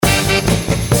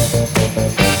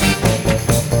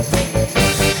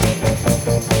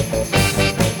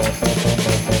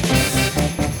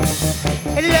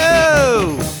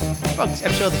Welcome to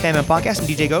this episode of the Fan Man Podcast. I'm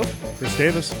DJ Go. Chris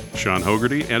Davis. Sean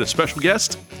Hogarty, and a special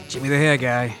guest, Jimmy the Hair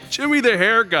Guy. Jimmy the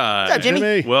Hair Guy. What's up,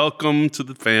 Jimmy? Welcome to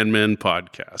the Fan Man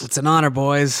Podcast. It's an honor,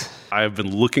 boys. I have been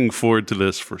looking forward to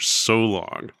this for so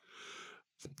long.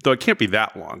 Though it can't be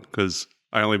that long, because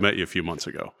I only met you a few months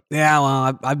ago. Yeah,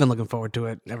 well, I've been looking forward to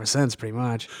it ever since, pretty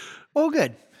much. Oh,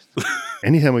 good.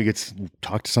 Anytime we get to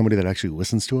talk to somebody that actually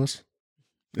listens to us,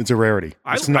 it's a rarity.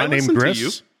 It's not named listen to Chris. you.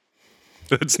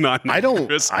 It's not named I don't.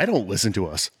 Chris. I don't listen to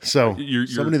us. So You're-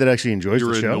 somebody that actually enjoys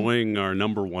You're the show. annoying our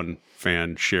number one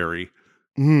fan, Sherry.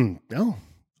 No,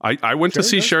 I went to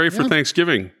see does? Sherry for Yeah.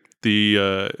 Thanksgiving.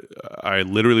 I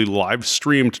literally live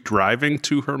streamed driving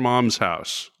to her mom's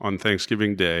house on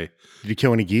Thanksgiving Day. did you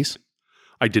kill any geese?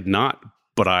 I did not,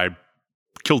 but I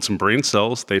killed some brain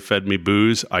cells. They fed me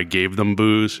booze. I gave them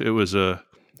booze. It was a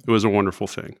wonderful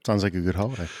thing. Sounds like a good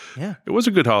holiday. Yeah. It was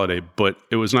a good holiday, but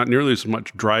it was not nearly as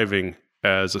much driving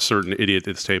as a certain idiot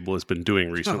at this table has been doing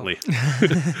recently.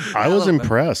 I was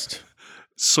impressed.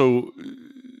 So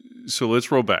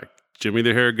let's roll back. Jimmy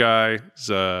the Hair Guy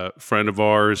is a friend of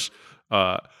ours.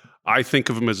 I think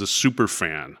of him as a super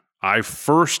fan. I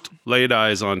first laid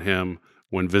eyes on him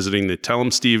when visiting the Tell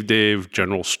 'em Steve Dave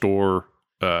General Store,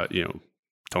 Tell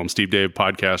 'em Steve Dave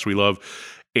podcast we love.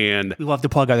 And We love to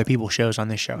plug other people's shows on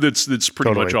this show. that's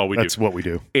pretty much all we That's do. what we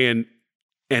do. And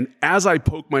as I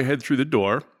poke my head through the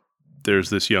door,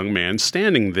 there's this young man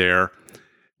standing there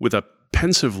with a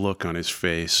pensive look on his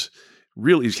face.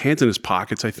 Really, his hands in his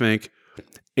pockets, I think,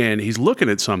 and he's looking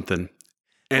at something.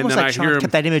 And Almost then like I Sean hear him.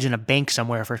 kept that image in a bank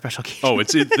somewhere for a special occasion. Oh,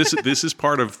 this is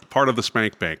part of the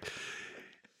Spank Bank,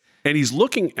 and he's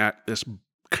looking at this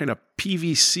kind of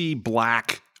PVC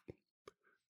black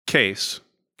case.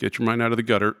 Get your mind out of the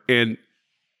gutter, and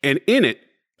in it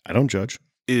I don't judge.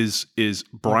 is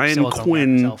Brian silicone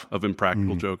Quinn himself. of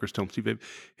Impractical Jokers. Tell him Steve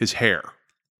Dave. His hair.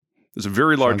 There's a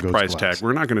very large goes price glass. tag.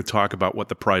 We're not going to talk about what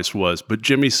the price was, but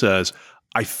Jimmy says,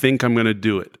 "I think I'm going to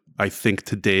do it. I think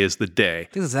today is the day." I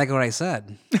think that's exactly what I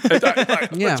said.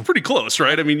 Yeah, it's pretty close,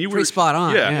 right? I mean, you were Pretty spot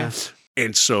on, yeah.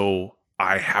 And so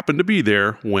I happened to be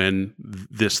there when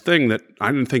this thing that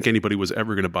I didn't think anybody was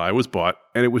ever going to buy was bought,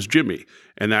 and it was Jimmy.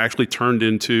 And that actually turned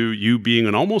into you being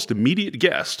an almost immediate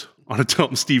guest on a Tell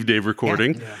 'em Steve Dave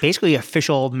recording. Basically,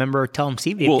 official member Tell 'em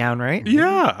Steve Dave Well, down, right?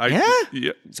 Yeah.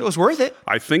 Yeah? So it's worth it.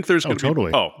 I think there's going to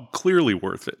totally. be clearly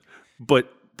worth it. But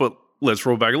let's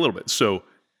roll back a little bit. So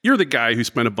you're the guy who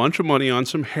spent a bunch of money on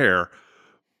some hair,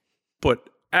 but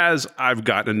as I've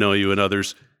gotten to know you and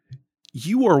others,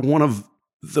 you are one of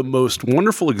the most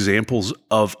wonderful examples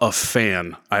of a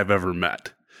fan I've ever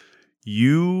met.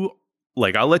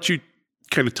 I'll let you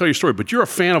kind of tell your story, but you're a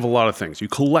fan of a lot of things. You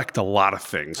collect a lot of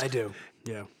things. I do.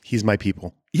 Yeah. He's my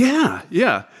people. Yeah.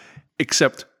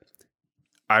 Except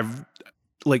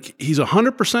he's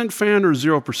 100% fan or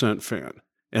 0% fan.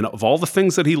 And of all the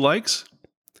things that he likes,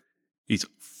 he's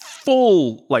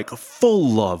full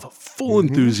love, full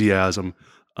enthusiasm.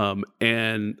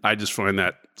 And I just find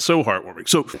that so heartwarming.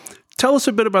 So tell us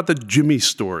a bit about the Jimmy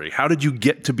story. How did you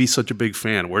get to be such a big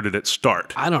fan? Where did it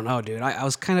start? I don't know, dude. I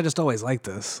was kind of just always like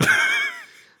this.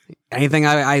 Anything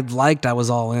I liked, I was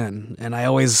all in. And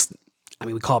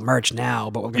we call it merch now,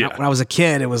 but when I was a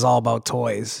kid, it was all about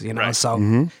toys, Right.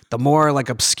 So the more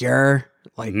obscure,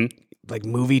 like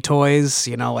movie toys,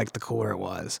 the cooler it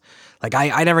was. Like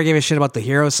I never gave a shit about the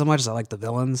heroes so much as I liked the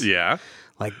villains. Yeah.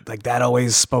 Like that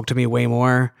always spoke to me way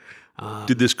more.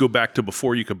 Did this go back to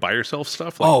before you could buy yourself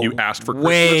stuff? Like you asked for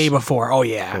way Christmas? before. Oh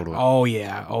yeah. Totally. Oh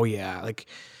yeah. Like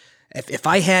if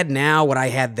I had now what I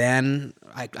had then,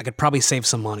 I could probably save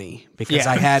some money because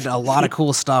I had a lot of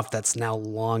cool stuff that's now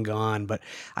long gone. But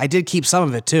I did keep some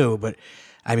of it too. But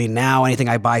I mean, now anything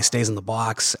I buy stays in the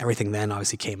box. Everything then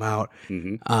obviously came out.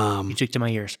 You took to my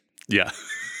ears. Yeah.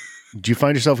 Do you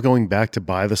find yourself going back to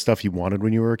buy the stuff you wanted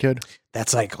when you were a kid?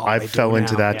 That's like all I do fell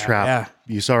into now. that Yeah, trap. Yeah.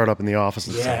 You saw it up in the office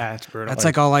and stuff. Yeah, it's brutal. That's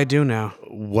like all I do now.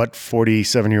 What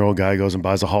 47-year-old guy goes and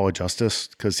buys a Hall of Justice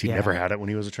because he never had it when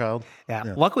he was a child?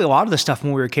 Yeah. Luckily, a lot of the stuff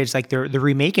when we were kids, like they're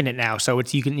remaking it now. So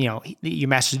it's your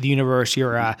Masters of the Universe,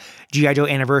 your G.I. Joe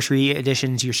anniversary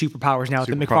editions, your superpowers now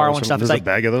with the McFarlane stuff. There's It's like a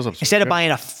bag of those upstairs. instead of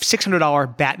buying a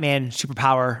 $600 Batman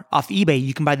superpower off eBay,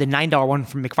 you can buy the $9 one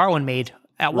from McFarlane made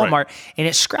at Walmart, and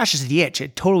it scratches the itch.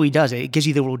 It totally does. It gives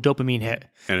you the little dopamine hit.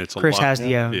 And it's Chris a lot. has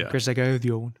the Chris is like, I have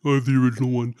the old one. I have the original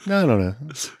one. No.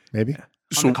 Maybe.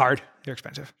 On the card. They're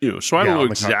expensive. So I don't know on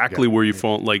the card, exactly where you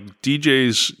fall. Like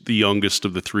DJ's the youngest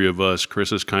of the three of us.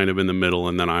 Chris is kind of in the middle,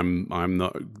 and then I'm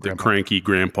the cranky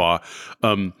grandpa.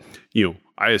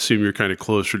 I assume you're kind of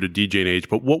closer to DJ in age.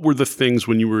 But what were the things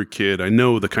when you were a kid? I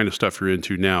know the kind of stuff you're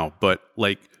into now, but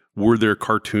like, were there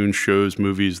cartoon shows,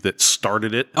 movies that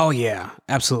started it? Oh yeah,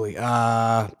 absolutely.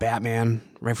 Batman,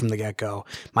 right from the get-go.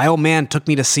 My old man took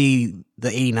me to see the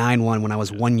 89 one when I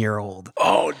was 1 year old.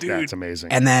 Oh, dude. That's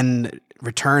amazing. And then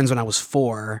Returns when I was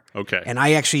 4. Okay. And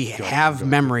I actually have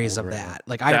memories of that.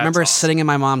 Like I remember sitting in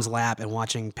my mom's lap and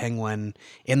watching Penguin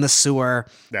in the sewer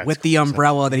with the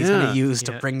umbrella that he's going to use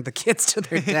to bring the kids to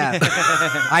their death.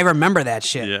 I remember that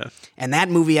shit. Yeah. And that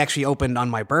movie actually opened on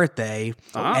my birthday.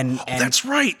 And that's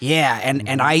right. Yeah, and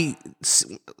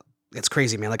it's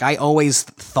crazy, man. Like I always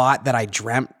thought that I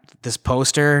dreamt this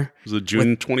poster. Was it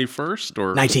June 21st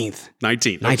or 19th?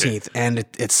 19th. 19th, and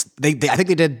it's they I think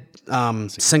they did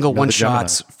single one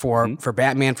shots for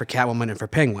Batman, for Catwoman, and for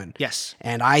Penguin. Yes.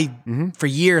 And I for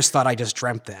years thought I just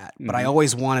dreamt that, but I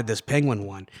always wanted this Penguin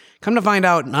one. Come to find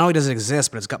out, not only does it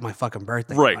exist, but it's got my fucking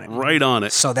birthday on it. Right on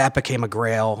it. So that became a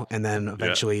grail, and then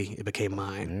eventually it became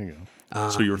mine. There you go.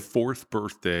 So your 4th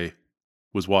birthday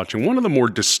was watching one of the more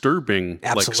disturbing, like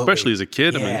Absolutely. especially as a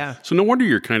kid. Yeah. I mean, so no wonder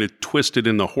you're kind of twisted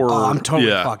in the horror. Oh, I'm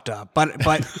totally fucked up. But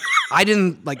I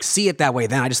didn't like see it that way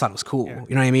then. I just thought it was cool. You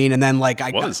know what I mean? And then like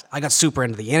I got super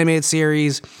into the animated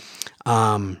series.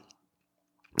 I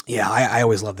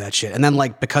always loved that shit. And then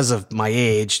like because of my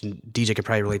age, and DJ could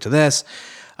probably relate to this,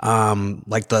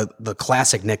 like the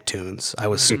classic Nicktoons I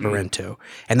was super into.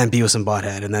 And then Beavis and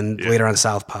Butthead, and then later on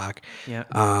South Park.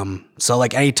 Yeah. So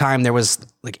like anytime there was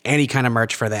like any kind of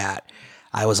merch for that,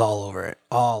 I was all over it.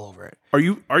 All over it. Are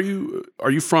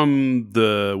you from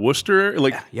the Worcester?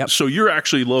 Like, yep. So you're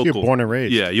actually local. You're born and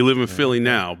raised. Yeah, you live in Philly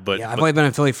now, but Yeah, I've only been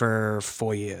in Philly for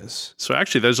 4 years. so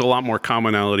actually, there's a lot more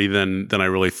commonality than I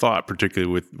really thought,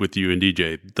 particularly with you and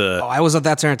DJ. Oh, I was at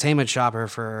That's Entertainment shopper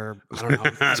for, I don't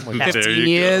know, There 15 you go.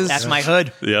 years. That's my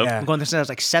hood. Yep. Yeah. I'm going there since I was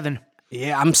like 7.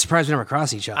 Yeah, I'm surprised we never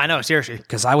crossed each other. I know, seriously.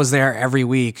 Because I was there every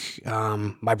week.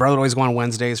 My brother would always go on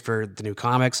Wednesdays for the new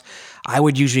comics. I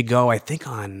would usually go, I think,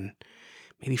 on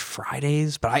maybe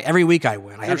Fridays, but every week I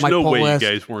went. I There's had my no pull way list. you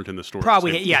guys weren't in the store.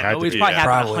 Probably, Same. yeah. had No, to it's be. probably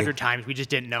happened Probably. 100 times. We just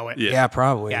didn't know it. Yeah,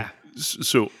 probably. Yeah.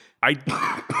 So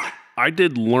I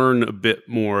did learn a bit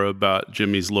more about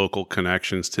Jimmy's local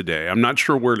connections today. I'm not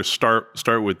sure where to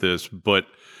start with this, but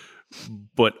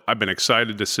I've been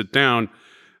excited to sit down.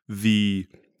 The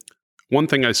one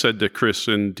thing I said to Chris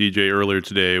and DJ earlier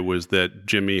today was that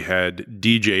Jimmy had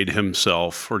DJ'd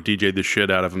himself or DJ'd the shit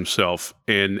out of himself.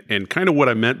 And kind of what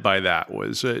I meant by that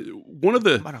was one of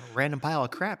the... What a random pile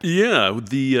of crap. Yeah,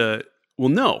 the... well,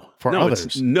 no. For no,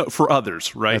 others. for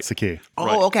others, right? That's the key. Oh,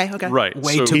 Right. okay. Right.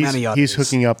 Way so, too many others. He's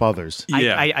hooking up others.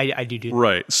 Yeah. I do.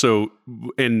 Right. So,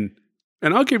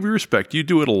 and I'll give you respect. You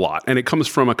do it a lot. And it comes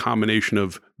from a combination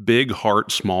of big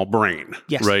heart, small brain.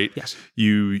 Yes. Right? Yes.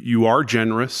 You are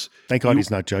generous. Thank God he's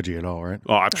not judgy at all, right?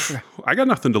 Oh, I got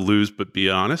nothing to lose, but be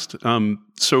honest.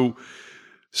 So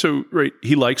right,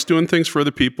 he likes doing things for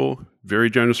other people. Very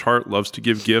generous heart, loves to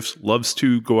give gifts, loves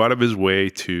to go out of his way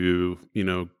to,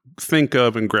 think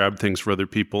of and grab things for other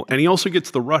people. And he also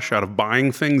gets the rush out of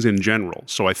buying things in general.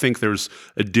 So I think there's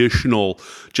additional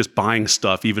just buying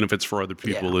stuff, even if it's for other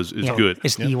people, is good.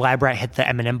 It's the elaborate hit the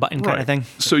M&M button kind of thing.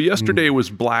 So yesterday was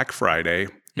Black Friday,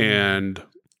 and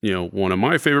one of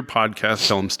my favorite podcasts,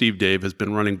 Tell 'em Steve Dave, has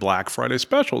been running Black Friday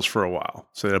specials for a while.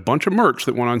 So they had a bunch of merch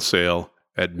that went on sale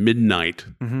at midnight,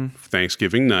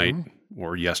 Thanksgiving night,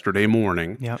 or yesterday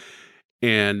morning. Yep.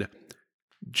 And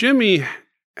Jimmy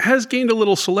has gained a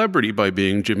little celebrity by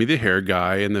being Jimmy the Hair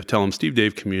Guy in the Tell 'em Steve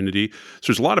Dave community.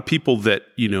 So there's a lot of people that,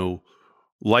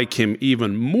 like him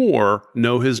even more,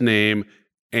 know his name,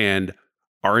 and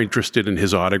are interested in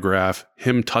his autograph,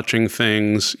 him touching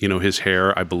things, his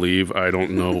hair, I believe. I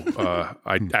don't know.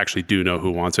 I actually do know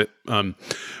who wants it.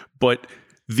 But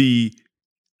the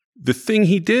thing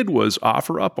he did was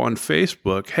offer up on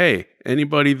Facebook, hey,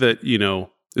 anybody that,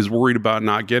 is worried about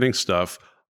not getting stuff,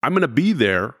 I'm going to be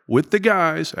there with the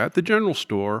guys at the general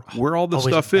store where all the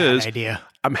Always stuff a bad is. idea.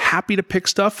 I'm happy to pick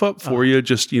stuff up for you.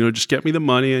 Just get me the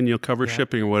money and you'll cover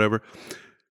shipping or whatever.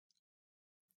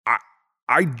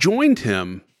 I joined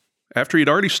him after he'd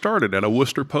already started at a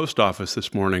Worcester post office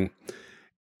this morning.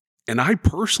 And I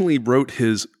personally wrote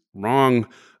his wrong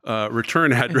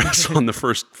return address on the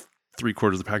first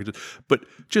 3/4 of the packages. But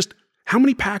just how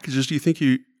many packages do you think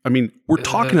we're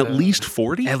talking at least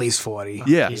 40? At least 40.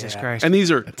 Yeah. Jesus Christ. And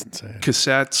these are That's insane.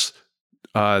 cassettes,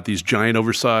 these giant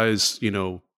oversized,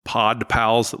 pod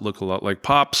pals that look a lot like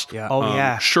Pops. Yeah. Oh,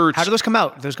 yeah. Shirts. How do those come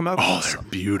out? Those come out? Oh, they're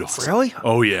beautiful. Really?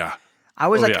 Oh, yeah. I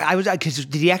was Oh, yeah. because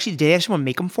did he actually someone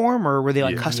make them for him, or were they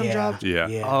like custom Yeah. jobs? Yeah.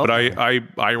 Yeah. Oh, But okay.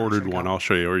 I ordered one. I'll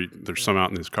show you. Or there's some out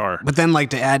in his car. But then,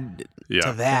 like, to add Yeah.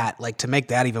 to that, like, to make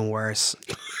that even worse,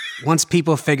 once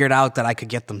people figured out that I could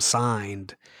get them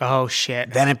signed, Oh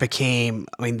shit. then it became.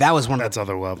 I mean, that was one of That's the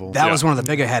other level. that was one of the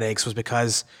bigger headaches, was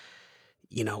because,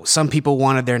 you know, some people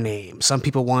wanted their name, some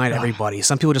people wanted everybody,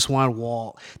 some people just wanted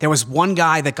Walt. There was one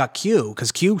guy that got Q,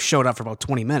 because Q showed up for about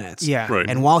 20 minutes. Yeah. Right.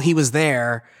 And while he was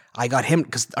there, I got him,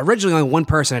 because originally only one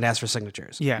person had asked for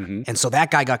signatures. Yeah. And so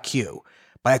that guy got Q.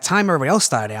 By the time everybody else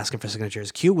started asking for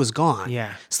signatures, Q was gone.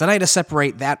 Yeah. So then I had to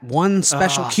separate that one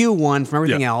special Q one from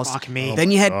everything else. Fuck me. Then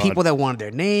you had God. people that wanted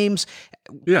their names.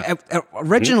 Yeah.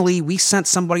 Originally, we sent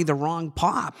somebody the wrong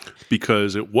pop.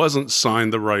 Because it wasn't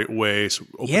signed the right way. So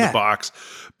open Yeah. the box.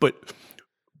 But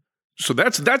so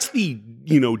that's the,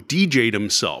 you know, DJ'd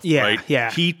himself, Yeah, right? yeah.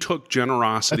 He took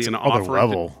generosity That's and another offered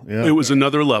level, yeah. It was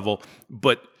another level.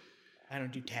 But I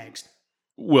don't do tags.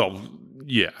 well,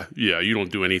 yeah, you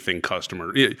don't do anything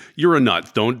customer. You're a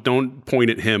nut. Don't point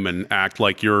at him and act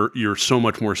like you're so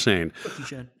much more sane. You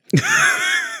should.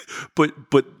 But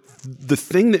the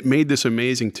thing that made this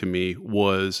amazing to me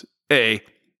was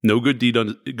no good deed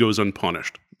goes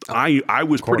unpunished. I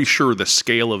was pretty sure the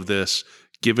scale of this,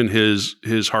 given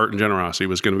his heart and generosity,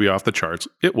 was going to be off the charts.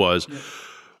 It was,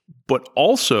 but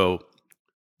also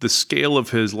the scale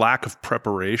of his lack of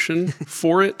preparation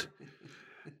for it,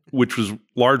 which was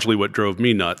largely what drove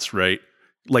me nuts. Right,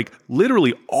 like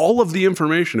literally all of the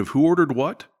information of who ordered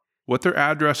what their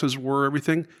addresses were,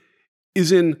 everything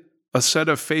is in a set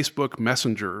of Facebook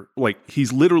Messenger. Like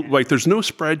he's literally like, there's no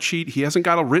spreadsheet. He hasn't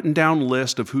got a written down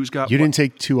list of who's got. You what. didn't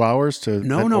take 2 hours to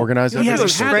organize that? He has a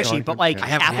hasn't had it. spreadsheet, but like I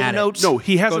haven't Apple had it. Notes. No,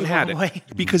 he hasn't goes had all it the way.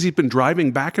 because he's been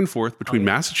driving back and forth between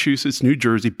Massachusetts, New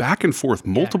Jersey, back and forth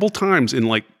multiple times in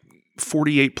like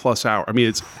 48 plus hours. I mean,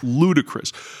 it's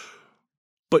ludicrous.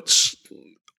 But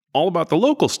all about the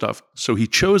local stuff. So he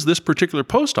chose this particular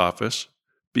post office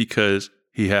because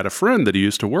he had a friend that he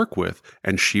used to work with,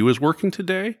 and she was working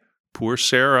today. Poor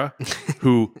Sarah,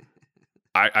 who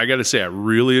I got to say, I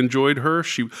really enjoyed her.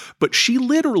 But she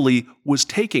literally was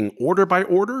taking order by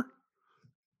order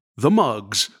the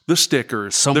mugs, the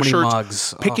stickers, So the many shirts,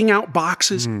 mugs. picking out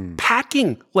boxes,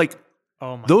 packing. Like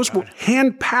Oh my those God. were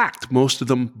hand packed, most of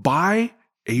them by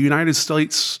a United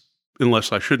States.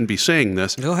 Unless I shouldn't be saying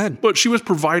this. Go ahead. But she was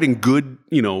providing good,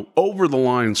 you know, over the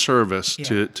line service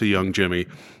to young Jimmy.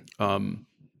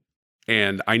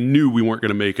 And I knew we weren't going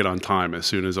to make it on time as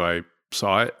soon as I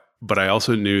saw it. But I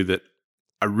also knew that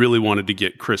I really wanted to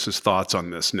get Chris's thoughts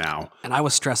on this now. And I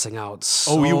was stressing out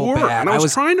so You were. bad. And I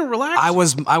was trying to relax. I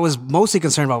was mostly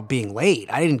concerned about being late.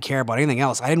 I didn't care about anything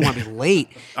else. I didn't want to be late.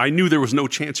 I knew there was no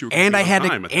chance you were going And to I be had on to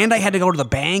time at and I had to go to the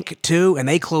bank too, and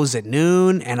they closed at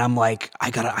noon. And I'm like,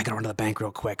 I gotta run to the bank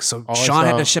real quick. So I Sean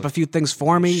had saw to ship a few things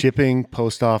for me. Shipping,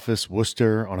 post office,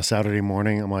 Worcester on a Saturday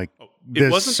morning. I'm like,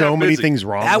 there's wasn't so that many busy. things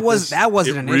wrong. That with this.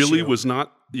 wasn't It an really issue. was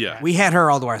not. Yeah. We had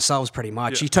her all to ourselves pretty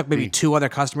much. She took maybe two other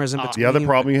customers in between. The other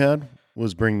problem you had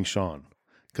was bringing Sean.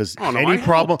 Because Oh, no, I any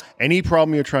helped.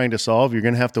 problem you're trying to solve, you're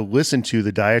going to have to listen to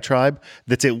the diatribe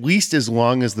that's at least as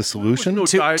long as the solution. No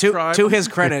diatribe. To his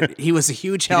credit, he was a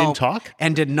huge help. didn't talk?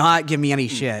 And did not give me any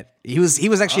shit. He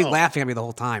was actually laughing at me the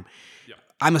whole time.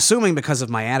 I'm assuming because of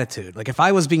my attitude. Like if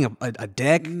I was being a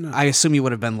dick, I assume you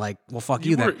would have been like, "Well, fuck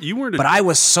you." Then you weren't a But dick. I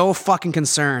was so fucking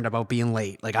concerned about being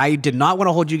late. Like I did not want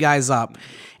to hold you guys up.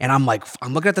 And I'm like,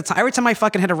 I'm looking at the time. Every time I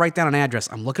fucking had to write down an address,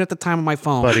 I'm looking at the time on my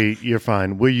phone. Buddy, you're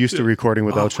fine. We're used to recording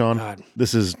without Sean. God.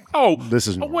 This is This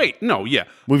is. Oh, normal. wait. No, yeah.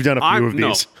 We've done a few of No.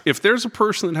 these. If there's a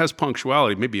person that has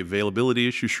punctuality, maybe availability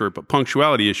issues, sure, but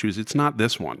punctuality issues, it's not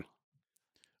this one.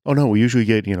 Oh no, we usually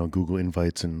get Google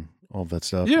invites and all that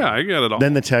stuff. Yeah, I get it all.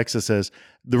 Then the text that says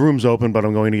the room's open, but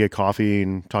I'm going to get coffee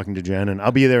and talking to Jen, and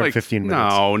I'll be there in Like, 15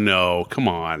 minutes. No, come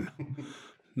on.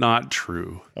 Not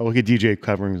true. Oh, we'll get DJ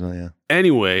covering. Yeah.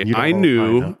 Anyway, You don't I know,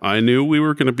 knew I know. I knew we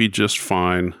were going to be just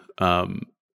fine,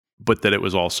 but that it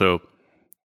was also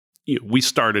we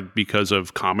started because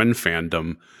of common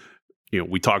fandom.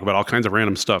 We talk about all kinds of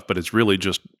random stuff, but it's really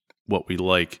just what we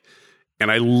like.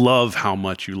 And I love how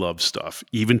much you love stuff,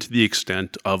 even to the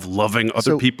extent of loving other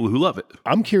So- people who love it.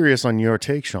 I'm curious on your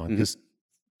take, Sean, Mm-hmm. because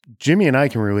Jimmy and I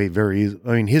can relate very easily.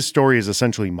 I mean, his story is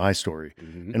essentially my story,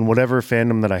 Mm-hmm. and whatever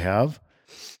fandom that I have,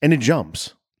 and it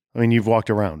jumps. I mean, you've walked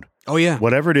around. Oh yeah.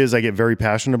 Whatever it is, I get very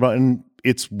passionate about, and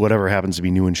it's whatever happens to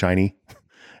be new and shiny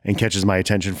and catches my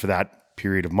attention for that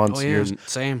period of months, Oh yeah. years,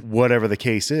 Same. whatever the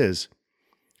case is.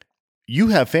 You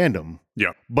have fandom,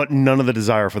 Yeah. but none of the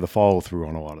desire for the follow through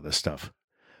on a lot of this stuff.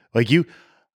 Like you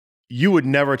would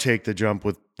never take the jump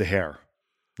with the hair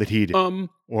that he did,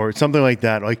 or something like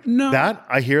that. Like No. that,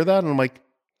 I hear that, and I'm like,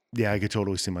 yeah, I could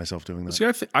totally see myself doing that. See,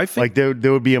 I think Like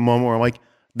there would be a moment where I'm like,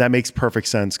 that makes perfect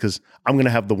sense because I'm going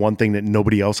to have the one thing that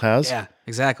nobody else has. Yeah.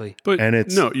 Exactly. but And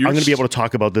it's, no, I'm going to be able to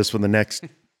talk about this for the next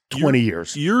 20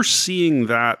 years. You're seeing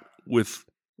that with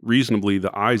reasonably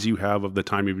the eyes you have of the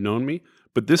time you've known me.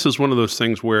 But this is one of those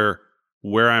things where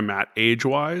I'm at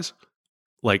age-wise,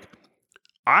 like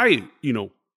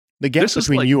the gap this is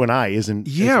between like- you and I isn't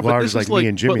as but large this as is like me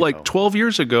and Jimmy. But like though. 12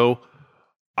 years ago,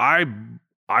 I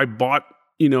bought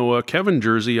a Kevin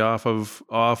jersey off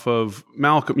of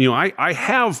Malcolm. I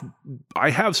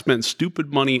have spent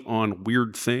stupid money on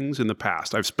weird things in the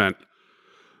past. I've spent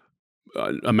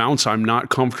amounts I'm not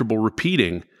comfortable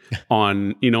repeating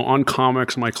on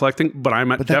comics, my collecting. But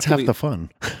But that's half the fun.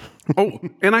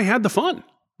 and I had the fun,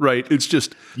 right? It's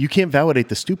just You can't validate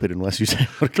the stupid unless you say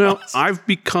what it costs. I've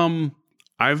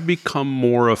become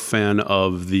more a fan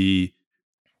of the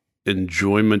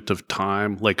enjoyment of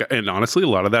time. Like, and honestly, a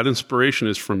lot of that inspiration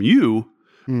is from you.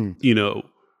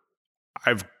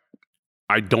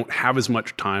 I don't have as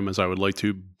much time as I would like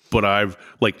to, but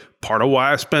part of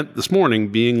why I spent this morning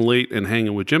being late and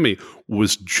hanging with Jimmy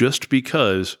was just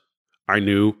because I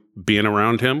knew being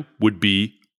around him would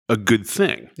be a good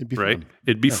thing, It'd be right? fun.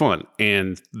 It'd be fun.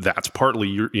 And that's partly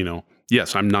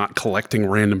yes, I'm not collecting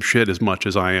random shit as much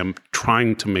as I am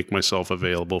trying to make myself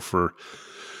available for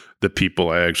the people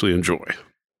I actually enjoy,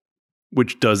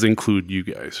 which does include you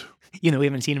guys. We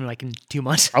haven't seen him like in 2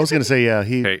 months. I was going to say, yeah,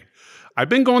 Hey, I've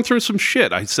been going through some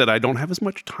shit. I said I don't have as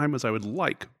much time as I would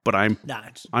like, but I'm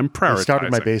I prioritizing.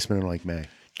 started my basement in like May.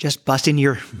 Just busting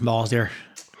your balls there,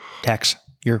 Tex.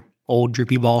 Your old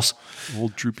droopy balls.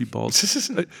 Old droopy balls.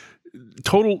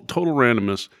 Total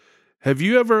randomness. Have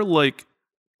you ever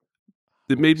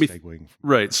it made me Segueing.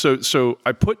 right? So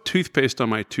I put toothpaste on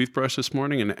my toothbrush this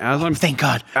morning, and as I'm Thank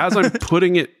God.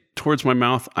 putting it towards my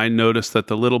mouth, I noticed that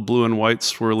the little blue and white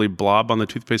swirly blob on the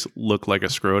toothpaste looked like a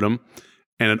scrotum,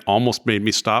 and it almost made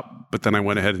me stop. But then I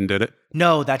went ahead and did it.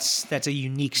 No, that's a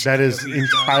unique. That is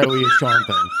entirely a Sean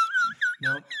thing.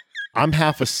 Nope. I'm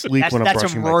half asleep when I'm That's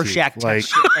brushing some my Rorschach teeth. type Like,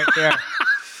 shit right there.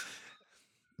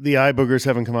 the eye boogers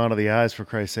haven't come out of the eyes, for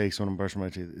Christ's sakes, when I'm brushing my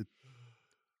teeth.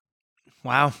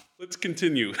 Wow. Let's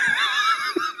continue.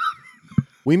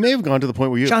 We may have gone to the point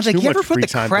where you Sean's have like, too you ever much put free the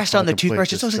time to crest on the contemplate toothbrush?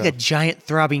 It this looks like a stuff. giant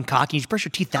throbbing cock. And you just brush your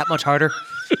teeth that much harder.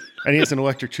 And he has an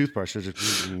electric toothbrush.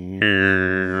 Just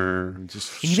And you make a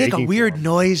shaking weird for him.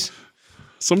 noise.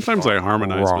 Sometimes I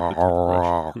harmonize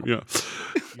with the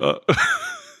toothbrush.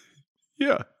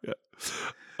 Yeah. Yeah.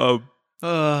 Ugh.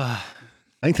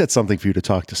 I think that's something for you to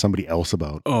talk to somebody else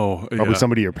about. Probably Probably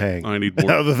somebody you're paying. I need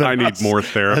more. Other than I need us. more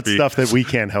therapy. That's stuff that we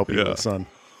can't help you Yeah. with, son.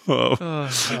 Oh.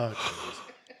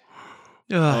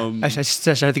 I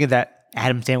started thinking of that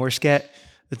Adam Sandler skit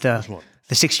with the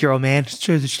 6-year-old man.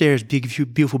 The stairs, big,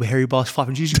 beautiful, hairy balls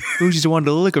flopping. Who's just wanted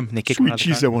to lick him? And they kick him Sweet out of the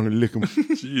cheese, car. I want to lick him.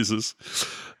 Jesus.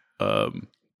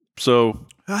 So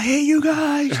I hate you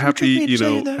guys.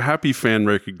 happy fan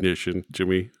recognition,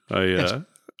 Jimmy.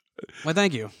 Well,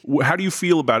 thank you. How do you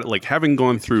feel about it? Like having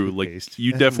gone through, like Toothpaste.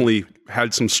 you definitely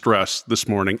had some stress this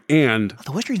morning and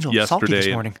The Whiskering's a little salty this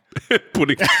yesterday. morning.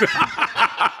 putting,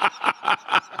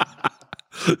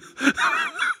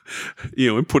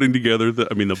 and putting together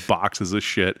the boxes of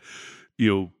shit.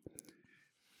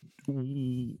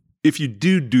 If you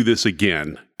do this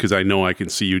again, because I know I can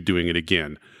see you doing it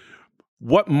again,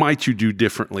 what might you do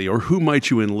differently, or who might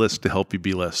you enlist to help you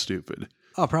be less stupid?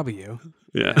 Oh, probably you.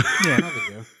 Yeah.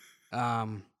 Probably you.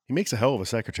 He makes a hell of a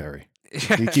secretary.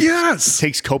 Yes.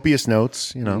 Takes copious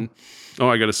notes, you know. Oh,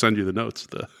 I got to send you the notes.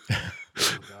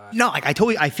 No, like I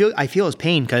feel his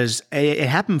pain because it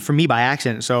happened for me by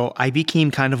accident. So I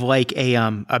became kind of like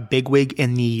a bigwig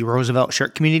in the Roosevelt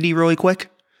shirt community really quick.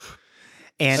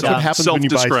 And That's what happens when you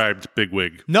buy. Self-described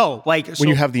bigwig. no, like When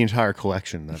you have the entire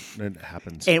collection, that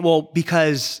happens. and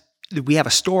because we have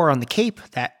a store on the Cape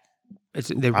that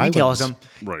retails them.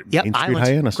 Right. Yep, Main Street Islands,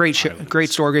 Hyannis. great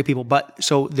store, great people. But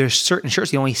so there's certain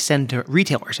shirts they only send to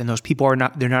retailers, and those people they're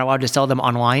not allowed to sell them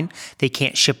online. They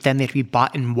can't ship them; they have to be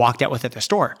bought and walked out with at the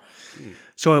store.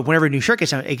 So whenever a new shirt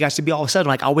gets out, it has to be all of a sudden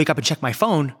like I'll wake up and check my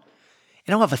phone,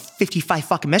 and I'll have 55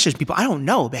 fucking messages from people I don't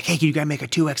know. Like, hey, can you guys make a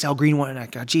 2XL green one? And I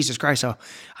go, Jesus Christ! So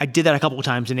I did that a couple of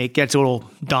times, and it gets a little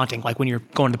daunting. Like when you're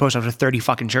going to the post office with 30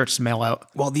 fucking shirts to mail out.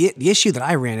 Well, the issue that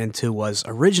I ran into was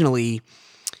originally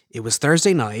it was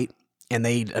Thursday night, and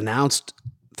they announced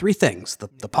 3 things: the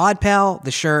Pod Pal, the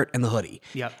shirt, and the hoodie.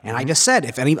 Yep. And I just said,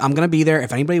 I'm going to be there.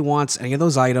 If anybody wants any of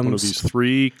those items, One of these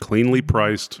 3 cleanly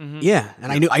priced. yeah.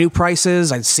 And I knew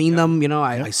prices. I'd seen them.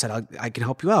 I said I can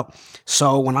help you out.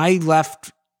 So when I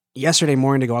left yesterday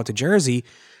morning to go out to Jersey,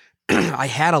 I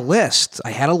had a list.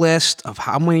 Of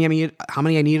how many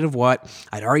I needed of what.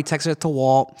 I'd already texted it to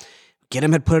Walt.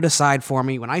 Gidim had put it aside for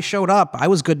me. When I showed up, I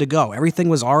was good to go. Everything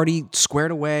was already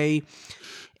squared away.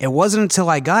 it wasn't until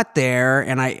I got there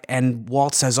and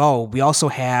Walt says, "Oh, we also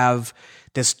have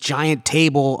this giant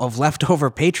table of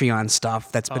leftover Patreon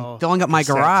stuff that's been filling up my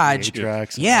garage."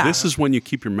 Tracks. Yeah. This is when you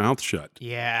keep your mouth shut.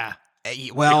 Yeah.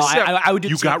 Well, I would do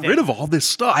You the same got thing. rid of all this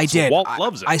stuff. I did. Walt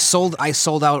loves it. I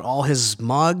sold out all his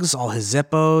mugs, all his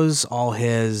Zippos, all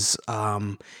his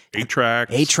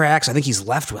 8-tracks. 8-tracks. I think he's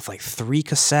left with like 3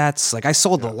 cassettes. Like I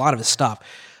sold a lot of his stuff.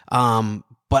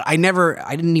 But I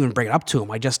didn't even bring it up to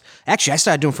him. I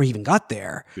started doing it before he even got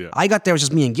there. Yeah. I got there, it was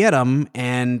just me and Get him,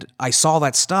 and I saw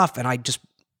that stuff, and I just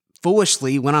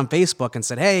foolishly went on Facebook and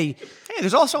said, "Hey,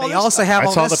 there's also all they this also stuff. have I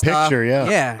all saw this the stuff. picture, yeah.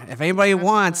 Yeah. If anybody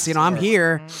wants, I'm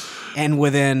here." And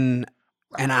within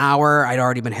an hour, I'd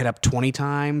already been hit up 20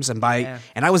 times, and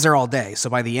I was there all day. So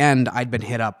by the end, I'd been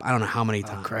hit up I don't know how many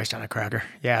times. Christ on a cracker.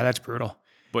 Yeah, that's brutal.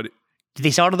 But Did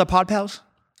they sell out of the Pod Pals?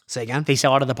 Say again? They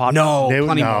sell out of the Pod No, They,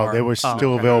 plenty more. they were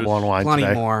still available online Plenty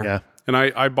today. more. Yeah. and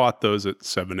I bought those at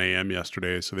 7 a.m.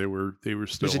 yesterday, so they were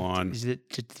still on. Did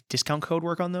the discount code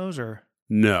work on those or?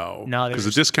 No, No, because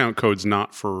there's- the discount code's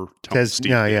not for Tom Because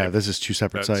Steve yeah, Dave. this is 2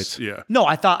 separate That's- sites. Yeah, No,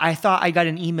 I thought I got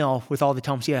an email with all the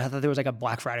Tom Steve. I thought there was like a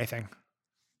Black Friday thing.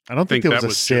 I don't think think there was that a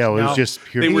was sale. just- it was just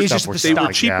pure they were stuff just we're the they stuff.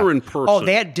 were selling, cheaper yeah. in person. Oh,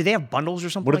 did they have bundles or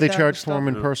something? What did they like charge that for them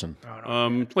in person?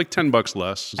 like $10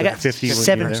 less. I got 50 when you were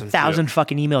 7,000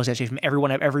 fucking emails actually from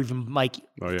everyone I've ever even Oh,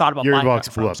 yeah. thought about Your buying inbox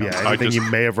stuff blew from. up. Yeah, So- anything just-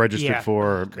 you may have registered Yeah.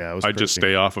 for. Yeah, it was I just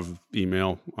crazy. stay off of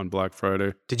email on Black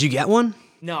Friday. Did you get one?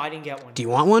 No, I didn't get one. Do you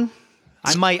want one?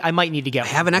 I might need to get I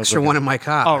have an extra one in my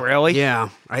car. Oh, really? Yeah.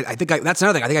 I think that's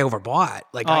another thing. I think I overbought.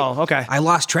 Like, Okay. I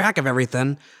lost track of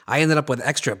everything. I ended up with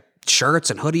extra shirts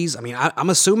and hoodies. I mean, I'm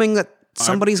assuming that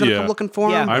somebody's going to yeah. come looking for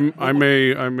Yeah. them. I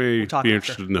may talk be after.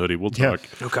 interested in the hoodie. We'll Yeah. talk.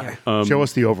 Okay. Show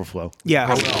us the overflow.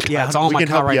 Yeah. Yeah. It's all in my can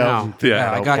car help right you now. out.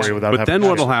 Yeah, I got you. Without But having then to-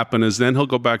 what'll happen is then he'll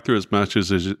go back through his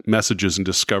messages and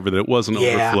discover that it wasn't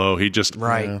Yeah. overflow. He just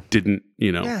Right. didn't,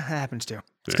 Yeah, that happens too.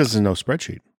 It's because there's no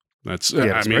spreadsheet. That's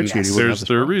Yeah, I the mean, spreadsheet, you wouldn't have the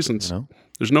there are spreadsheet, reasons. you know?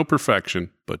 There's no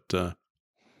perfection, but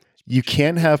You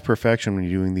can't have perfection when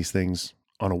you're doing these things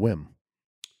on a whim.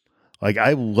 Like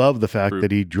I love the fact True.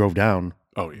 that he drove down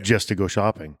oh yeah. just to go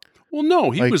shopping. Well,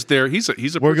 no, he Like, was there. He's a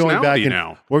We're going back personality and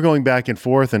now. we're going back and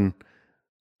forth, and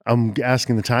I'm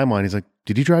asking the timeline. He's like,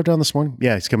 "Did he drive down this morning?"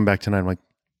 Yeah, he's coming back tonight. I'm like,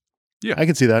 Yeah. I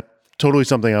can see that. Totally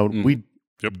something I would. Mhm. We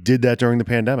Yep. did that during the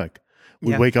pandemic.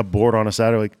 We'd Yeah. wake up bored on a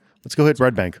Saturday, like, let's go hit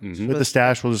Red Bank. Mhm. Hit the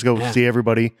stash. We'll just go see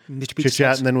everybody, Mr. Pizza chit chat,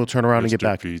 Slice. and then we'll turn around and get Mr.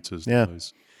 back. Pizza's Yeah.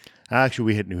 place. Actually,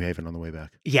 we hit New Haven on the way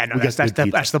back. Yeah, no, We got good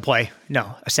pizza. that's the play.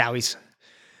 No, Sally's.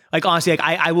 Like honestly, like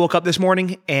I woke up this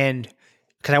morning and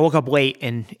because I woke up late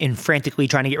and frantically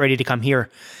trying to get ready to come here,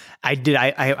 I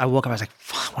woke up. I was like,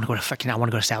 I want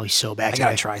to go to Sally's so bad. I got to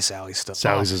today. try Sally's stuff.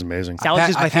 Sally's is amazing. Sally's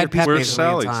is my I've had favorite pizza. Where's Pepe's a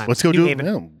million Sally's? times. Let's go New do. Haven.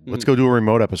 Yeah, let's go do a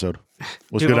remote episode.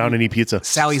 Let's go down and eat pizza.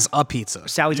 Sally's a pizza.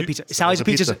 Sally's a pizza. Sally's a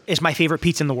pizza is my favorite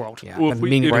pizza in the world. Yeah, Well, I've if been we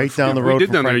meaning- did, Right down the if road we did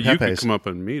from down there, Frank you could Pepe's. come up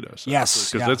and meet us.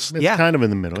 Yes, because yeah. that's It's Yeah. kind of in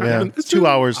the middle. Yeah, It's 2 two-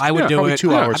 hours. I would do probably it.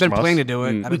 2 hours. I've been from us. planning to do it.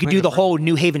 I've We been could do the planning whole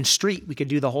New Haven Street. We could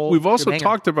do the whole. We've also shebang.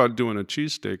 talked about doing a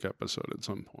cheesesteak episode at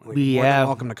some point. for it. More than Yeah.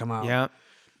 welcome to come out. Yeah.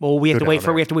 Well, we have Go to wait down for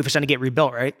there. we have to wait for something to get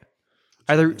rebuilt, right?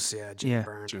 Are there? Yeah, Jimmy Yeah.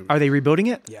 Byrne. Are they rebuilding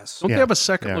it? Yes. Don't Yeah. they have a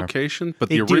second Yeah. location? But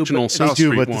They the do, original but- South They do,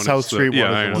 Street but the one South is Street one yeah,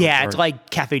 is I the know. one. Yeah, it's like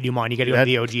Cafe Du Monde. You got to go That-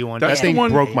 to the OG one. That That's thing the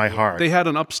one- broke my heart. They had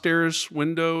an upstairs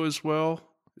window as well.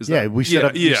 Is Yeah, that- we set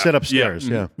up. You set upstairs.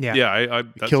 mhm. Yeah. Yeah.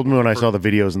 I Killed me when I saw the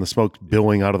videos and the smoke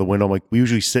billowing out of the window. I'm like, we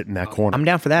usually sit in that corner. I'm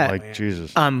down for that. Like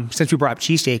Jesus. Since we brought up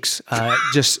cheesesteaks,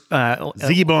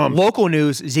 Ziggy Bombs. Local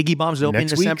news: Ziggy Bombs is opening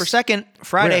Next December week? 2nd,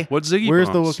 Friday. What's Ziggy Where's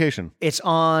the Bombs? location? It's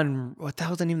on what the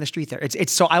hell's the name of the street there?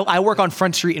 It's so I work on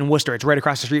Front Street in Worcester. It's right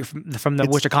across the street from the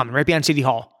Worcester Common, right behind City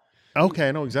Hall, Okay,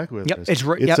 I know exactly where Yep, it is. it's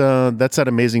right- It's yep. that's that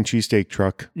amazing cheesesteak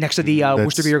truck. next to the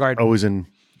Worcester Beer Garden. Always in.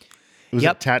 It was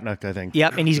Yep. at Tatnuck, I think.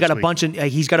 Yep, and he's got this a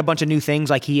week. bunch of new things.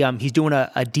 Like he's doing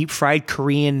a deep fried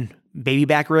Korean baby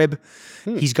back rib.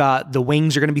 He's got the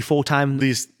wings are going to be full time.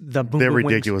 These the boom they're boom wings.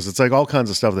 ridiculous. It's like all kinds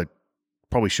of stuff that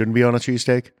probably shouldn't be on a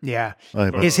cheesesteak. Yeah,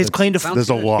 But his claim to there's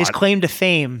a lot. his claim to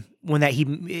fame when that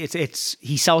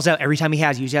he sells out every time he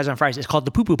has it on Fridays. It's called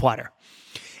the poo poo platter.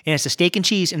 And it's a steak and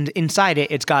cheese, and inside it,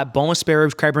 it's got boneless spare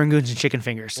ribs, crab rangoons, and chicken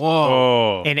fingers.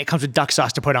 Oh, And it comes with duck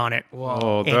sauce to put on it.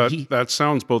 oh, And that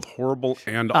sounds both horrible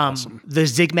and awesome. The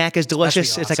Zig Mac is delicious.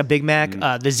 Especially It's like a Big Mac.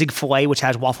 The Zig Filet, which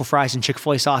has waffle fries and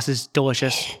Chick-fil-A sauce, is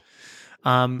delicious.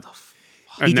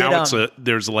 And he now did,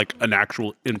 there's like an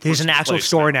actual There's an actual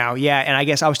store now. Yeah. And I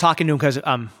guess I was talking to him because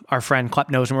our friend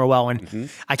Klepp knows him real well. And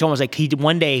I told him, I was like,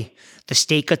 one day the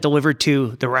steak got delivered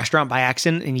to the restaurant by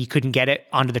accident and he couldn't get it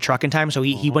onto the truck in time. So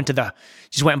he went and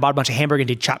bought a bunch of hamburger and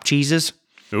did chopped cheeses.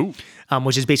 Ooh.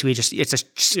 which is basically it's a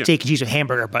steak and cheese with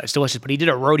hamburger, but it's delicious. But he did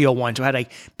a rodeo one, so it had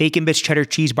like bacon bits, cheddar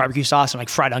cheese, barbecue sauce, and like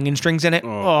fried onion strings in it.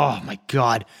 Oh my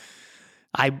God.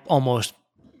 I almost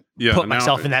put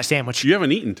myself in that sandwich. You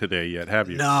haven't eaten today yet, have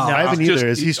you? No. I haven't either.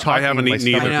 As he's talking, I haven't my eaten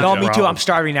either. stomach is No, me too. growling. I'm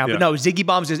starving now. Yeah. But no, Ziggy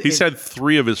Bombs is. He's had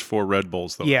 3 of his 4 Red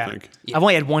Bulls, though, Yeah. I think. I've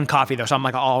only had one coffee though, so I'm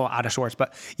like all out of sorts.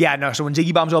 But yeah, no. So when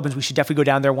Ziggy Bombs opens, we should definitely go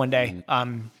down there one day.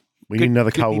 We need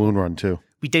another Kowloon run too.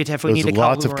 We did definitely There's need the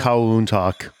lots of Kowloon. Kowloon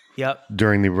talk Yep.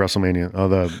 during the WrestleMania,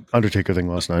 the Undertaker thing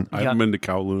last night. I haven't been to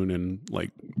Kowloon in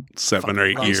like 7 or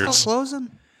 8 Are they still years.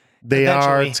 closing? They are.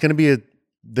 Eventually. It's going to be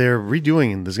they're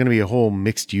redoing. There's going to be a whole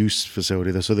mixed use facility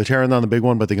there. So they're tearing down the big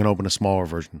one, but they're going to open a smaller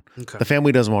version. Okay. The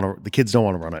family doesn't want to. The kids don't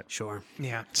want to run it. Sure.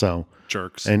 Yeah. So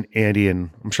Jerks. and Andy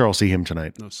and I'm sure I'll see him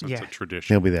tonight. No sense Yeah. of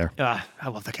tradition. He'll be there. I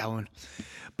love the Kowloon.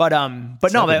 But no,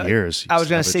 7 years. I was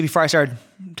going to Savage. say before I started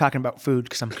talking about food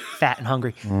because I'm fat and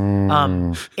hungry.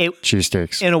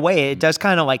 Cheesesteaks. In a way, it does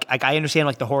kind of like I understand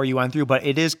like the horror you went through, but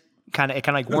it is kind of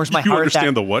like warms my You heart. understand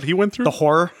that the what he went through? the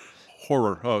horror.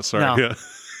 horror. Oh, sorry. No. Yeah.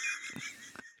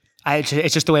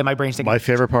 It's just the way my brain's thinking. My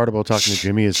favorite part about talking to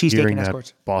Jimmy is Cheesesteak hearing and that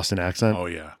escorts. Boston accent. Oh,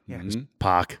 yeah. Mhm.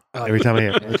 Pac. Every time I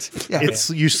hear it.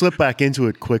 It's you slip back into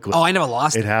it quickly. Oh, I never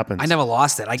lost it. It happens. I never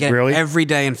lost it. I get Really? it every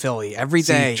day in Philly. Every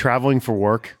day. Traveling for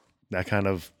work, that kind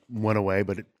of went away,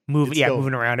 but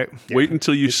moving around it. Wait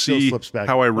until you still see slips back.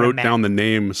 how I What a wrote man. down the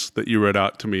names that you read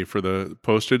out to me for the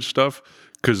postage stuff,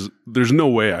 because there's no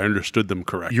way I understood them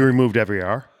correctly. You removed every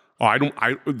R? Oh,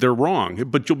 they're wrong,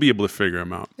 but you'll be able to figure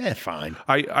them out. Yeah, fine.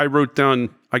 I wrote down,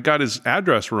 I got his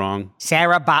address wrong.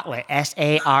 Sarah Bartlett,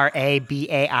 SARABARAT.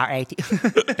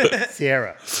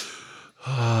 Sierra.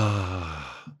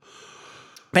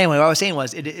 But anyway, what I was saying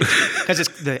was, because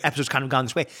the episode's kind of gone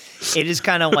this way, it is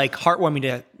kind of like heartwarming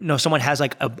to know someone has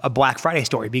like a Black Friday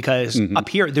story, because up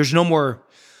here, there's no more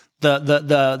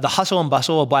the hustle and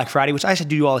bustle of Black Friday, which I used to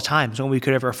do all the time. So when we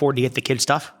could ever afford to get the kids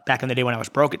stuff back in the day when I was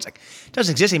broke, it's like, it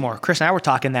doesn't exist anymore. Chris and I were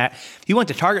talking that if you went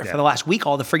to Target for the last week,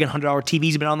 all the friggin' $100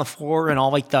 TVs have been on the floor and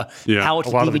all like the pallets A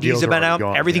of lot of the DVDs deals have been are out.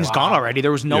 already gone. Everything's Yeah. gone already.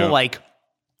 There was no Yeah. like,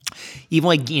 even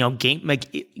like,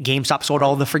 GameStop sold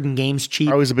all the friggin' games cheap.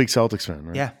 I was a big Celtics fan,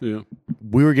 right? Yeah. Yeah.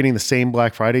 We were getting the same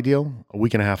Black Friday deal a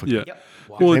week and a half ago. Yeah.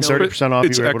 Well, And 30% off,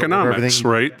 It's you were able to order economics,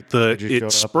 everything. right? It just showed It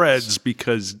up. spreads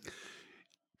because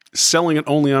selling it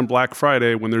only on Black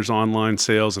Friday when there's online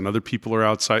sales and other people are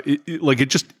outside, it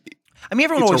just I mean,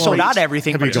 everyone It's always a sold race. out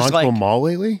everything, Have but you it's gone just to a like, mall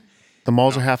lately? The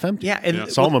malls are half empty. yeah.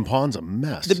 And Solomon Pond's a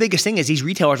mess. the biggest thing is these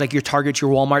retailers, like your Targets,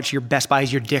 your Walmarts, your Best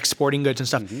Buys, your Dick's Sporting Goods and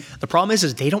stuff. The problem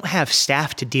is they don't have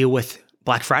staff to deal with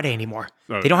Black Friday anymore.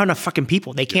 They don't have enough fucking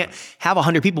people. They can't have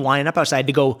 100 people lining up outside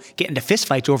to go get into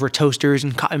fistfights over toasters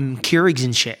and Keurigs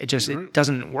and shit. It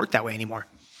doesn't work that way anymore.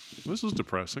 this is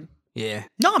depressing. Yeah.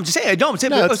 No, I'm just saying. No, I'm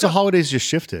saying. No, it's the holidays just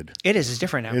shifted. It is. It's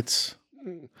different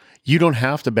now. You don't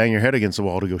have to bang your head against the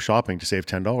wall to go shopping to save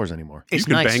 $10 anymore. It's You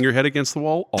can nice, bang your head against the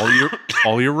wall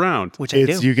all year round. which I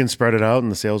do. You can spread it out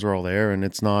and the sales are all there and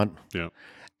it's not. Yeah.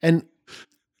 And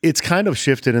it's kind of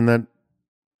shifted in that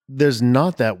there's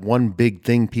not that one big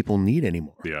thing people need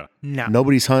anymore. Yeah. No.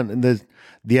 Nobody's hunting.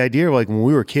 The idea of like when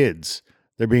we were kids,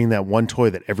 there being that one toy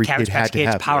that every Cabbage kid Patch had to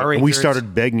Kids, have. Power And we Rangers.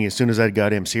 started begging as soon as that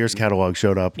goddamn Sears catalog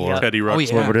showed up or Yeah. Teddy Ruxpin.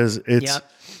 yeah. whatever it is. It's Yeah.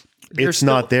 There's it's still-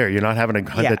 not there. You're not having to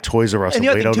hunt Yeah. at Toys R Us And and the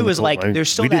other wait thing out too in the is, cold. like, I mean, there's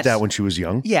still we did that- that when she was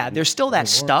young. Yeah, there's still that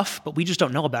stuff, but we just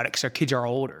don't know about it because our kids are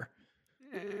older.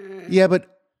 Yeah,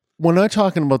 but we're not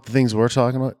talking about the things we're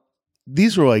talking about.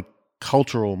 These were like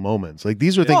cultural moments. Like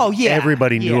these were things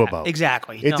everybody knew about.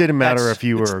 Exactly. It No, didn't matter that's- if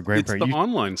you were a It's the grandparent. You,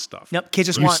 online stuff. Nope, kids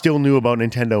just you want. still knew about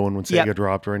Nintendo when Sega Yeah.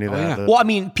 dropped or any of that. yeah. The Well, I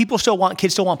mean, kids still want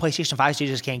PlayStation 5s. They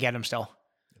just can't get them still.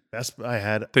 Best I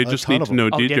had. They a just ton need of to know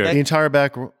them. Oh, did DJ. The entire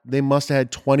back. They must have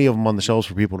had 20 of them on the shelves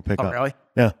for people to pick Oh, up. really?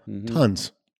 Yeah,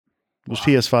 tons. It was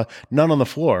PS5. None on the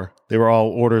floor. They were all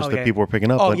orders Okay. that people were picking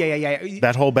up. Oh, but yeah.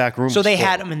 That whole back room. So was they full.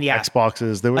 had them in the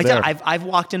Xboxes. They were Like there. I've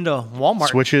walked into Walmart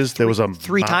Switches. There was a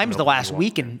three mountain times of the them last you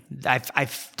week, and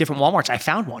I've different Walmarts. I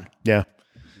found one. Yeah.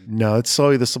 No, it's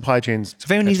slowly the supply chains. So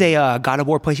if anyone needs a God of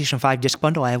War PlayStation 5 disc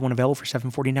bundle, I have one available for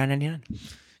 $749.99.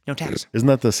 No tax. Isn't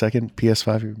that the second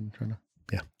PS5 you're trying to?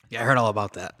 Yeah. Yeah, I heard all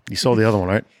about that. You sold the other one,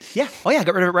 right? Yeah. Oh yeah,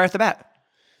 got rid of it right off the bat.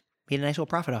 Made a nice little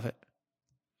profit off it.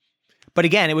 But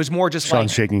again, it was more just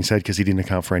Sean's like. shaking his head because he didn't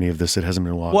account for any of this. It hasn't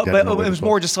been logged. Well, I but don't know it where was this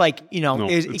more just like, No,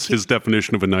 it's his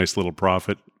definition of a nice little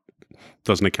profit.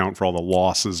 Doesn't account for all the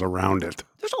losses around it.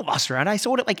 there's no loss around. I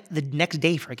sold it like the next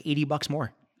day for like $80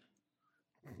 more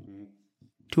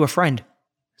to a friend.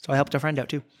 So I helped a friend out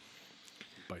too.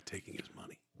 By taking his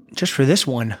money. Just for this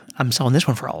one, I'm selling this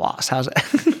one for a loss. How's it?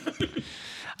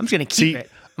 I'm just gonna keep See, it.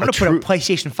 I'm gonna put a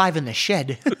PlayStation 5 in the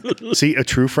shed. See, a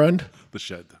true friend, The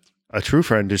shed. A true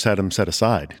friend just had him set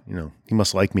aside. You know, he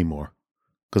must like me more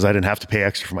because I didn't have to pay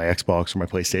extra for my Xbox or my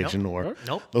PlayStation or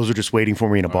Nope. those were just waiting for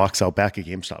me in a box out back at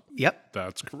GameStop. Yep.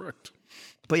 That's correct.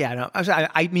 But yeah, no,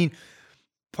 I mean,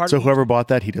 part So of me, whoever bought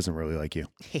that, he doesn't really like you.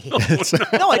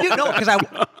 no, I do know because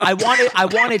I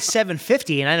wanted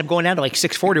 $750 and I ended up going down to like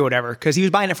 $640 or whatever because he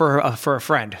was buying it for a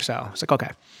friend. So it's like, okay.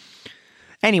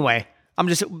 Anyway, I'm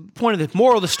just point of the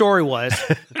moral of the story was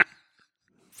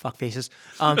fuck faces.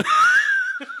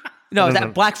 No,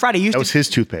 that Black Friday used That was to. his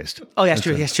toothpaste. Oh, yeah, that's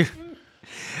true. That's true.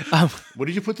 What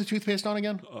did you put the toothpaste on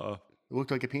again? It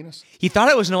looked like a penis. He thought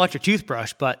it was an electric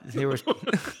toothbrush, but there was.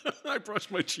 I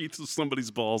brushed my teeth with somebody's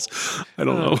balls. I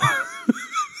don't know.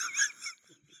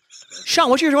 Sean,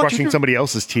 what's your electric Brushing toothbrush? somebody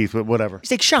else's teeth, but whatever.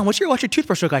 He's like, Sean, what's your electric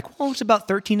toothbrush look like? Well, it's about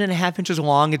 13.5 inches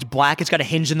long. It's black. It's got a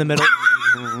hinge in the middle.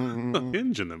 A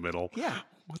hinge in the middle. Yeah.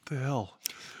 What the hell?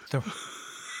 The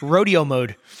rodeo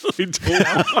mode.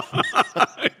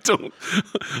 I don't.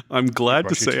 I'm glad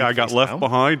Brush to your say I got toothpaste left now?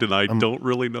 behind, and I don't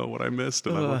really know what I missed,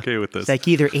 and I'm okay with this. It's like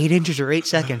either 8 inches or 8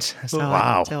 seconds. That's how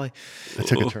Wow. that's how That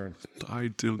took a turn. I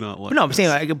do not like. But no, I'm this. saying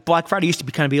like Black Friday used to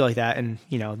be kind of be like that, and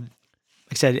you know, like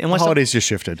I said, unless Holidays just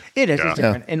shifted. it is, it's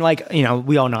different. And like you know,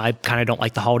 we all know I kind of don't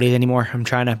like the holidays anymore. I'm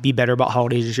trying to be better about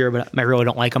holidays this year, but I really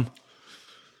don't like them.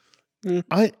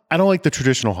 I don't like the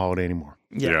traditional holiday anymore.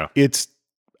 Yeah.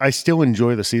 I still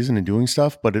enjoy the season and doing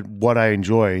stuff, but what I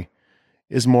enjoy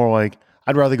is more like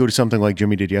I'd rather go to something like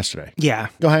Jimmy did yesterday. Yeah.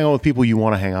 Go hang out with people you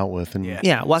want to hang out with and Yeah,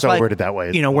 well, that's why, celebrate it that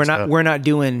way. You know, we're not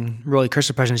doing really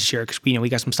Christmas presents this year because we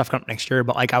got some stuff coming up next year.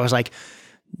 But like I was like,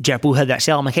 JetBlue had that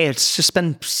sale. I'm like, hey, let's just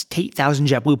spend 8,000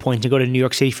 JetBlue points and go to New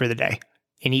York City for the day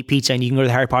and eat pizza, and you can go to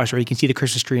the Harry Potter store. You can see the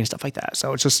Christmas tree and stuff like that.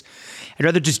 So it's just, I'd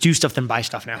rather just do stuff than buy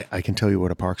stuff now. I can tell you where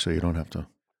to park so you don't have to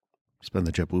spend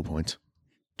the JetBlue points.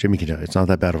 Jimmy can tell you. It's not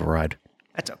that bad of a ride.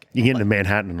 That's okay. You get into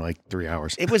Manhattan in like 3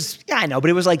 hours. It was, yeah, I know,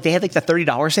 but it was like they had like the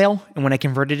 $30 sale, and when I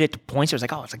converted it to points, it was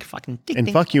like, oh, it's like a fucking ding, And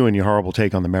ding. fuck you and your horrible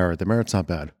take on the Merit. The Merit's not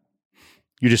bad.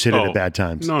 You just hit it at bad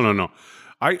times. No.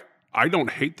 I don't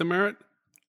hate the Merit.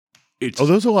 It's Oh,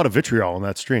 there's a lot of vitriol on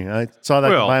that stream. I saw that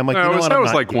go by. I'm like, you know what? that I'm was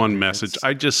not like doing one it. message.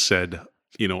 I just said,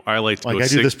 you know, I like to Like go I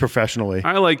do this professionally.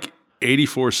 I like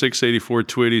 84, 684,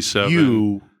 287.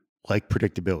 You like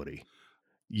predictability.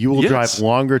 You will Yes. drive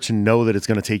longer to know that it's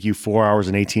going to take you 4 hours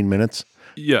and 18 minutes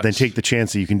yes, than take the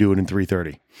chance that you can do it in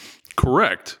 3:30.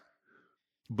 correct.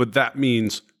 But that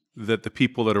means that the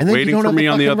people that are And then you waiting don't for have me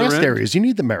on the fucking other rest end. areas. You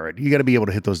need the Merit. You got to be able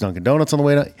to hit those Dunkin' Donuts on the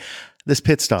way to this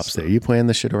pit stops there. You plan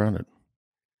this shit around it.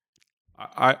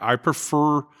 I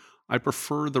prefer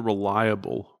the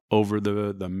reliable over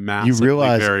the You massively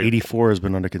realize varied. 84 has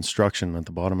been under construction at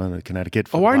the bottom end of Connecticut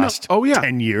for Oh, the I know. last Oh, yeah.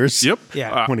 10 years. Yep.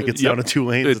 Yeah. When it gets yep. down to 2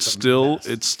 lanes,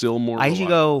 it's still more. I usually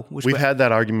reliable. go. We've had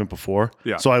that argument before.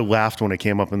 Yeah. So I laughed when it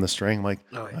came up in the string. I'm like,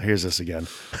 oh, here's this again.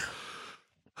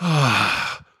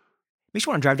 We just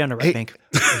want to drive down to Red Hey, Bank.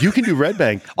 You can do Red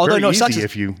Bank. Although, very no, it easy sucks is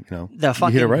if you know, The you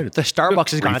fucking hit it right. the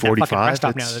Starbucks is gone at that fucking 345, rest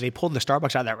stop now. it's- They pulled the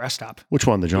Starbucks out of that rest stop. Which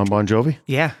one? The John Bon Jovi?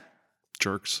 Yeah,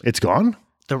 jerks. It's gone?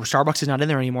 the Starbucks is not in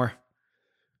there anymore.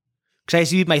 Because I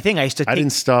used to do my thing. I used to. I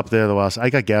didn't stop there the last. I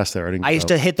got gas there. I used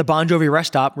to hit the Bon Jovi rest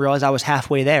stop, realize I was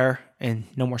halfway there, and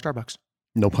no more Starbucks.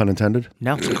 No pun intended.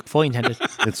 No, fully intended.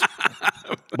 It's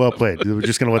well played. We're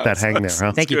just going to let that hang there,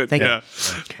 huh? Thank you, Good. thank Yeah.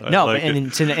 you. I No, like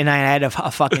it. and I had a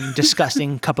fucking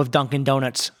disgusting cup of Dunkin'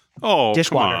 Donuts Oh,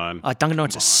 dishwater. come on. Dunkin'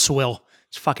 Donuts is swill.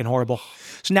 It's fucking horrible.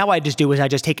 So now what I just do is I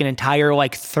just take an entire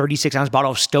like 36-ounce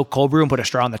bottle of Stoke Cold Brew and put a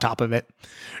straw on the top of it.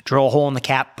 Drill a hole in the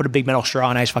cap, put a big metal straw,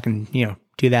 and I just fucking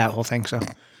do that whole thing. So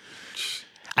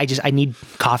I need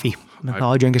coffee.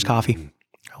 All I drink is coffee.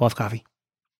 I love coffee.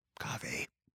 Coffee.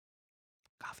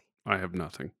 I have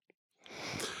nothing.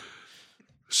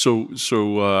 So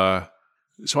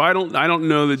I don't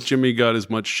know that Jimmy got as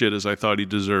much shit as I thought he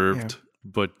deserved,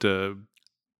 but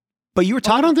But you were I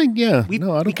talking. don't think. Yeah. We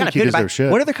No, I don't kinda think he pivoted back. deserves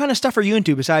shit. What other kind of stuff are you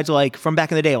into besides like from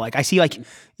back in the day? Like I see like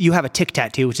you have a tick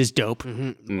tattoo, which is dope,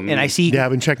 and I see. Yeah,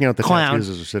 I've been checking out the Clown. tattoos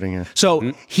as we're sitting here.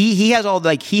 So he has all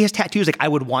like he has tattoos like I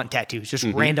would want tattoos, just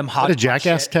random hot. What a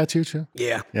jackass tattoo too.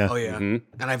 Yeah. Yeah. Oh yeah. And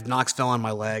I have Knoxville on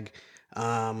my leg.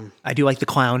 I do like the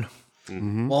clown.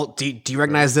 Well, do you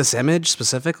recognize this image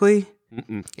specifically?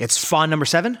 It's Fawn number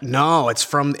 7. no, it's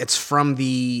from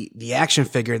the action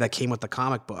figure that came with the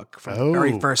comic book from the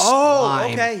very first Oh,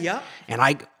 line. yeah. And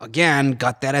I again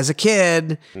got that as a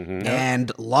kid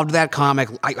and loved that comic.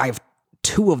 I have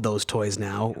 2 of those toys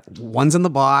now. One's in the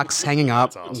box hanging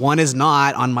up. One is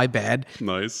not on my bed.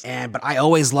 nice. But I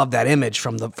always loved that image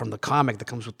from the comic that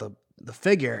comes with the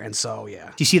figure. And so yeah.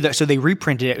 Do you see that? So they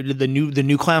reprinted it. The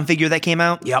new clown figure that came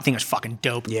out. Yep. I think it was fucking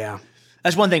dope. Yeah.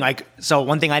 That's one thing.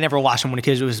 One thing I never lost from when a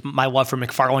kid was my love for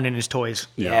McFarlane and his toys.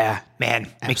 Yeah. Man,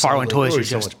 McFarlane toys are Always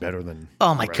so just much better than.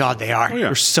 oh my god, they are. yeah.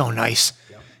 They're so nice.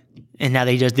 And now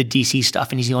they does the DC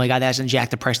stuff, and he's the only guy that hasn't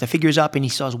jacked the price of the figures up, and he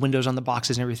still has windows on the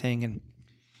boxes and everything.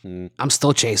 And I'm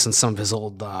still chasing some of his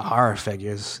old horror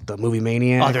figures, the Movie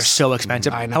Maniacs. oh, they're so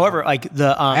expensive. I know. However, like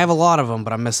the I have a lot of them,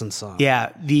 but I'm missing some. yeah,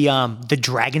 the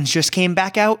dragons just came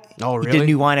back out. Oh, The really?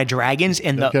 new line of dragons,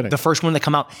 and kidding. the first one that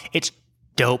come out, it's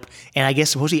dope. And I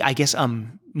guess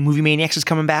Movie Maniacs is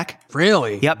coming back.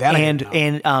 Really? Yep, That I didn't know.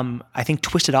 and I think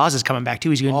Twisted Oz is coming back too.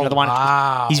 He's doing another one.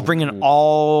 wow. He's bringing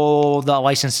all the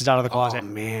licenses out of the Oh, closet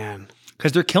man.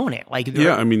 because they're killing it. Like,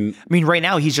 Yeah, I mean, right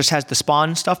now he just has the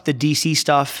Spawn stuff, the DC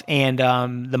stuff, and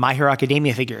the My Hero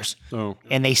Academia figures, oh,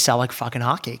 and they sell like fucking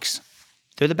hotcakes.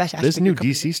 They're the best. There's new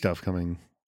DC stuff coming.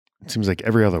 It seems like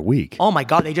every other week. Oh my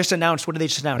god! They just announced. What did they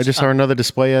just announce? I just saw another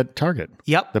display at Target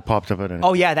Yep. that popped up at an.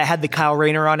 Oh yeah, that had the Kyle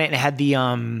Rayner on it, and it had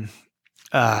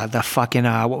the fucking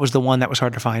what was the one that was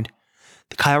hard to find?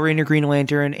 The Kyle Rayner Green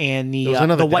Lantern and the was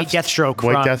another White Deathstroke.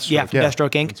 White from, Deathstroke, yeah, from yeah. Deathstroke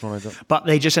Inc. That's what I thought. But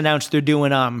they just announced they're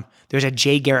doing there's a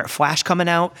Jay Garrett Flash coming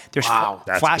out. There's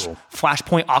That's Flash cool.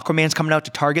 Flashpoint Aquaman's coming out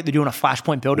to Target. They're doing a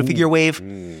Flashpoint Build-A-Figure wave.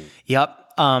 Yep.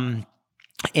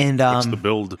 And what's the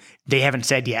build? they haven't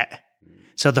said yet.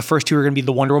 So the first two are going to be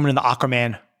the Wonder Woman and the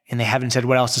Aquaman, and they haven't said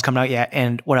what else is coming out yet.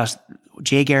 And what else?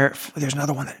 Jay Garrett. There's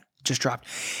another one that just dropped.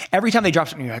 Every time they drop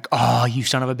something, you're like, oh, you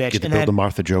son of a bitch. Get to And build then the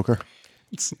Martha Joker.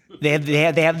 they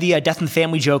have the Death in the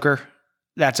Family Joker.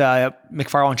 That's a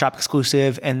McFarlane Shop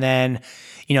exclusive. And then,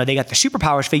 they got the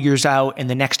Superpowers figures out, and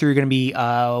the next three are going to be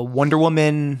Wonder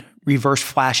Woman, Reverse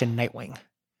Flash, and Nightwing.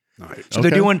 Nice. So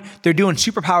they're doing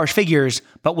Superpowers figures,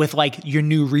 but with like your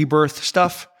new Rebirth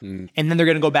stuff, and then they're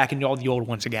going to go back into all the old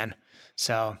ones again.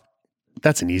 So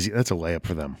That's a layup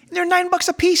for them. they're $9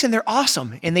 a piece, and they're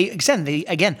awesome. And they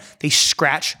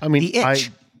scratch the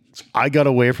itch. I got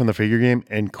away from the figure game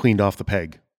and cleaned off the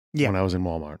peg Yeah. when I was in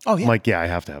Walmart. Oh, yeah. I'm like, I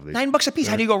have to have these. $9 a piece.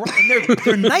 How do you go wrong? And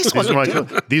they're nice These are, looking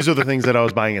too. these are the things that I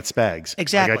was buying at Spags.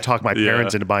 Exactly. Like I talked my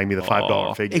parents into buying me the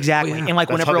 $5 figure. Exactly. Oh, yeah. And like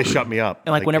That's whenever how they shut me up.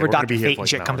 and like whenever we're gonna Dr. be here Fate for and like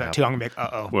shit an comes hour out and too, a I'm gonna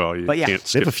be like, Well, you But yeah. can't They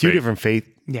skip have a few fate. different Fate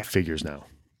Yeah. figures now.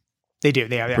 They do.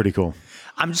 They are. Yeah. Pretty cool.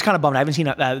 I'm just kind of bummed. I haven't seen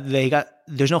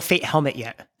there's no Fate helmet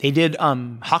yet. They did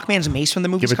Hawkman's mace from the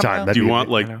movie. Give it time. Do you That'd want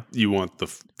be- know. you want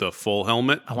the full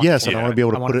helmet? Yes, and I want to be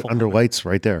able to I want put a it full under helmet. lights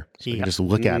right there. So you Yeah. can just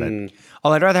look at it.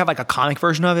 Oh, I'd rather have like a comic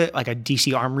version of it, like a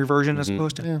DC Armory version as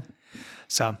opposed to. Yeah.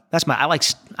 So that's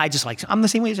I'm the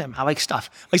same way as him. I like stuff.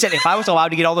 Like I said, if I was allowed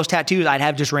to get all those tattoos, I'd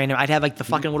have just random. I'd have like the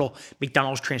fucking little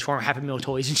McDonald's Transformer Happy Meal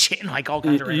toys and shit, and like all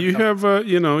kinds of random You stuff. have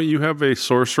you have a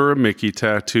Sorcerer Mickey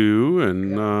tattoo,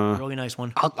 and Really nice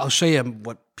one. I'll show you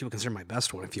what people consider my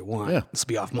best one if you want. Yeah. This will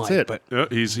be off mic, it.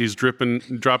 but he's dropping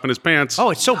his pants. Oh,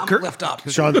 it's so I'm girthy. lift up.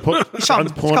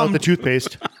 Sean's pulling out the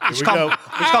toothpaste. Here we go.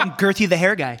 Let's call him Girthy the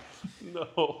hair guy.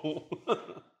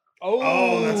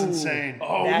 Oh, that's insane.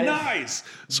 Oh, That is- nice!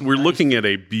 So we're looking at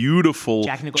a beautiful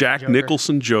Jack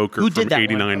Nicholson Joker Who did from that one?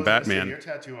 '89 Batman.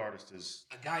 tattoo artist is.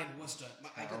 A guy in Worcester.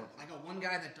 I got one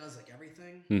guy that does like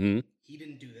everything. Mm-hmm. He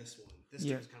didn't do this one. This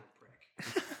dude's kind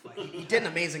of a prick. Like, he did an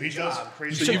amazing job.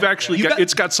 So you've actually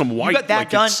it's got some white. You got that like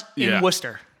done it's- in yeah.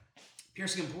 Worcester.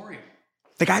 Piercing Emporium.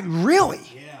 The guy really?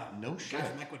 Yeah. No shit. Guy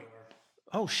from Ecuador.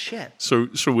 Oh shit. So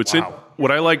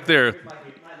what I like there.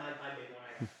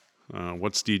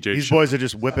 What's DJ? These boys are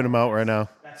just whipping them out right now.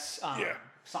 That's Sausage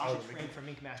Frank from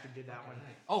Ink Master did that one.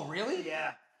 Oh, really?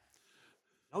 Yeah.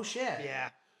 Oh, shit. Yeah.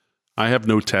 I have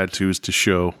no tattoos to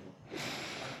show.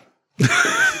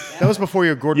 That was before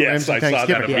your Gordon Ramsay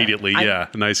Thanksgiving. immediately. Yeah,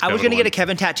 nice. I was Kevin gonna get a one.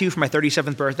 Kevin tattoo for my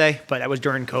 37th birthday, but that was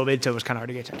during COVID, so it was kind of hard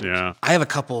to get tattoos. Yeah. I have a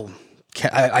couple.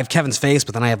 I have Kevin's face,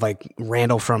 but then I have like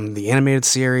Randall from the animated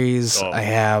series. I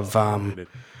have. I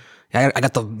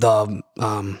got the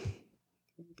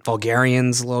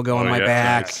Vulgarians logo on my yeah,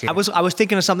 back. nice. I was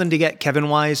thinking of something to get Kevin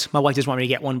wise. My wife doesn't want me to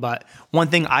get one, but one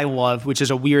thing I love, which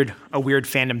is a weird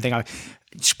fandom thing.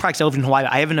 It's probably 'cause I live in Hawaii.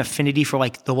 But I have an affinity for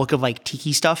like the look of like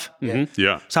tiki stuff.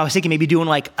 Yeah. So I was thinking maybe doing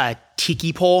like a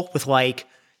tiki pole with like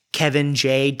Kevin,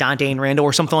 Jay, Dante, and Randall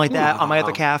or something like that on my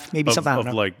other calf. Maybe something I don't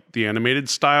Of know. like the animated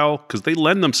style, because they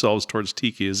lend themselves towards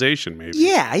tikiization, maybe.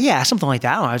 Yeah, something like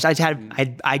that. I don't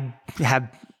know. I'd have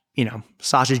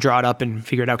sausage draw it up and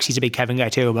figure it out because he's a big Kevin guy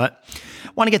too. But I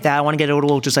want to get that. I want to get a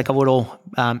little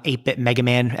 8-bit Mega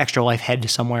Man Extra Life head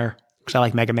somewhere because I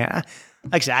like Mega Man.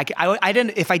 Like I said, I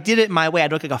didn't. If I did it my way,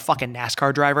 I'd look like a fucking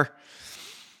NASCAR driver.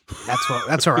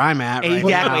 That's where I'm at. Right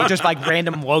Exactly. now. Just like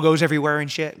random logos everywhere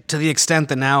and shit. To the extent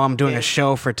that now I'm doing a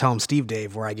show for Tell 'em Steve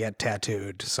Dave where I get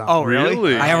tattooed. So Oh,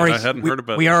 really? I hadn't heard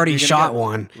about we that. already shot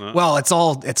one. Well, it's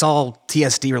all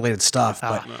TSD related stuff.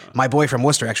 But my boy from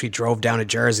Worcester actually drove down to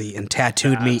Jersey and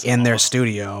tattooed me in their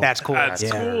studio. That's cool. That's Yeah.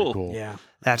 cool. yeah.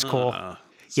 That's cool.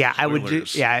 Yeah, I would do.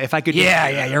 spoilers. Yeah, if I could.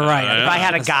 Yeah, you're right. If I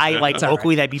had a guy like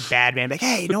locally, that'd be bad, man. Like,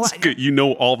 hey, you know what? Good. You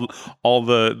know all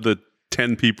the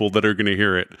 10 people that are going to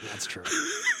hear it. That's true.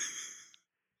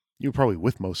 You were probably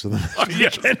with most of them.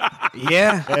 Yes.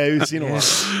 Yeah. Yeah, you've seen a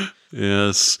lot.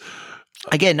 Yes.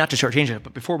 Again, not to shortchange it,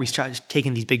 but before we started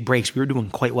taking these big breaks, we were doing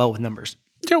quite well with numbers.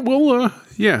 Yeah. Well.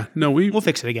 Yeah. No. We'll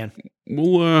fix it again.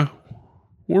 We're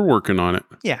working on it.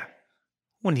 Yeah,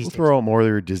 one of these We'll days. throw out more of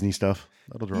your Disney stuff.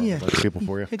 That'll draw Yeah. a bunch of people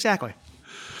for you. Exactly.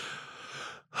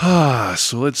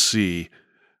 So let's see.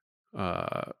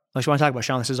 Unless you want to talk about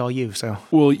Sean, this is all you. So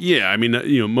Well, yeah. I mean,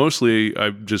 mostly I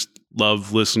just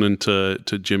love listening to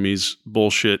Jimmy's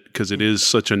bullshit because it is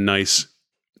such a nice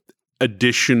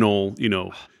additional.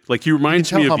 Like he You reminds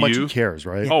can me tell of how much you. he cares,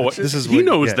 right? Oh, this is he what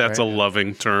knows you get, that's right? a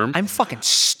loving term. I'm fucking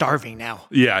starving now.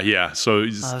 Yeah. So,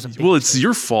 that was a big it's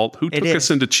your fault. Who took us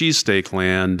is. into cheesesteak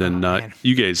land? And man.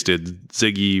 you guys did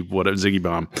Ziggy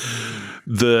Bomb.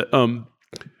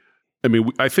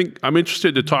 I think I'm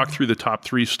interested to talk through the top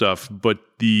 3 stuff, but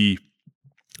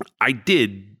I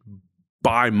did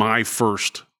buy my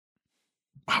first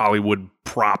Hollywood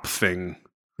prop thing.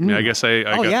 I mean, I guess I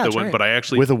got yeah, the that's one, right. but I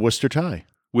actually With a Worcester tie.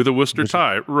 with a Worcester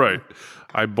tie, right?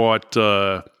 I bought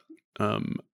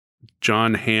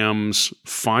John Hamm's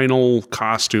final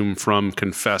costume from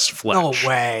Confess Fletch. No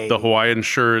way. The Hawaiian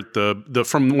shirt, the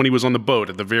from when he was on the boat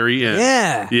at the very end.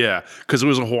 Yeah. Yeah, because it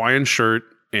was a Hawaiian shirt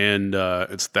and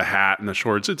it's the hat and the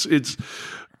shorts.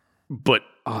 But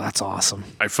Oh, that's awesome.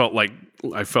 I felt like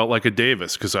a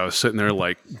Davis because I was sitting there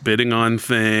like bidding on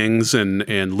things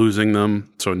and losing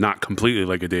them. So not completely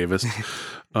like a Davis.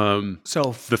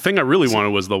 So The thing I really wanted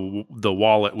was the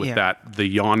wallet with Yeah. the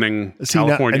yawning See, now-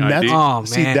 California and ID. Oh, man.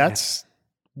 See, that's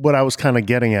what I was kind of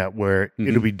getting at, where Mm-hmm.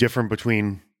 it'll be different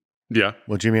between Yeah.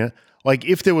 what Jimmy, like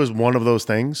if there was one of those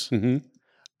things, hmm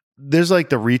there's like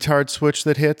the retard switch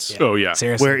that hits. Oh yeah.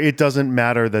 Seriously. Where it doesn't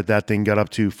matter that thing got up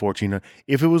to 14.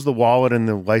 If it was the wallet and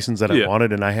the license that Yeah. I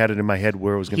wanted, and I had it in my head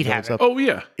where it was going He'd to go have and stuff, Oh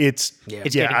yeah. it's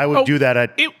It's yeah, getting- I would Oh, do that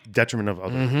at it- detriment of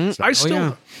other stuff. I still.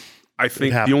 yeah. I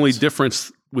think It the only happens.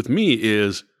 difference with me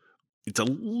is it's a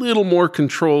little more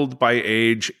controlled by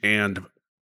age and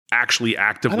actually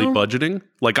actively don't- budgeting.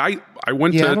 Like I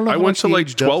went Yeah, I to don't know I how went much to like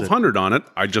age does it. 1,200 on it.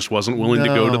 I just wasn't willing to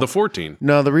go to No. the 14.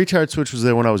 No, the retard switch was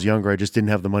there when I was younger. I just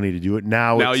didn't have the money to do it.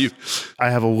 Now I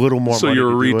have a little more So money you're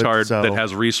a to do it, retard so- that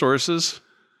has resources.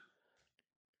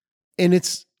 and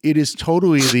it is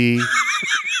totally the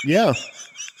yeah.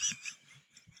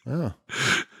 Oh,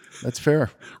 that's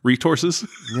fair. Resources.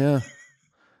 Yeah.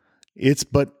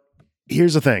 But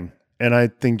here's the thing, and I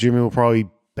think Jimmy will probably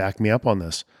back me up on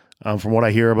this. From what I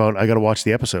hear about, I got to watch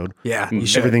the episode. Yeah. You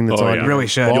should. Everything that's Oh, on yeah. You really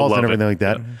should. You'll balls love and everything it. like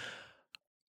that.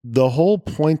 The whole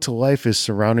point to life is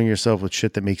surrounding yourself with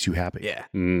shit that makes you happy. Yeah.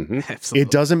 hmm Absolutely. It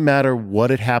doesn't matter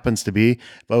what it happens to be. If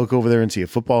I look over there and see a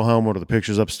football helmet or the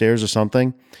pictures upstairs or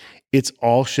something, it's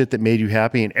all shit that made you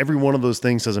happy. And every one of those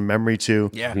things has a memory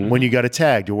to Yeah. when you got it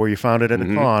tagged or where you found it at a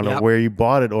con Yep. or where you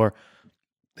bought it or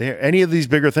any of these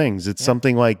bigger things. It's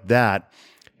something like that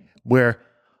where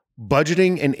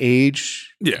budgeting and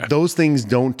age, Yeah. those things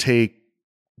don't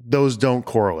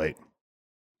correlate.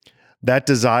 That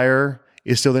desire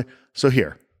is still there. So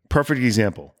here, perfect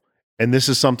example. And this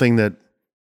is something that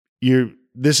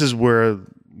this is where,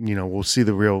 we'll see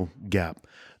the real gap.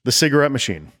 The cigarette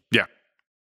machine. Yeah.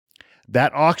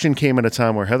 That auction came at a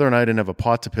time where Heather and I didn't have a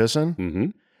pot to piss in, hmm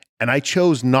and I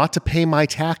chose not to pay my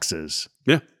taxes.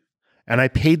 Yeah. And I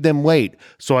paid them late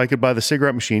so I could buy the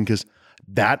cigarette machine because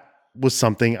that was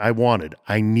something I wanted.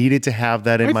 I needed to have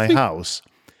that in I my think- house.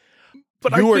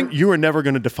 But You are never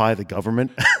going to defy the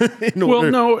government in Well,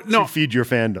 order no. to feed your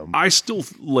fandom. I still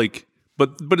like,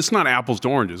 but it's not apples to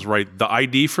oranges, right? The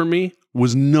ID for me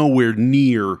was nowhere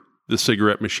near the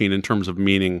cigarette machine in terms of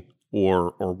meaning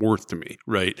or worth to me,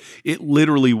 right? It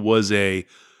literally was The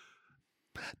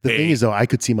thing is, though, I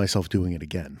could see myself doing it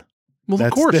again. well, of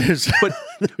That's- course,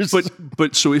 there's-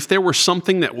 but so if there were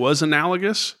something that was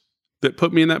analogous that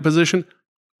put me in that position,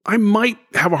 I might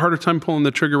have a harder time pulling the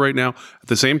trigger right now. At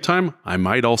the same time, I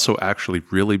might also actually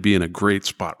really be in a great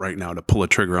spot right now to pull a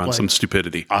trigger on some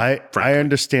stupidity. I frankly.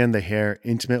 understand the hair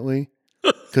intimately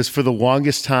because for the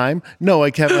longest time, no,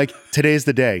 I kept like today's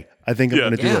the day. I think I'm Yeah.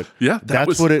 going to do Yeah. it. Yeah, that That's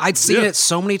was- what it. I'd seen Yeah. it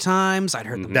so many times. I'd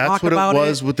heard them That's talk what about it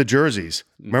was with the jerseys.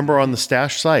 Remember on the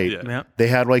stash site, Yeah. Yeah. they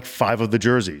had like 5 of the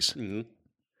jerseys.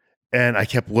 And I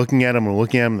kept looking at them and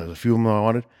looking at them. There's a few of them I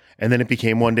wanted. And then it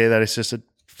became one day that I just said,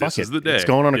 fuck This it. is the day. It's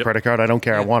going on a Yep. credit card. I don't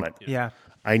care. I want it. Yeah.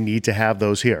 I need to have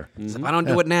those here. So if I don't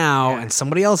do it now and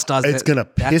somebody else does It's it, going to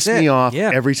piss that's me it. off Yeah.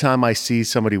 every time I see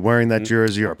somebody wearing that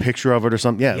jersey or a picture of it or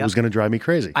something. Yeah, it Yep. was going to drive me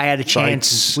crazy. I had a So I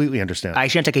chance. completely understand. I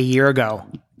actually took a year ago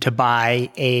to buy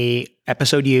a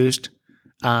episode used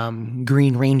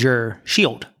Green Ranger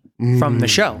shield from the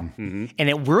show. And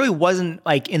it really wasn't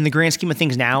like in the grand scheme of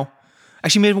things now.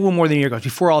 Actually, maybe a little more than a year ago,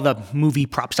 before all the movie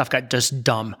prop stuff got just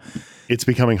dumb. It's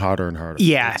becoming harder and harder.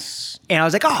 Yeah. And I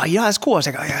was like, oh, that's cool. I was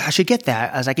like, oh, yeah, I should get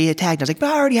that. I was like, I get tagged. I was like,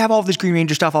 but I already have all this Green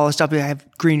Ranger stuff, all this stuff. I have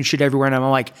green shit everywhere. And I'm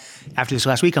like, after this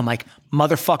last week, I'm like,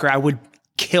 motherfucker, I would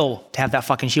kill to have that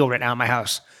fucking shield right now in my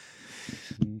house.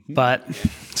 But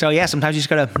so yeah, sometimes you just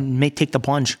gotta take the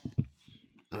plunge.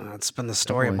 It's been the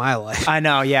story of my life. I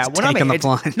know, yeah. Just taking the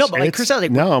plunge. No, but like It's- Chris, I was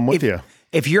like, no, I'm with if, you.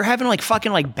 If you're having like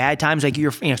fucking like bad times, like you're,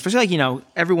 especially like,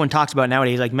 everyone talks about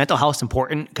nowadays, like mental health's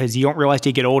important because you don't realize till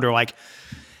you get older, like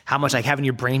how much like having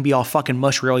your brain be all fucking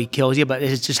mush really kills you. But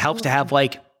it just helps to have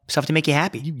like stuff to make you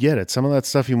happy. You get it. Some of that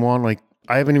stuff you want, like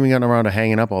I haven't even gotten around to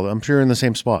hanging up all that. I'm sure you're in the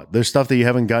same spot. There's stuff that you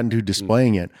haven't gotten to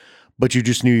displaying yet, but you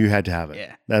just knew you had to have it.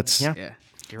 Yeah. That's Yeah. Yeah.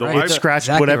 You're Though right. I've- it scratched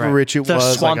Exactly whatever right. itch it The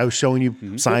was. swamp- Like I was showing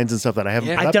you signs and stuff that I haven't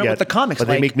Yeah. put I've up done it yet, with the comics, but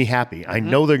they like- make me happy. I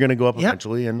know they're going to go up Yeah.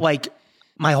 eventually. And Like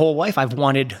my whole life, I've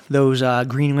wanted those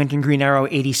Green Lantern, Green Arrow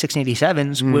 86 and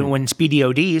 87s when Speedy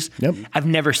ODs. Yep. I've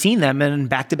never seen them in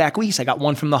back-to-back weeks. I got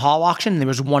one from the Hall auction. And there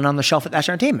was one on the shelf at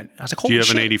National Entertainment. I was like, Do holy you have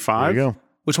shit. an 85? there you go.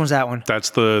 Which one's that one? That's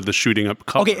the shooting up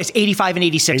cover. Okay, it's 85 and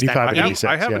 86. 85 then. and I have, 86,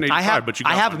 I have an yeah. 85, I have, but you I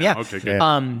got have one them, now. yeah. Okay, good.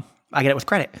 Yeah. I get it with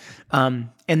credit.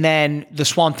 And then the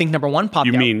Swamp Thing #1 popped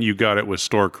You out. mean you got it with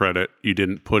store credit? You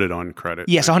didn't put it on credit?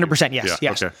 Yes, 100%. Yes, Yeah,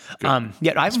 yes. okay, good.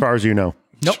 Yeah, I've, As far as you know,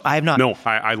 nope, I have not. No,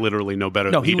 I literally know better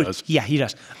No, than he would- does. Yeah, he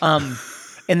does.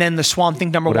 And then the Swamp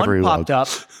Thing Whatever he #1 popped up.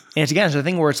 And it's again, it's a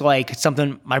thing where it's like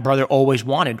something my brother always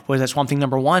wanted was that Swamp Thing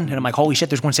 #1. And I'm like, holy shit,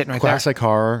 there's one sitting right classic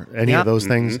horror, any Yeah. of those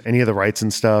things, any of the rights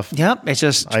and stuff. there. Yep. It's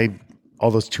just All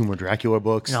those Tomb of Dracula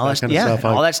books, and all that that, kind of yeah, stuff.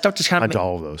 all that stuff just kind Onto of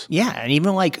all of those. yeah, and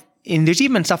even like, and there's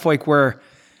even stuff like where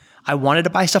I wanted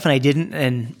to buy stuff and I didn't,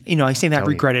 and I say that I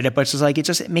regretted it, but it's just like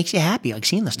it makes you happy, like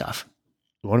seeing the stuff.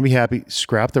 You want to be happy?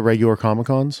 Scrap the regular Comic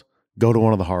Cons. Go to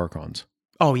one of the horror cons.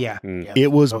 Oh yeah,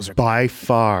 It was by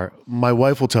far. My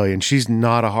wife will tell you, and she's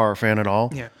not a horror fan at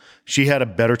all. Yeah. She had a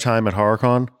better time at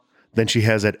HorrorCon than she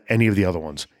has at any of the other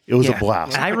ones. It was Yeah. a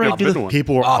blast. And I I've really been to do. one.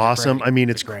 People were they're awesome. great. I mean,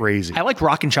 it's crazy. I like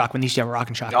Rock and Shock when they used to have Rock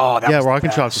and Shock. Oh, that Yeah, was the Rock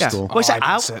and Shock best. was cool. Well, I said,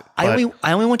 I miss it.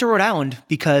 I only went to Rhode Island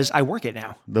because I work it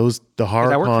now. The I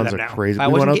horror work for cons them are now. crazy. If I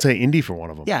We went wasn't out to Indy for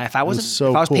one of them. Yeah, if I It was wasn't, so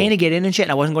if I was cool. paying to get in and shit,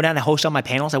 and I wasn't going down to host all my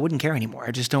panels, I wouldn't care anymore.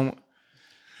 I just don't.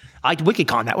 I liked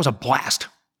WickedCon. That was a blast.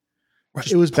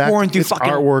 It was back pouring through it's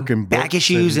fucking artwork and back books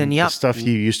issues and the yep. stuff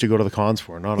you used to go to the cons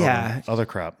for, not Yeah. other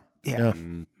crap. Yeah. Yeah, I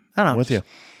don't know. I'm with you.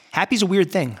 Happy's a weird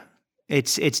thing. It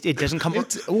doesn't come.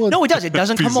 well, no, it does. It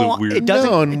doesn't come Happy's a along. weird- It doesn't.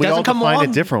 No, and it we all doesn't come define it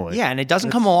along differently. Yeah, and it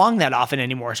doesn't come along that often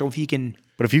anymore. So if you can,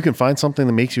 But if you can find something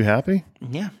that makes you happy,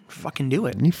 yeah, fucking do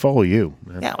it. you follow you.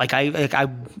 Man. Yeah, like I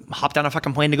hopped on a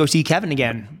fucking plane to go see Kevin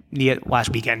again last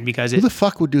weekend because Who the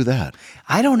fuck would do that?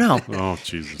 I don't know. Oh,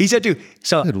 Jesus. He said, "Dude,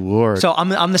 so Good Lord. So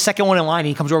I'm the second one in line.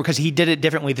 He comes over because he did it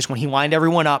differently. This one, he lined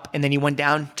everyone up and then he went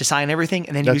down to sign everything,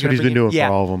 and then That's what he's been doing yeah.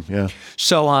 for all of them. Yeah.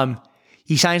 So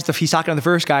he signs he's talking to the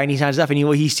first guy and he signs stuff and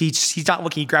he's not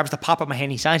looking. He grabs the pop up my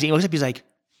hand. He signs it. He looks up. He's like,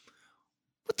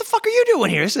 "What the fuck are you doing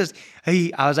here?"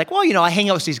 I was like, "Well, I hang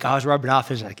out with these guys, rubbing off."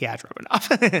 He's like, "Yeah, it's rubbing off."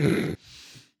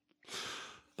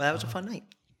 But that was a fun night.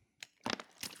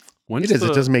 When's It is.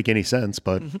 the- It doesn't make any sense,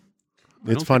 but it's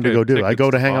don't fun to think go I- do. I tickets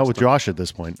go to hang out cost with them. Josh at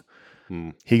this point.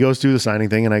 He goes through the signing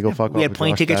thing, and I go fuck off. We had with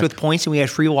plane Josh tickets back. with points and we had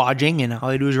free lodging, and all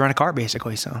I do is rent a car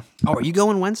basically. So Oh, are you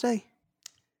going Wednesday?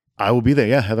 I will be there.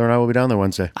 Yeah, Heather and I will be down there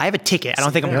Wednesday. I have a ticket. I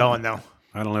don't think I'm going though.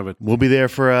 I don't have it. We'll be there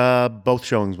for both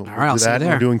showings. We'll right, I'll do see you that. and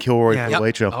there. We're doing Kilroy Yeah. for Yep. the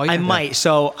late show. Oh, yeah. I might.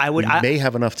 So I would. We may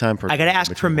have enough time. I got to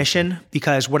ask permission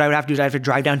because what I would have to do is I have to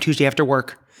drive down Tuesday after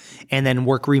work and then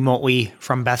work remotely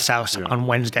from Beth's house on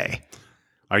Wednesday.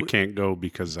 I can't go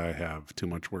because I have too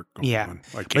much work going Yeah. on.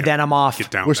 I can't But then I'm off.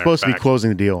 get down We're there supposed to be back. closing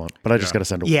the deal on, but I just got to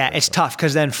send it. Yeah, it's tough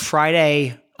because then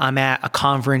Friday I'm at a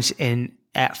conference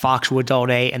at Foxwoods all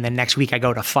day, and then next week I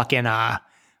go to fucking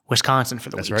Wisconsin for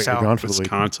the That's week. right. So You're gone for the week.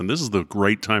 Wisconsin. This is the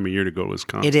great time of year to go to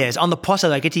Wisconsin. it is. On the plus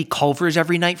side, I get to eat Culver's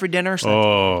every night for dinner. So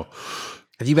Oh,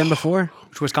 Have you been before?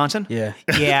 to Wisconsin? Yeah.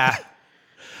 Yeah.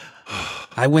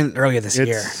 I went earlier this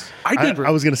year. It's, I did. I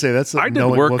was going to say that's I a did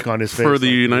knowing work look on his face. for the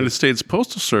like, United States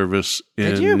Postal Service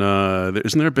in. you?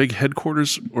 Isn't there a big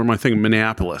headquarters, or am I thinking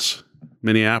Minneapolis?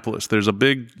 Minneapolis. There's a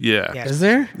big Yeah. Is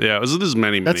there? Yeah, this is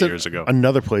many years ago.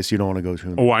 Another place you don't want to go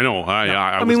to. Oh, I know.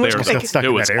 I mean, was what's there. like- stuck It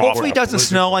in was that awful. Hopefully it doesn't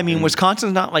snow. I mean,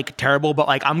 Wisconsin's not like terrible, but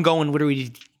like I'm going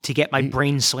literally to get my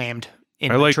brain slammed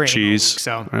in I like training cheese.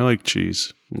 all week, so I like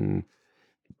cheese.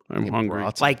 I'm hungry.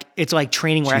 brats. like it's like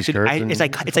training where I have Cheese to. curds and-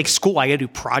 It's like school. I got to do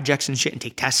projects and shit and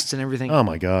take tests and everything. Oh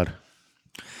my god,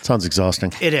 sounds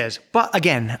exhausting. It is, but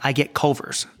again, I get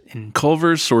Culver's and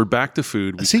Culver's, so we're back to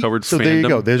food. We See, covered so there you fandom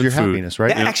go. There's and your food. happiness,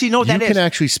 right? actually, no, you that can is.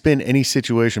 actually spin any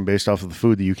situation based off of the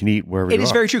food that you can eat wherever It you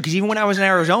is are. very true because even when I was in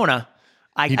Arizona,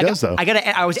 I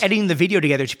was editing the video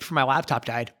together before my laptop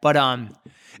died. But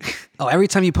Oh, every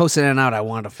time you posted in and out, I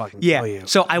wanted to fucking yeah. kill you.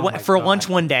 So I went for lunch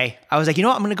one day. I was like, you know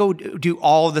what? I'm gonna go do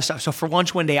all of the stuff. So for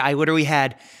lunch one day, I literally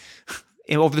had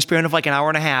over the span of like an hour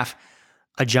and a half,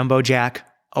 a Jumbo Jack,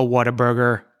 a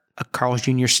Whataburger, a Carl's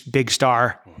Jr. Big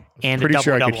Star, and Pretty a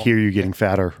sure I double could double. hear you getting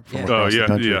fatter. From Oh across the yeah,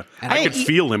 country. yeah. And I I could eat-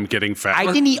 feel him getting fat. I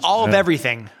didn't eat all of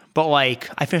everything, but like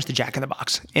I finished the Jack in the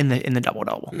Box in the double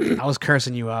double. I was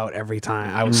cursing you out every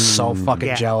time. I was so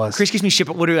fucking jealous. Chris gives me shit,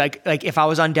 but literally like if I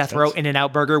was on death row,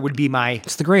 In-N-Out Burger would be my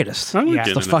It's the greatest. I like Yeah. It's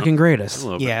the In-N-Out. fucking greatest. I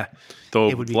love it. yeah. Though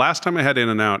It would be- last time I had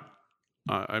In-N-Out,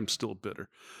 I'm still bitter.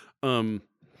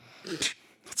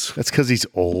 That's because he's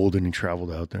old and he traveled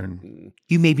out there. And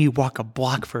You made me walk a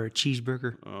block for a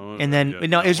cheeseburger, and then yeah.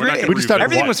 no, it was We're not really gonna We just started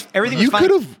everything you was fine.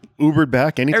 could have Ubered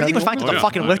back anytime. Everything was you fine want. until the yeah.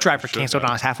 fucking Oh, Lyft yeah, driver sure, canceled, yeah.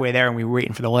 and I was halfway there, and we were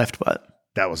waiting for the Lyft, but it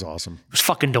That was awesome. was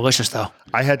fucking delicious though.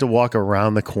 I had to walk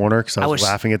around the corner because I was was-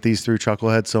 laughing at these through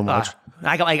Chucklehead so much.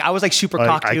 I was like super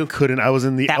cocked I too. couldn't. I was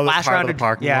in the That other last part round of the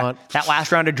parking lot. that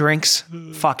last round of drinks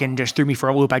fucking just threw me for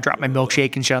a loop. I dropped my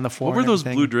milkshake and shit on the floor. What were and those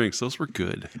everything. blue drinks? Those were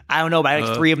good. I don't know, but I had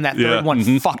like three of them. That third one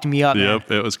fucked me up. Man. Yep,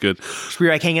 it was good. We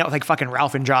were like hanging out with like fucking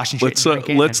Ralph and Josh and shit. Let's and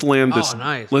drinking, let's and- land this. Oh,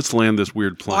 nice. Let's land this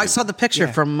weird Oh, plane. I saw the picture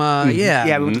from, yeah.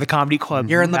 yeah, we went to the comedy club.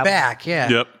 You're in the That- back, yeah.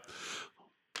 Yep.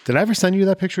 Did I ever send you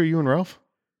that picture of you and Ralph?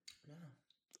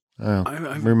 Oh,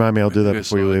 remind me. I'll do that I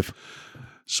before you saw it. leave.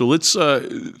 So let's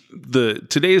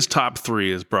today's top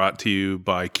 3 is brought to you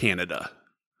by Canada.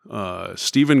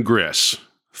 Stephen Griss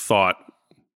thought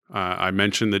I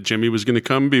mentioned that Jimmy was going to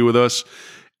come be with us,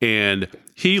 and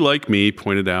he, like me,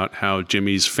 pointed out how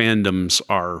Jimmy's fandoms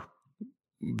are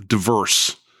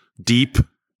diverse, deep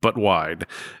but wide,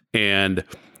 and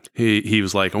he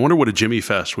was like, I wonder what a Jimmy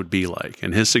Fest would be like.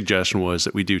 And his suggestion was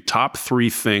that we do top 3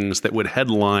 things that would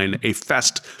headline a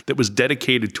fest that was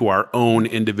dedicated to our own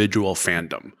individual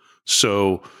fandom.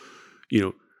 So,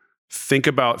 think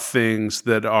about things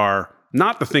that are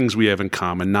not the things we have in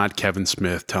common, not Kevin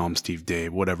Smith, Tell 'em Steve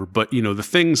Dave, whatever, but, the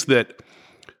things that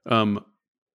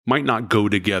might not go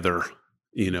together,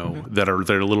 that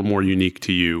are a little more unique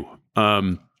to you.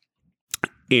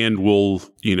 And we'll,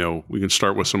 we can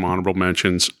start with some honorable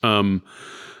mentions. I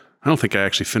don't think I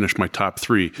actually finished my top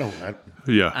 3. No,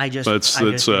 Yeah, I just-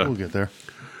 we'll get there.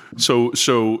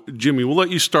 so Jimmy, we'll let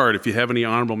you start if you have any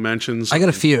honorable mentions. I got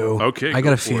a few. Okay, I go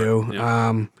got a for few. it. Yeah.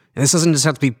 And this doesn't just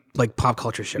have to be like pop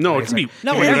culture shit. No, right? it can be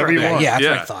No, whatever you want. Yeah, that's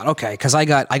what Yeah. I thought. Okay, because I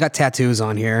got tattoos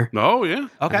on here. Oh yeah.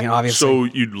 Okay. I mean, obviously. So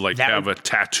you'd like That have would- a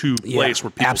tattoo place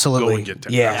where people absolutely. go and get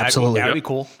tattoos. Yeah, absolutely. That'd be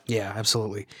cool. Yeah,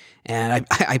 absolutely. And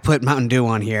I put Mountain Dew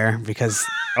on here because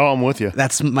Oh, I'm with you.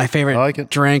 that's my favorite I like it.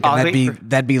 drink, and Oh,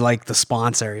 that'd be like the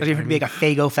sponsor. It'd even be like a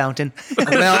Fago fountain.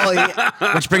 Well,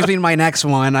 yeah, which brings me to my next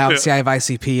one. Obviously, I have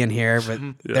ICP in here, but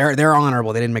they're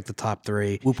honorable. They didn't make the top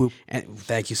 3. Whoop whoop. And,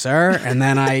 thank you, sir. And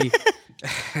then I've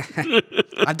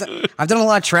done a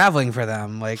lot of traveling for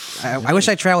them. Like I wish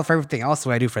I traveled for everything else the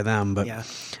way I do for them, but Yeah.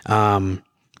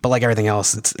 but like everything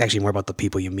else, it's actually more about the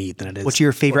people you meet than it is. What's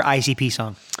your favorite ICP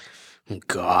song?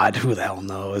 God, who the hell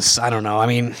knows? I don't know. I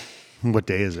mean, What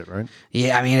day is it, right?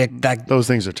 yeah, I mean Those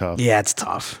things are tough. yeah, it's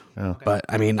tough. But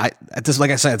I mean, like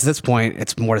I said, at this point,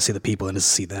 it's more to see the people than to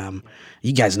see them.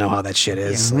 You guys know how that shit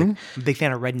is. Like, I'm a big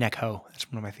fan of Redneck Ho.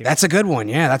 That's one of my favorites. that's a good one.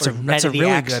 Yeah, that's Or a Night of the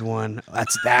really Axe. good one.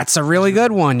 That's a really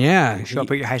good one. Yeah, Show up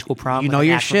at your high school prom. you with know an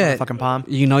your axe on the shit. Fucking palm.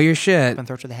 You know your shit. And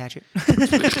throats with a hatchet.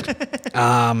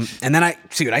 And then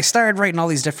I started writing all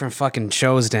these different fucking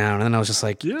shows down, and then I was just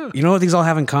like, Yeah. you know what these all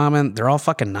have in common? They're all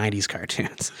fucking 90s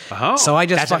cartoons. Oh. So I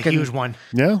just That's fucking a huge one.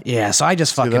 Yeah. yeah. So I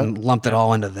just fucking lumped it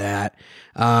all into that.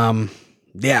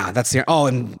 Yeah, that's the. Oh,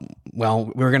 and well,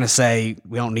 we were gonna say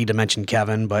we don't need to mention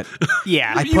Kevin, but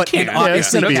Yeah. I put can. in Yeah, obviously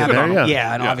it's gonna be in Kevin. there, yeah.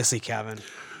 Yeah, and Yeah. obviously Kevin.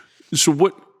 So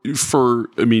what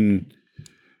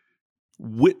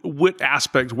what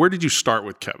aspect, where did you start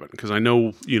with Kevin? Because I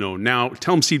know, now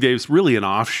Tell 'em Steve Dave's really an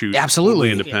offshoot. Absolutely.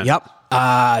 Totally independent.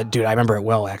 Yep. Dude, I remember it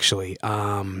well actually.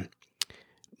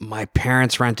 my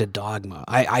parents rented Dogma.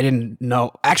 I didn't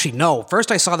know. Actually, no.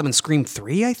 First, I saw them in Scream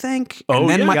 3, I think. Oh, and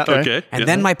then yeah. Okay. And Yeah.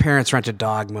 then my parents rented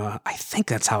Dogma. I think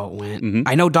that's how it went.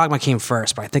 I know Dogma came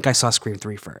first, but I think I saw Scream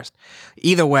 3 first.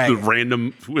 Either way. The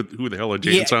random, who the hell are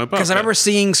Jay and Silent Bob? Because I remember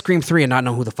seeing Scream 3 and not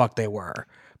know who the fuck they were.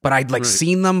 But I'd like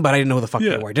seen them, but I didn't know who the fuck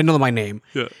Yeah. they were. I didn't know my name.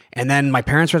 Yeah. And then my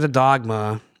parents rented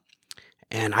Dogma,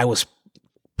 and I was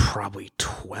probably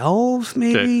 12,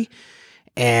 maybe.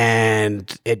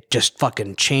 And it just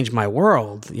fucking changed my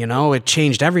world. You know, it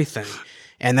changed everything.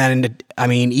 And then, I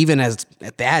mean, even as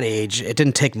at that age, it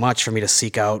didn't take much for me to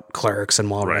seek out Clerks and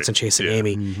Mallrats Right. and Chasing Yeah.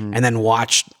 Amy, and then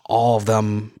watch all of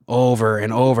them over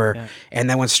and over. Yeah. And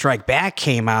then when Strike Back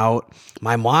came out,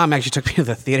 my mom actually took me to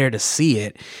the theater to see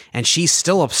it, and she's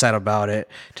still upset about it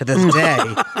to this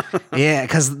day. Yeah,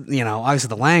 because you know, obviously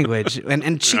the language,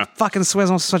 and she fucking swears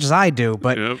almost as much as I do,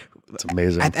 but. Yep. That's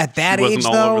amazing. At that She age, wasn't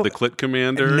all though, over the Clit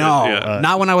Commander. no, Yeah.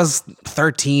 not when I was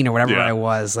 13 or whatever Yeah. I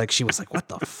was. Like, she was like, "What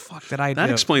the fuck did I That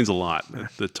do?" explains a lot.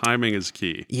 The timing is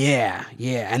key. Yeah,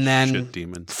 and then Shit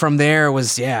demon. from there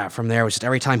was just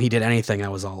every time he did anything, I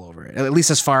was all over it. At least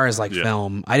as far as like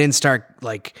film, I didn't start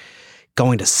like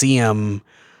going to see him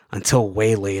until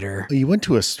way later. You went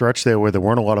to a stretch there where there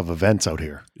weren't a lot of events out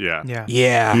here. Yeah. Yeah.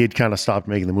 Yeah, He had kind of stopped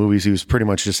making the movies. He was pretty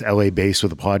much just LA based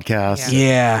with a podcast.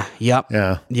 yeah, yep.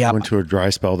 Yeah. Went to a dry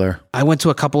spell there. I went to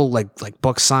a couple like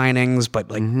book signings,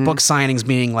 but like book signings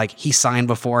meaning like he signed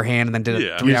beforehand and then did a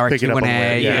Yeah. 3-hour You just pick it up on the Q&A.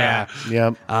 way. Yeah.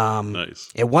 Yeah. Nice.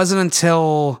 It wasn't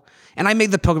until, and I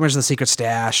made the Pilgrimage of the Secret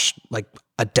Stash like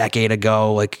a decade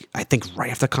ago, like I think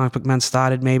right after Comic Book Men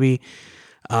started, maybe.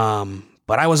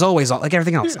 But I was always like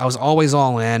everything else. I was always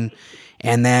all in,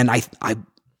 and then I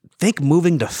think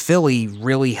moving to Philly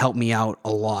really helped me out a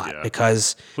lot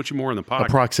because Put you more in the pocket.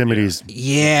 Proximities.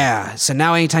 so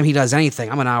now anytime he does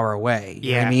anything, I'm an hour away.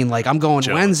 You know what I mean? Like I'm going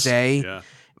Jealous. Wednesday. Yeah.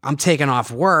 I'm taking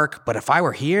off work, but if I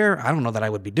were here, I don't know that I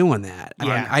would be doing that.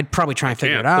 Yeah. I'd probably try and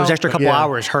figure it can't. out. Those extra couple Yeah.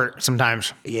 hours hurt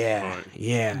sometimes. Yeah.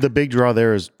 The big draw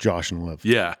there is Josh and Liv.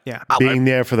 Yeah. Yeah. Being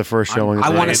there for the first showing. I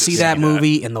of want to Ryan. see that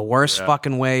movie in the worst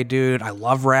fucking way, dude. I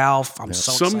love Ralph. I'm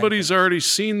so Somebody's already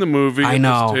seen the movie excited.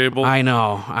 at this table. I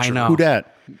know. Who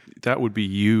dat? That would be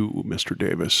you, Mr.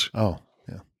 Davis. Oh,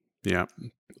 yeah. Yeah.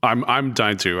 I'm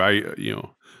dying to.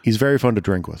 He's very fun to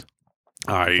drink with.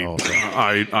 I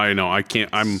know. I can't.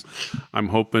 I'm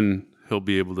hoping he'll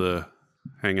be able to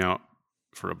hang out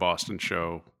for a Boston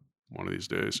show one of these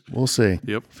days. We'll see.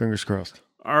 Yep. Fingers crossed.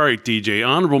 All right, DJ.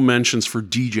 Honorable mentions for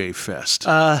DJ Fest.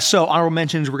 So honorable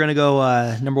mentions, we're gonna go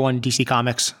number one, DC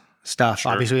Comics stuff.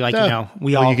 Obviously, like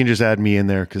we all you can just add me in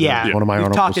there because one of my we've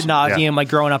honorables. talked ad nauseum. Like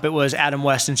growing up, it was Adam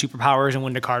West and superpowers and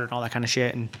Linda Carter and all that kind of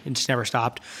shit, and it just never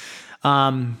stopped.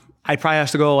 I'd probably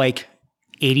have to go like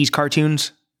 80s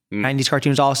cartoons, 90s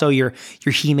cartoons. Also, your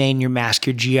He-Man, your Mask,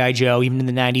 your GI Joe. Even in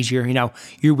the 90s,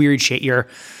 your weird shit, your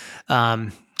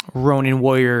Ronin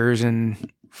Warriors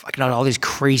and fucking all these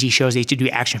crazy shows they used to do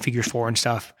action figures for and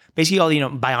stuff. Basically, all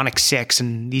Bionic 6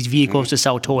 and these vehicles to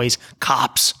sell toys.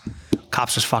 Cops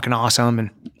was fucking awesome, and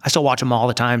I still watch them all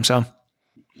the time. So,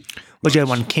 what's the other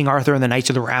one? King Arthur and the Knights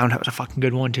of the Round. That was a fucking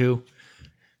good one too.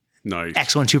 Nice.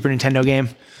 Excellent Super Nintendo game.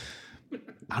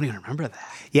 I don't even remember that.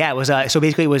 Yeah, it was. So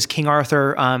basically, it was King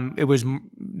Arthur. It was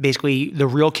basically the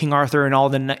real King Arthur, and all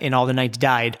the knights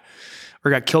died or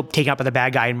got killed, taken out by the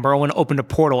bad guy. And Merlin opened a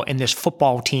portal, and this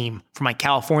football team from like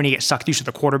California gets sucked through. So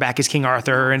the quarterback is King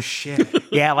Arthur, and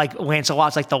yeah, like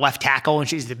Lancelot's like the left tackle, and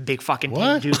she's the big fucking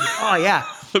dude. Oh yeah,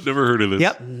 I've never heard of this.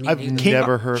 yep. I've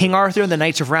never heard. King Arthur and the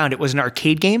Knights of Round. It was an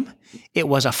arcade game. It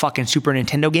was a fucking Super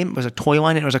Nintendo game. It was a toy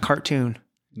line. And it was a cartoon.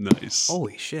 Nice.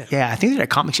 Holy shit. Yeah, I think they had a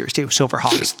comic series too.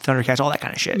 Silverhawks, Thundercats, all that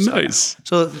kind of shit. So, Nice.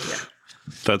 So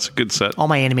That's a good set. all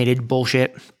my animated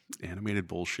bullshit. Animated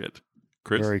bullshit.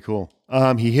 Chris? Very cool.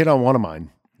 He hit on one of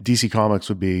mine. DC Comics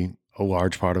would be a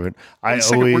large part of it. Wait a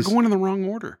second, we're going in the wrong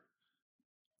order.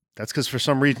 That's because for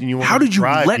some reason you want. How did you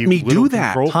drive, let me little do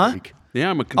that? control Huh? freak. Yeah,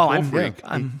 I'm a control I'm freak.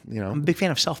 I'm You know, a big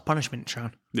fan of self-punishment,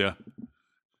 Sean. Yeah. we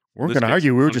weren't This going to guy's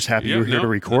argue. We were fun. just happy Yeah, you were here no, to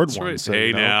record that's one. right. So,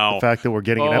 Hey, now. the fact that we're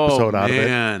getting an episode out of it,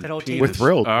 That old Penis. tape. we're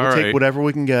thrilled. All We'll right. take whatever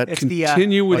we can get. It's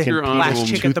Continue with fucking your last honorable last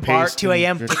chick at the bar at toothpaste 2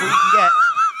 a.m. and- Take what you can get.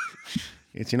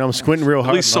 It's I'm squinting real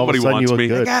hard. least and all of a somebody sudden you wants look me.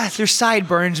 good. There's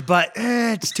sideburns, but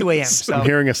it's 2 a.m. I'm So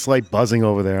hearing a slight buzzing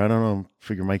over there. I don't know.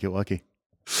 Figure might get lucky.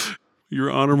 Your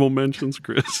honorable mentions,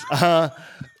 Chris.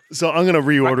 So I'm going to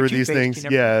reorder these toothpaste, things. you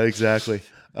never Yeah, exactly.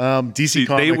 DC See,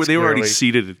 Comics. they were already clearly-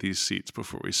 seated at these seats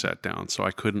before we sat down, so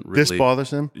I couldn't really. This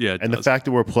bothers him. Yeah, it and the does. fact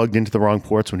that we're plugged into the wrong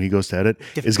ports when he goes to edit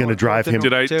is going to Difficult drive to him.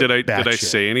 Did I Batshit.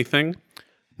 say anything?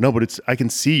 No, but I can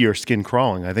see your skin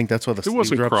crawling. I think that's why the It wasn't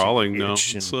sleeves are up so crawling. No,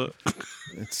 itch it's, and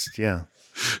it's yeah,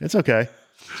 it's okay.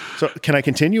 So can I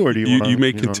continue, or do you? You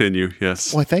may continue.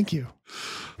 Yes. Why? Thank you.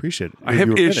 Appreciate it. I have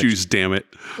You were issues. finished. Damn it.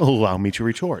 Allow me to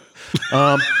retort.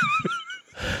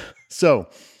 So,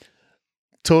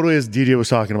 totally as DJ was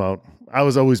talking about, I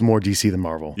was always more DC than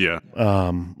Marvel. Yeah.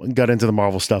 Got into the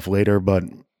Marvel stuff later, but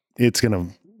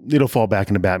it'll fall back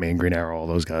into Batman, Green Arrow, all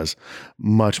those guys,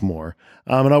 much more.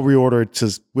 And I'll reorder it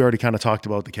because we already kind of talked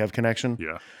about the Kev connection.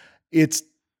 Yeah.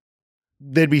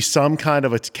 There'd be some kind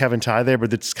of a Kevin tie there,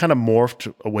 but it's kind of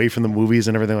morphed away from the movies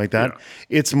and everything like that. Yeah.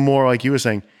 It's more like you were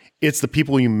saying, it's the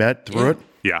people you met through it.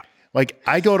 Yeah. Like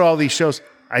I go to all these shows.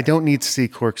 I don't need to see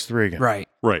Quirks 3 again. Right.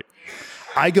 Right.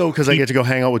 I go because I get to go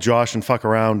hang out with Josh and fuck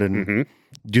around and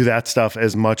do that stuff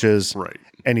as much as Right.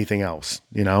 anything else,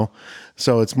 you know?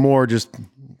 So it's more just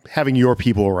having your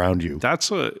people around you.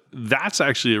 That's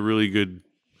actually a really good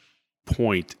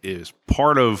point. Is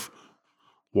part of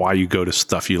why you go to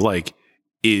stuff you like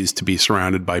is to be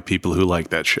surrounded by people who like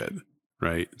that shit,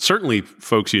 right? Certainly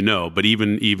folks you know, but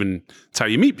even it's how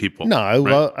you meet people. No,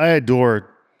 I adore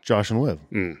Josh and Liv.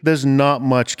 There's not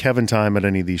much Kevin time at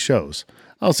any of these shows.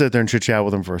 I'll sit there and chit chat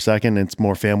with them for a second. It's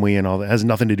more family and all that. It has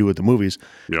nothing to do with the movies.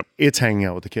 Yep. It's hanging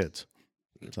out with the kids.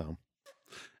 So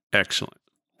Excellent.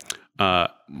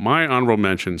 My honorable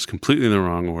mentions, completely in the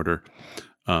wrong order,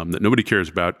 that nobody cares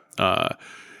about.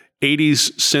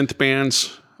 80s synth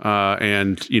bands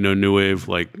and, new wave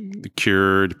like The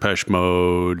Cure, Depeche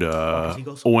Mode,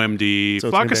 OMD. So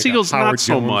it's Flock gonna of be Seagulls, Howard not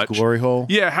so Jones, much. Glory Hole.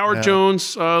 Yeah, Howard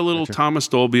Jones, little Thomas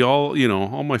Dolby,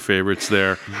 all my favorites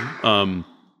there.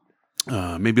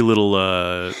 Maybe a little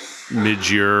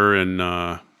Midyear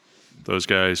and those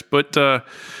guys. But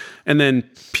and then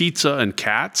Pizza and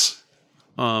Cats.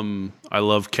 I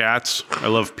love cats. I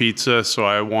love pizza, so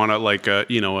I want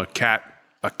a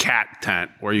cat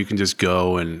tent where you can just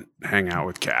go and hang out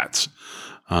with cats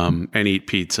and eat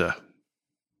pizza.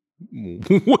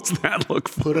 What's that look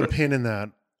for? Put a pin in that.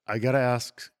 I got to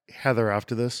ask Heather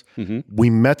after this. We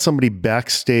met somebody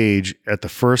backstage at the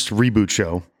first reboot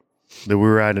show that we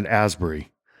were at in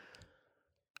Asbury.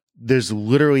 There's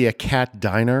literally a cat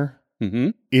diner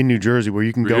in New Jersey where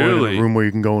you can go in Really? a room where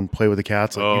you can go and play with the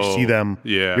cats. Like you see them,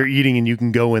 yeah. you're eating and you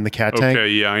can go in the cat tank. Okay,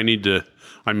 yeah,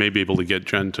 I may be able to get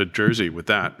Jen to Jersey with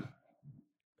that.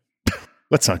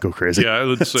 Let's not go crazy. Yeah,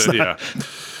 let's yeah.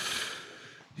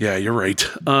 Yeah, you're right.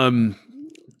 And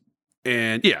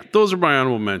yeah, those are my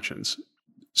honorable mentions.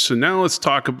 So now let's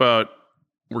talk about,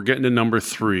 we're getting to number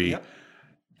 3. Yep.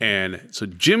 And so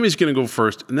Jimmy's going to go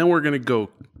first, and then we're going to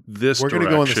go this We're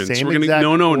direction. going to go in the same we're gonna, exact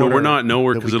no, we're order not. No,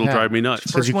 that because we it'll can. drive me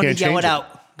nuts. First you one to can't yell change it it.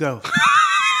 out. Go.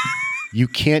 You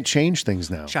can't change things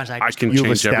now. Sean's I can You've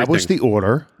change established everything. the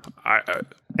order. I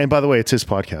And by the way, it's his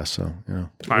podcast, so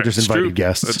we're just it's invited true.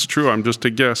 guests. That's true. I'm just a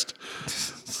guest.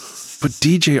 But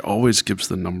DJ always gives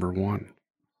the number 1.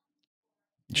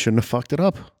 You shouldn't have fucked it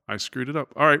up. I screwed it up.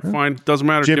 All right, fine. Doesn't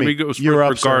matter. Jimmy, goes you're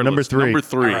first up, sir. regardless. Number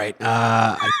 3. All right.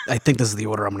 I think this is the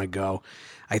order I'm going to go.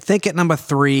 I think at number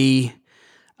 3,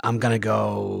 I'm going to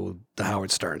go The Howard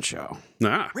Stern Show.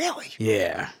 Nah. Really?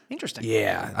 Yeah. Interesting.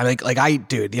 Yeah. I think,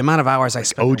 the amount of hours I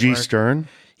spend OG at work, Stern.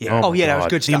 Yeah. Oh, my yeah, that was God.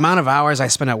 good the stuff. amount of hours I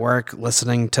spend at work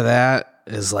listening to that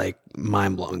is like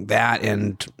mind blowing. That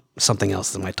and something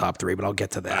else in my top 3, but I'll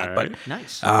get to that. All But right.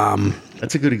 Nice.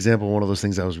 That's a good example of one of those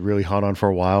things I was really hot on for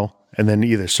a while. And then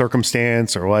either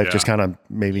circumstance or life just kind of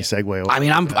made me segue over. I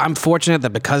mean, I'm fortunate that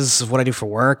because of what I do for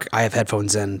work, I have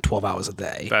headphones in 12 hours a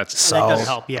day. That's That does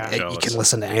help, yeah. You Jealous. can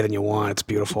listen to anything you want. It's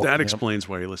beautiful. That explains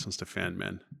why he listens to Fan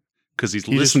Men. Because he's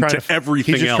He's just listened trying to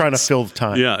everything He's just else. trying to fill the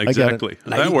time. Yeah, I get it. exactly.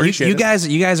 Now, That works. you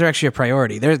guys are actually a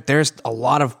priority. There's a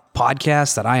lot of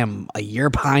podcasts that I am a year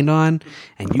behind on,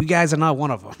 and you guys are not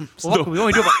one of them. So Well, we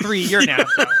only do about 3 a year now.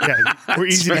 So. Yeah, we're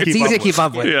easy to it's keep easy up to with. keep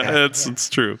up with. Yeah, it's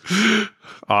true.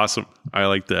 Awesome. I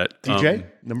like that. DJ,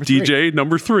 number 3. DJ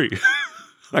number 3.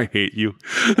 I hate you.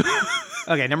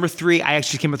 Okay, number 3. I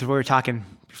actually came up with what we were talking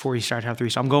before we started top 3.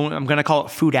 So I'm going to call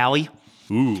it Food Alley.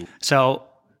 Ooh. So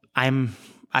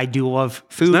I do love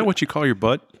food. Isn't that what you call your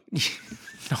butt?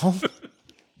 No.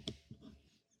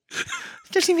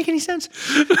 Doesn't make any sense.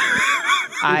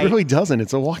 It really doesn't.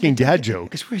 It's a walking dad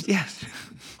joke. Yes.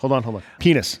 Hold on.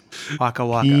 Penis. Waka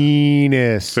waka.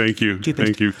 Penis. Thank you. Toothpaste.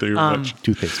 Thank you very much.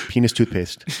 Toothpaste. Penis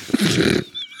toothpaste.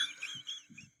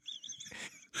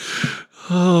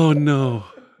 Oh, no.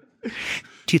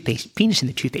 Toothpaste. Penis in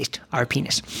the toothpaste. Our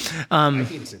penis.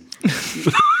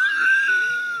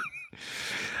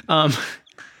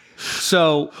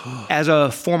 So, as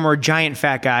a former giant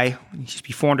fat guy, used to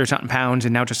be 400 something pounds,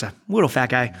 and now just a little fat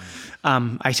guy,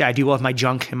 I say I do love my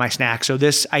junk and my snacks. So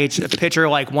I picture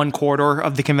like 1/4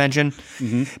 of the convention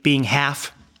being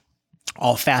half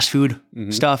all fast food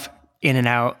stuff, in and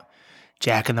out,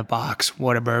 Jack in the Box,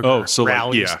 Whataburger, Oh, so like,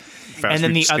 Rallies. yeah, fast And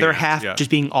then food the other stand, half yeah. just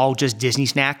being all just Disney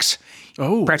snacks.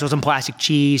 Oh, Pretzels and plastic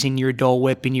cheese and your Dole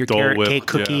Whip and your Dole carrot Whip, cake yeah.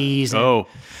 cookies Oh,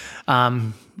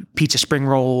 and pizza spring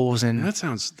rolls and that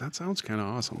sounds kind of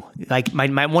awesome. like my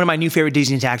one of my new favorite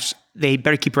Disney snacks they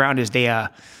better keep around is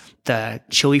the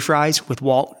chili fries with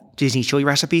Walt Disney chili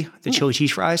recipe, the chili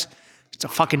cheese fries. It's a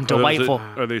fucking delightful.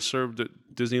 Are they served at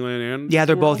Disneyland and? Yeah,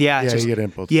 they're both. Yeah, Yeah, you get in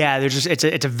both. Yeah, there's just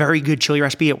it's a very good chili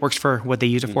recipe. It works for what they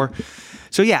use it for.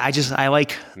 So yeah, I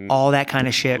like all that kind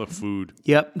of shit. The food.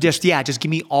 Yep, just give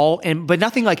me all but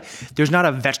nothing like there's not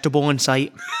a vegetable in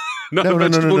sight. No, No.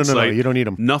 vegetable inside. You don't need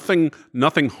them.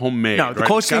 Nothing homemade. No, the right?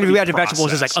 closest It's thing gotta we be have to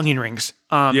vegetables is like processed. onion rings.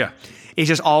 Yeah. It's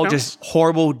just all just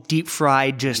horrible, deep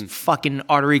fried, just fucking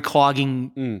artery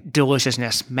clogging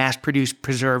deliciousness, mass produced,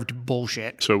 preserved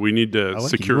bullshit. So we need to You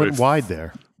secure went wide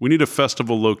there. We need a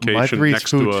festival My location three's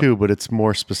next food to a. too, but it's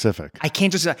more specific. I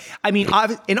can't just. I mean,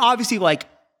 and obviously, like,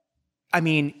 I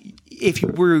mean, if you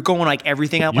were going like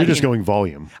everything, You're like, just going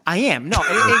volume. I am no.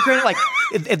 And granted, like,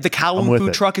 if the Kowloon with food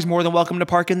it. truck is more than welcome to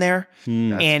park in there,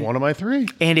 That's and one of my three.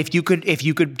 and if you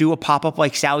could do a pop up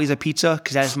like Sally's a Pizza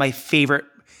because that is my favorite.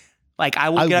 Like I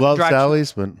will I get up love and drive.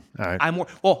 Sally's, but all right. I'm more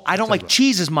well. I don't like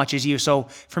cheese as much as you, so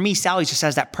for me, Sally's just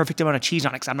has that perfect amount of cheese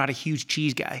on it because I'm not a huge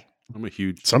cheese guy. I'm a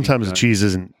huge. Sometimes the cheese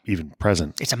isn't even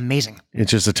present. It's amazing. It's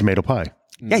just a tomato pie.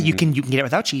 Yeah, you can get it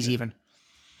without cheese even.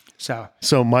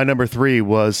 So My number three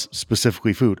was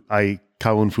specifically food.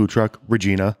 Kowloon Food Truck,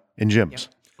 Regina, and Jim's.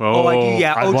 Oh, I do-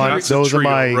 yeah, I OG want- that's a those are trio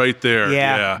my- right there.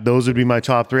 Yeah. Yeah. Those would be my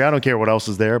top three. I don't care what else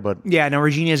is there, but yeah, no,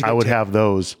 Regina is good I would too. have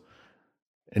those.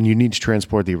 And you need to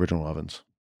transport the original ovens.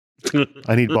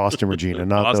 I need Boston Regina,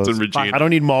 not Boston those. Regina. I don't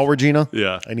need Mall Regina.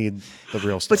 Yeah. I need the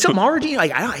real stuff. But some Regina,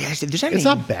 like I don't. There's anything. It's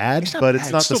not bad, but it's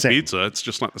bad. not Still the same. pizza. It's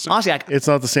just not the same. Honestly, like, It's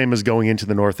not the same as going into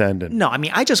the North End. And no, I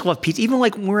mean, I just love pizza. Even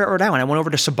like when we were at Rhode Island, I went over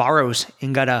to Sabaro's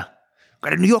and got a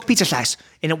New York pizza slice,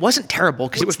 and it wasn't terrible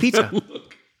because it was pizza.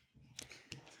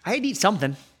 I had to eat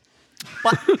something,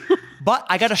 but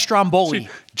I got a Stromboli.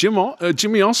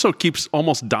 Jimmy also keeps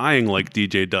almost dying like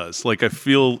DJ does. Like I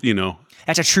feel,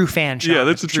 That's a true fan. Sean. yeah,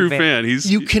 that's a true fan.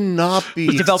 He's you cannot be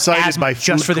developed excited asthma by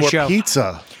just food for the court show.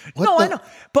 pizza. What No, the- I know,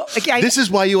 but like, This is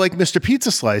why you like Mr.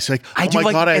 Pizza Slice. Like, I oh do my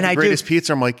like- god, I and had I the do. greatest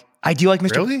pizza. I'm like, I do like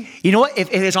Mr. Really? You know what?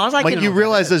 If as long as I like can, you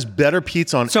realize there's better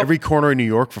pizza on every corner in New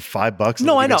York for $5.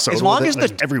 No, I know. As As long as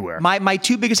the everywhere. My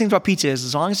two biggest things about pizza is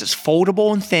as long as it's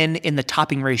foldable and thin and the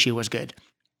topping ratio is good,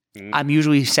 I'm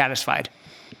usually satisfied.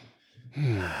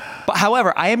 But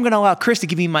however, I am going to allow Chris to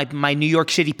give me my New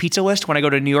York City pizza list when I go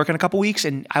to New York in a couple weeks,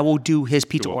 and I will do his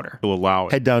pizza order. he'll allow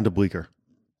it. Head down to Bleecker.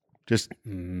 Just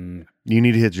you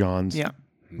need to hit John's. Yeah.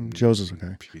 Joe's is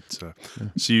okay. Pizza.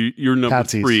 So you're number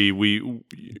Patsy's. 3. We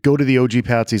Go to the OG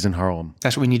Patsy's in Harlem.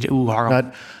 That's what we need to. Ooh, Harlem.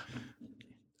 Not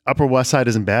Upper West Side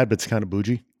isn't bad, but it's kind of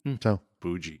bougie. So,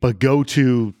 bougie. but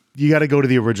you got to go to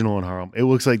the original in Harlem. It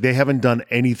looks like they haven't done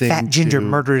anything. Fat Ginger to,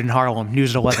 murdered in Harlem.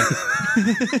 News at 11.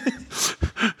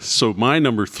 So my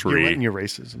number You're 3. letting your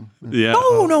racism. Yeah.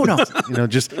 No.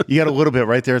 Just you got a little bit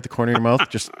right there at the corner of your mouth.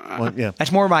 Just yeah.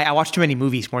 That's more I watch too many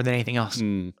movies more than anything else.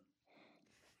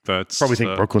 That's Probably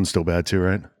think Brooklyn's still bad too,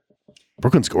 right?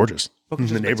 Brooklyn's gorgeous.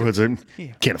 The neighborhoods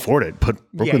can't afford it, but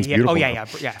Brooklyn's yeah. beautiful. Oh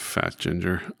yeah. Fat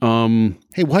Ginger.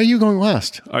 Hey, why are you going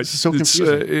last? This is so it's,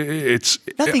 confusing. it's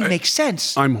Nothing makes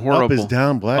sense. I'm horrible. Up is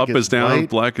down, black Up is down, white.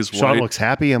 black is Sean white. looks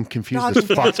happy. I'm confused Dogs as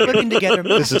and cats fuck. living together.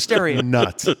 This This is is stereo.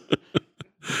 nuts.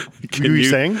 Can you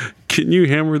saying? Can you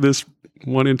hammer this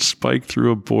 1-inch spike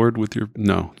through a board with your?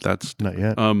 No, that's Not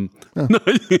yet.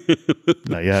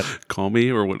 Not yet. Call me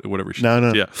or whatever. She No,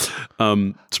 says. no. Yeah.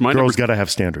 So my Girls number. got to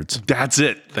have standards. That's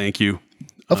it. Thank you.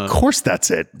 Of course, that's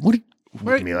it. What do you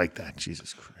look at me like that?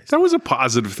 Jesus Christ. That was a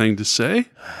positive thing to say.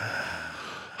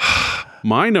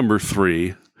 My number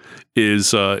 3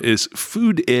 is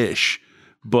food-ish,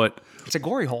 but It's a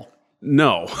gory hole.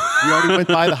 no, We already went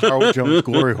by the Howard Jones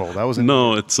glory hole. That was an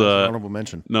no, it's honorable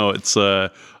mention. it's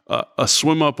a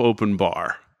swim up open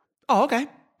bar, Oh, okay.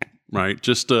 right?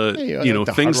 Just Like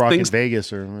the things Hard Rock things in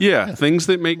Vegas or yeah, things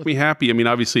that make me happy. I mean,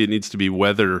 obviously, it needs to be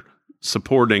weather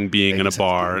supporting being in a Vegas has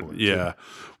bar. good ones, Yeah,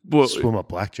 well, swim up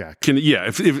blackjack.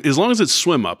 if as long as it's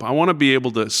swim up, I want to be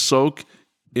able to soak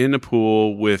in a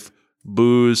pool with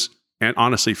booze and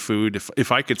honestly food.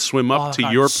 If I could swim up Oh, to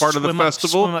God, your part of the swim up-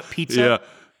 festival, swim up pizza?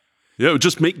 yeah,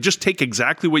 just take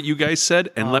exactly what you guys said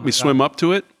and let me swim up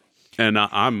to it, and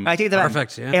I'm I take that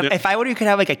Perfect, yeah. If I could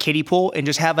have like a kiddie pool and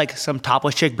just have like some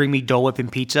topless chick bring me Dole Whip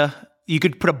and pizza, you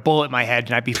could put a bullet in my head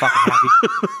and I'd be fucking happy.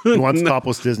 Who wants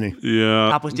topless Disney? yeah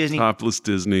Topless Disney. topless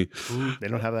Disney. They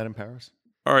don't have that in Paris.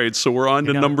 All right, so we're on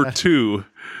to number 2.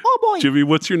 Oh boy. Jimmy,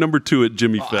 what's your number 2 at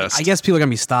Jimmy Fest? I guess people are gonna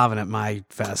be starving at my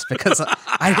fest because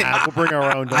We'll bring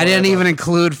our own. I didn't even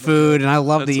include food, and I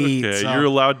love That's to eat. okay. so- You're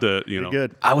allowed to, you know.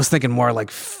 Good. I was thinking more like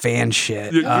fan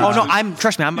shit. You- Oh no,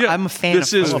 trust me, I'm a fan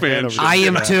This of is food. fan of- shit. I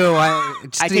am too. I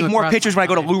take more pictures when I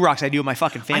go to Lou Rocks than I do with my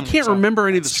fucking I family. can't so. remember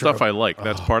any of the stuff I like.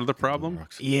 That's part of the problem.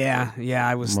 Yeah,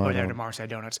 I was. Go there tomorrow, say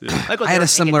donuts. I had a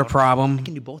similar problem. I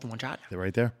can do both in one shot. They're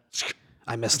right there.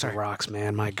 I missed the rocks,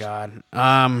 man. My God.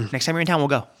 Next time you're in town, we'll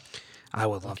go. I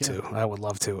would love to. I would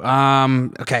love to.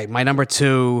 Okay, my number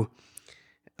 2.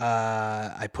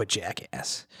 I put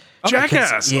Jackass.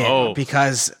 Jackass. Yeah, Oh,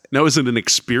 because now is it an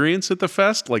experience at the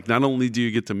fest? Like, not only do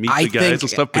you get to meet I the guys think- and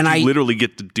stuff, but and you I- literally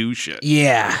get to do shit.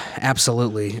 yeah,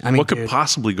 absolutely. I mean, What could dude,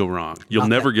 possibly go wrong? You'll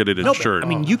never get it No, but, insured. I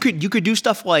mean, you could do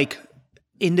stuff like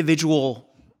individual.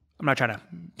 I'm not trying to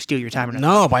steal your time. Or nothing.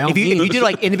 No, by all if you means. did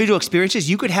like individual experiences,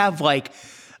 you could have like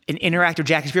an interactive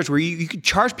Jack experience where you could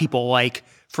charge people like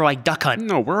for like duck hunt.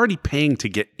 no, we're already paying to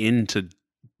get into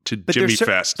Jimmy there's cer-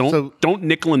 Fest. So Don't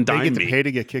nickel and They dime get to me. pay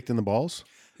to get kicked in the balls.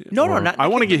 No, not. I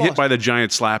want to not get hit by the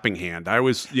giant slapping hand. I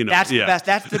was, That's the best.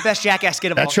 That's the best Jackass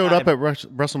skit of all That showed time. up at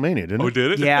WrestleMania, didn't it? Oh,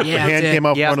 did it? Yeah, The Yeah. hand it came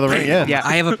out Yeah. from under the ring. Yeah. Yeah.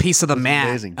 I have a piece of the mat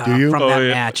amazing. Do you? from Oh, that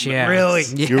yeah. match. Yeah, Really?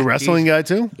 Yeah. You're a wrestling guy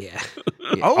too? Yeah.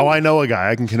 Oh, I know a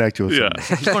guy. I can connect you with Yeah.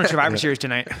 him. He's going to Survivor Series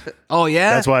tonight. Oh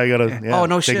yeah. That's why I gotta. Yeah, Oh,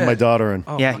 no take shit. my daughter and.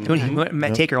 Yeah, he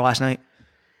met Taker last night.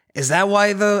 Is that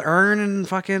why the urn and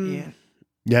fucking?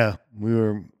 Yeah.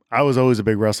 Yeah, I was always a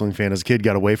big wrestling fan. As a kid,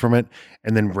 got away from it,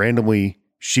 and then randomly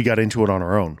she got into it on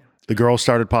her own. The girls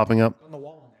started popping up. On the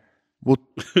wall in there.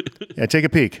 Well, yeah, take a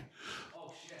peek.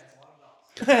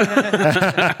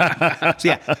 So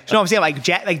yeah, so I'm saying like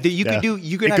you Yeah.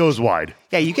 could It have, goes wide.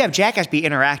 yeah, you could have Jackass be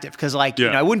interactive because like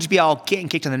Yeah. I wouldn't just be all getting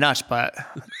kicked in the nuts, but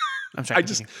I'm sorry.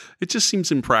 It just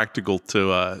seems impractical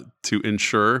to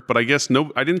insure. But I guess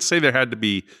I didn't say there had to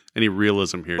be any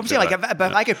realism here. I'm saying like if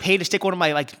I could pay to stick one of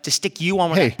my to stick you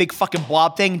on Hey. that big fucking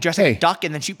blob thing, dress like Hey. a duck,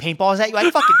 and then shoot paintballs at you,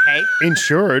 I'd fucking pay.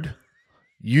 Insured.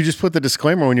 You just put the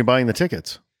disclaimer when you're buying the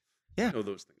tickets. no,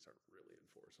 those things aren't really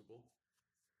enforceable.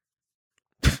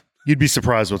 You'd be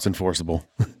surprised what's enforceable.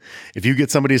 If you get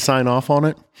somebody to sign off on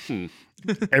it,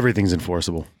 everything's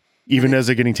enforceable, even as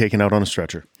they're getting taken out on a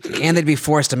stretcher. And they'd be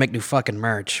forced to make new fucking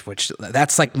merch, which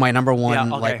that's like my number one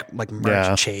Yeah, okay. like merch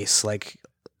Yeah. chase. Like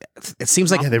it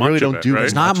seems like Yeah, they much really of don't it, do right?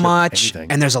 as not of much,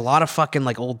 anything. and there's a lot of fucking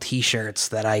like old T-shirts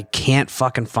that I can't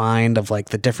fucking find of like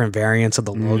the different variants of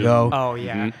the logo. Oh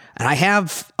yeah, Mm-hmm. And I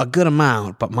have a good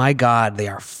amount, but my God, they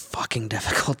are fucking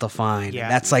difficult to find. Yeah.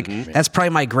 That's like that's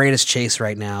probably my greatest chase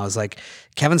right now. Is like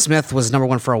Kevin Smith was number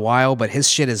one for a while, but his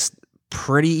shit is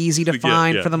pretty easy to Yeah,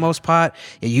 find yeah. for the most part.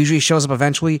 It usually shows up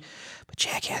eventually, but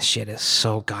Jackass shit is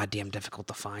so goddamn difficult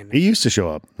to find. It used to show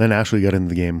up. Then Ashley got into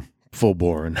the game full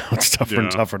bore, and now it's tougher and Yeah.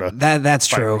 tougher to. That's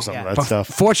fight true. for some of that But stuff.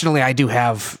 fortunately, I do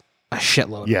have a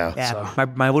shitload. Yeah. yeah. So-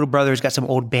 My little brother's got some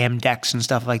old Bam decks and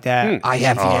stuff like that. I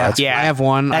have. that's Yeah. I have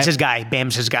one. That's I, his guy.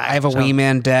 Bam's his guy. I have a So- Wee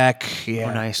Man deck.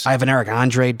 Yeah, Oh, nice. I have an Eric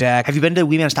Andre deck. Have you been to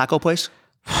Wee Man's Taco Place?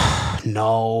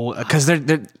 No, because they're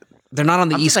not on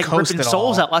the I'm East just like Coast ripping at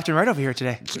souls all. out left and right over here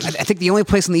today. I think the only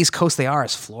place on the East Coast they are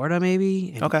is Florida,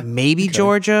 maybe. and Okay. Maybe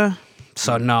Georgia.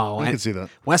 So no, I and can see that.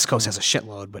 West Coast has a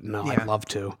shitload, but no, Yeah. I'd love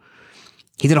to.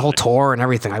 He did a whole tour and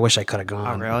everything. I wish I could have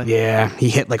gone. Oh, really? Yeah, he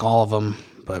hit like all of them.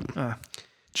 But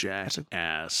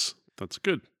Jackass. That's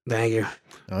good. thank you.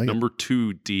 Oh, yeah. Number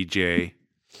 2, DJ.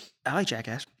 I like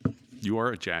Jackass. You are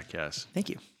a jackass. Thank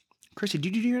you, Chrissy.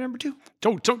 Did you do your number 2?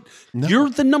 Don't. You're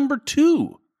the number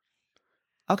 2.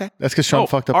 Okay. That's because Sean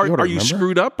fucked up are, the order. are you remember?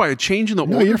 screwed up by a change in the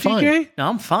No, order, you're fine. DJ? No,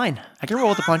 I'm fine. I can roll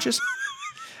with the punches.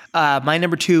 My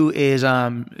number 2 is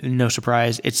no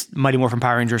surprise. It's Mighty Morphin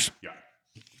Power Rangers. Yeah.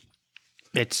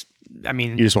 It's. I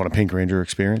mean, You just want a Pink Ranger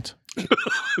experience?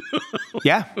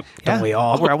 yeah. Yeah. we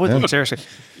all? I would seriously.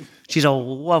 She's a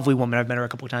lovely woman. I've met her a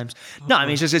couple of times. No, I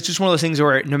mean it's just one of those things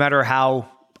where no matter how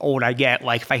old I get,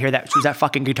 like if I hear that that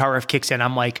fucking guitar riff kicks in,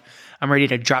 I'm like I'm ready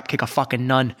to drop kick a fucking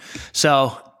nun.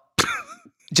 So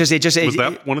Was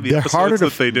that one of the They're episodes harder to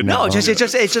that they didn't? no, it's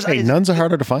just Hey, it's, nuns are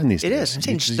harder to find these it days. is. I'm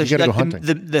saying just You gotta go like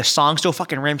hunting. the song still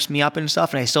fucking ramps me up and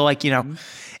stuff, and I still like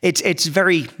it's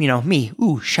very me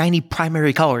shiny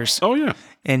primary colors Oh, yeah.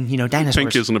 and dinosaurs.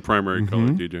 Pink isn't a primary color,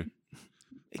 DJ.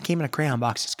 It came in a crayon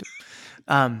box. It's good.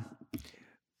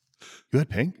 You had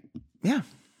pink? Yeah.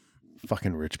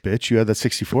 Fucking rich bitch. You had that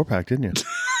 64 pack, didn't you? I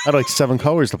had like 7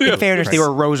 colors to In pick. fairness, they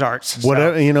were Rose Arts. so-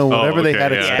 Whatever, whatever they okay,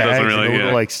 had at yeah, it doesn't bags, really- the little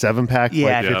yeah. like 7-pack,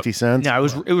 Yeah. like 50 cents. No,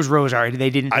 it was Rose Art. They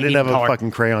didn't. I they didn't have needed a color.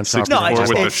 fucking crayon sharpener. No, I Or just-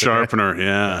 with the it's- sharpener,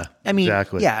 yeah. I mean,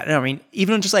 Exactly. Yeah, no, I mean,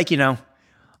 even just like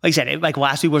like I said, like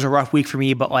last week was a rough week for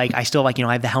me, but like I still like,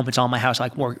 I have the helmets on my house.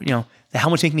 Like more, the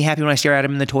helmets make me happy when I stare at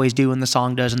them and the toys do and the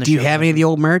song does. And the Do you have any of the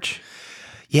old merch?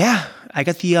 Yeah. I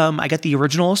got the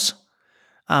originals.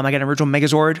 I got an original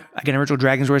Megazord. I got an original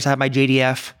Dragon Zord. I have my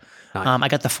JDF. I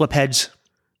got the flip heads.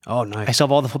 Oh, nice. I still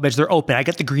have all the flip heads. They're open. I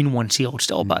got the green one sealed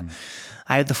still, but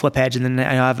I have the flip heads, and then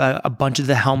I have a bunch of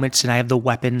the helmets, and I have the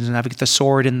weapons, and I've got the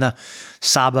sword and the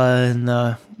Saba and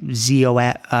the Zeo,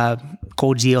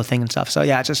 Cold Zeo thing and stuff. So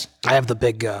yeah, it's just I have the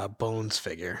big Bones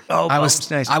figure. Oh, I Bones,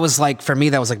 was nice. I was like, for me,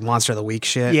 that was like Monster of the Week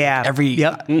shit. Yeah.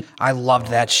 I loved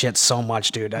that shit so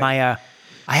much, dude. I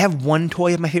have one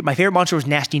toy of my favorite. My favorite monster was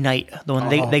Nasty Knight, the one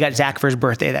they got Zach for his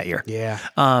birthday that year. Yeah.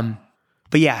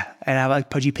 But yeah, and I have like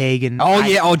Pudgy Pig and Dude,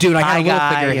 I got a little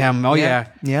Guy figure of him. Oh yeah.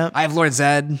 Yep. I have Lord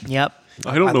Zed. Yep.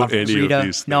 I don't know love any Rita. of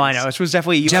these things. No, I know. It was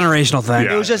definitely Generational thing.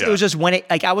 Yeah. It was just when it,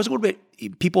 like I was a little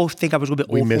bit, people think I was a little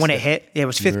bit old missed when it it. hit. Yeah, it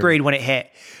was fifth grade when it hit.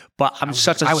 But I was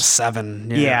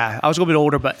 7. yeah, I was a little bit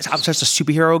older, but I'm such a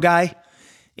superhero guy.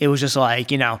 It was just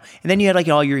like, and then you had like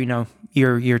all your,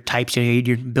 your types.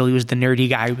 Your Billy was the nerdy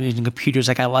guy who was using computers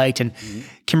like I liked, and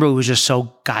Kimberly was just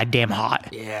so goddamn hot.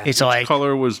 Yeah. It's like,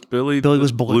 Color was Billy. Billy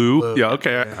was blue. Yeah,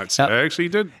 okay. I actually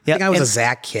did. yeah, I think I was and- a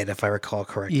Zach kid, if I recall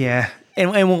correctly. yeah.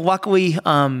 And luckily,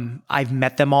 I've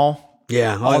met them all.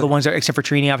 Yeah. All the ones that, except for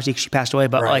Trini, obviously 'cause she passed away,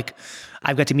 but Right. like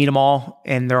I've got to meet them all,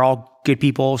 and they're all good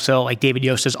people. So like David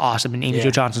Yost is awesome, and Amy Jo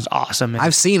Johnson's awesome. And,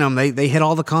 I've seen them. They hit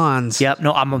all the cons. yep.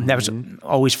 No, I'm never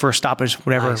always first stop is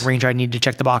whatever ranger I need to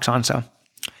check the box on. So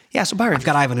yeah, so Byron. I've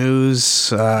got Ivan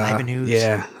Ooze. Ivan Ooze.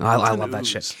 Yeah. I love that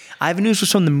shit. Ivan Ooze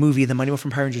was from the movie, the Money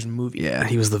from Power Rangers movie. Yeah.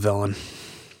 He was the villain.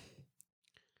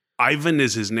 Ivan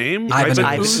is his name?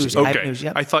 Ivan Ooze. Okay. Ivan Ooze,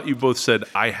 yep. I thought you both said,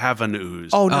 I have an ooze.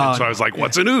 Oh, no. So I was like,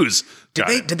 what's an ooze?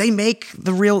 Did they make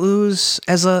the real Ooze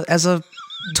as a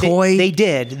toy? They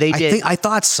did. They did. I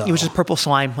thought so. It was just purple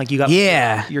slime, like you got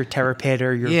your Terror Pit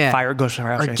or your Fire Ghost or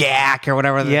GAC or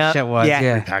whatever the Yep. shit was. Yeah.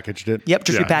 Yeah. Packaged it. Yep,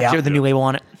 just Yeah. repackaged it with a new label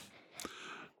on it.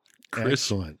 Chris,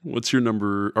 Excellent. what's your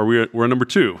number? We're on number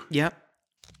 2, Yep.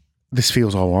 This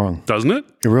feels all wrong. doesn't it?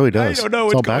 It really does. don't know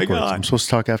it's what's all going backwards. on. I'm supposed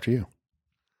to talk after you.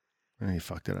 Oh, you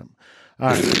fucked it up. All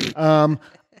right.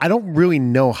 I don't really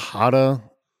know how to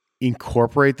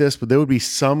incorporate this, but there would be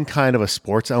some kind of a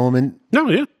sports element No,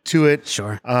 yeah. to it.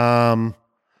 Sure.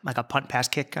 Like a punt pass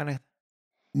kick kind of.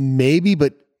 Maybe,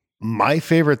 but my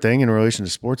favorite thing in relation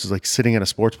to sports is like sitting at a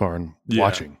sports bar and Yeah.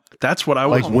 watching. That's what I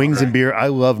was. Like wings and beer. I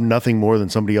love nothing more than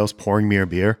somebody else pouring me a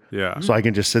beer. Yeah. So I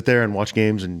can just sit there and watch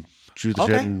games and shoot the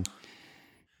Okay. shit and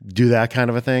do that kind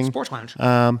of a thing. Sports lounge.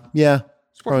 Yeah.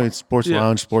 Probably sports Yeah.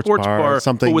 lounge, sports bar,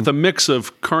 something. but with a mix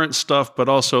of current stuff, but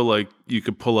also like you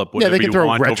could pull up yeah, whatever they can you throw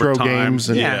want retro over time. games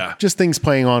and yeah. just things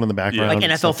playing on in the background. Like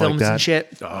and NFL stuff like films that. and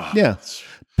shit. Yeah.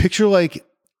 Picture like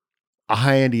a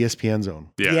high-end ESPN zone.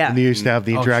 Yeah. Yeah. And they used to have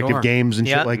the interactive sure. games and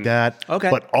Yeah. shit like that. Okay.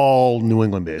 But all New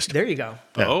England based. There you go.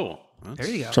 Oh. There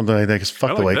you go. Something like that. Because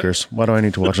fuck I the like that. Lakers. Why do I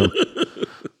need to watch them?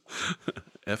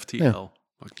 FTL.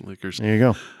 Fucking Lakers. There you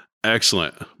go.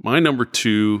 Excellent. My number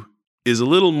 2 is a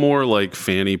little more like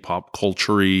fanny pop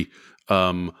culture-y,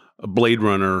 Blade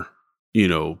Runner,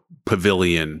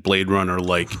 pavilion, Blade Runner,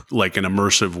 like an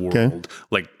immersive world.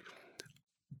 Like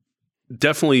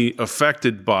definitely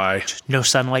affected by No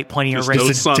sunlight, plenty of just rain. no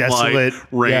Just a sunlight, desolate-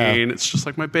 rain. It's just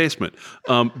like my basement.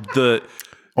 The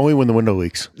Only when the window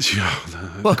leaks.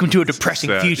 Welcome to a depressing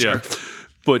sad, future. yeah.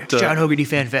 But John Hogarty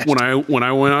Fan Fest. when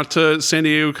I went out to San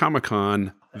Diego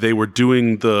Comic-Con, they were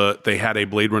doing they had a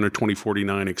Blade Runner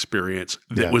 2049 experience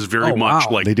that Yeah. was very Oh, much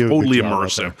wow. like They do a good totally job out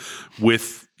immersive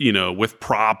with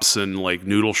props and like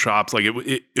noodle shops. Like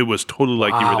it was totally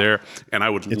like you Wow. were there, and I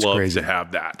would It's love crazy. to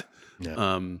have that.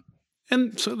 Yeah.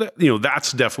 And so that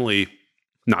that's definitely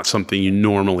not something you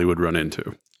normally would run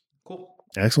into.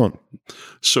 Excellent.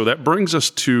 So that brings us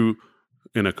to,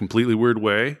 in a completely weird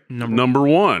way, number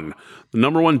 1. The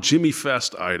number 1 Jimmy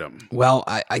Fest item. Well,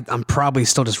 I'm probably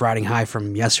still just riding high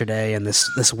from yesterday and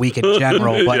this week in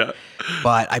general, but Yeah.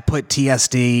 but I put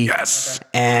TSD. Yes.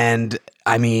 And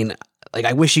I mean, like,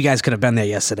 I wish you guys could have been there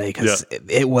yesterday because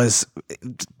it was,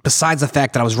 besides the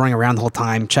fact that I was running around the whole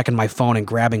time, checking my phone and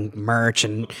grabbing merch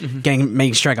and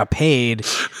making sure I got paid,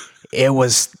 it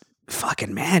was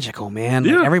fucking magical, man.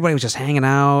 Like, Yeah. everybody was just hanging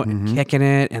out and kicking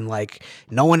it, and like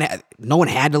no one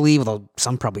had to leave, although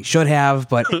some probably should have,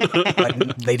 but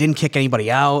they didn't kick anybody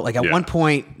out. Like at one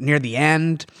point near the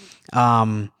end,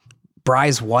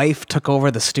 Bry's wife took over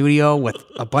the studio with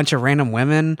a bunch of random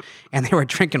women, and they were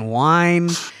drinking wine.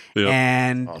 Yep.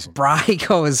 And Bry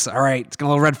goes, "All right, it's got a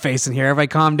little red face in here. Everybody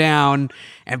calm down."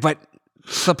 But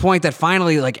to the point that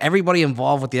finally, like, everybody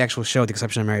involved with the actual show, with the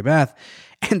exception of Mary Beth,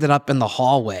 ended up in the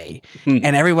hallway,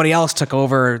 and everybody else took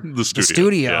over the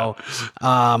studio.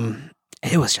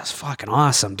 It was just fucking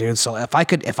awesome, dude. So if I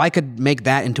could make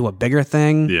that into a bigger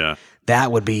thing,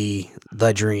 that would be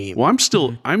the dream. Well,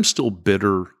 I'm still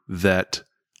bitter that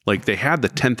like they had the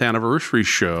 10th anniversary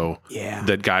show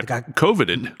that got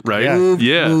COVIDed, right?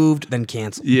 Moved, then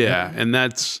canceled. Yeah, and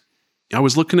that's I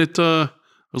was looking at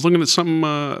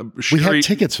some. Sherry, we had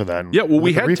tickets for that. Yeah, well,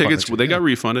 we had tickets. Well, they got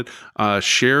refunded.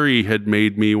 Sherry had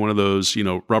made me one of those,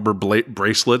 rubber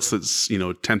bracelets. That's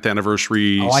 10th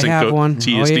anniversary. Oh, I have one.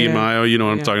 TSD Mayo. You know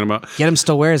what I'm talking about. Get him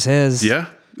still wears his. Yeah,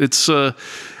 it's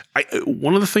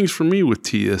one of the things for me with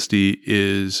TSD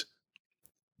is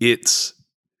it's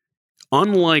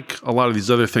unlike a lot of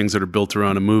these other things that are built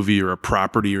around a movie or a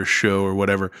property or show or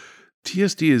whatever.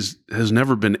 TSD has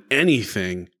never been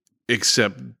anything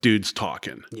except dudes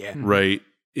talking. Yeah. Right.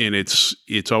 And it's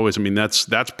always,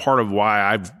 that's part of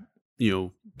why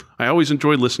I always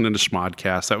enjoyed listening to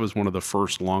Smodcast. That was one of the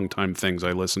first long time things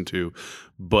I listened to,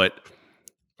 but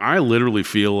I literally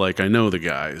feel like I know the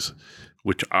guys,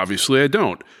 which obviously I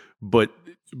don't, but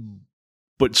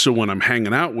so when I'm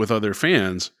hanging out with other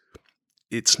fans,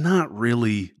 it's not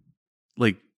really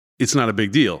like, it's not a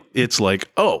big deal. It's like,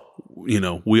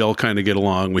 we all kind of get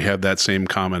along. We have that same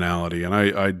commonality. And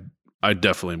I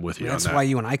definitely am with you on that. That's why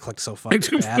you and I clicked so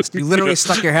fucking fast. You literally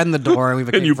stuck your head in the door and we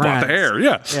became and you friends. bought the hair.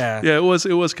 Yeah. It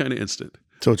was kind of instant.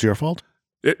 So it's your fault?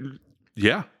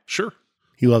 Yeah, sure.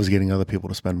 He loves getting other people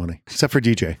to spend money, except for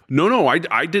DJ. No,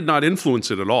 I did not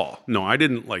influence it at all. No, I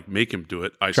didn't make him do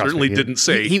it. I certainly didn't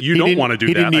say you don't want to do that.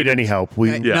 He didn't need any help.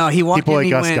 No, he walked people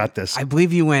in, like us went, got this. I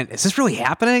believe you went, is this really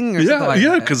happening? Or something like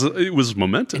that? Because it was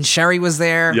momentous. And Sherry was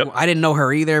there. Yep. I didn't know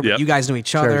her either, but you guys knew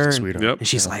each other. Sherry's a sweetheart. Yep. And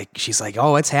she's like,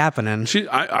 oh, it's happening.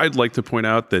 I'd like to point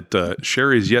out that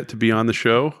Sherry is yet to be on the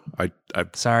show.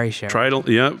 Sorry, Sherry. Tried.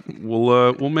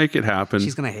 We'll make it happen.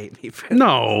 She's gonna hate me for it.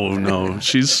 No.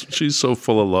 She's so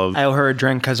full of love. I owe her a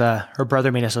drink because her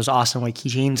brother made us those awesome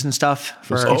keychains and stuff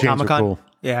for Those keychains Comic-Con. are cool.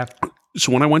 Yeah.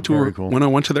 So when I went to cool. when I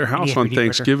went to their house on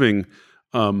Thanksgiving,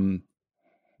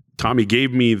 Tommy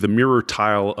gave me the mirror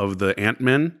tile of the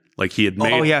Ant-Men. Like he had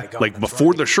made. Oh, yeah. Like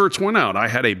before the shirts went out, I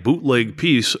had a bootleg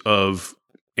piece of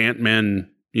Ant-Man,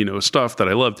 stuff that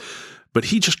I loved. But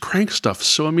he just cranked stuff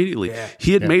so immediately. Yeah.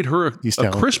 He had made her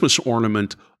a Christmas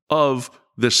ornament of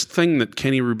this thing that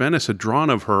Kenny Rubenis had drawn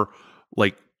of her,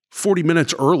 like 40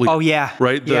 minutes early. Oh, yeah.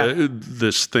 Right?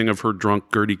 This thing of her drunk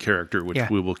Gertie character, which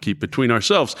we will keep between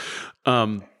ourselves.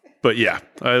 But yeah,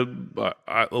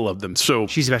 I love them. So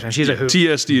she's the best one. She's a hoot.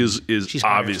 TSD is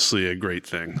obviously a great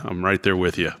thing. I'm right there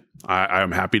with you.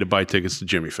 I'm happy to buy tickets to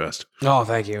Jimmy Fest. Oh,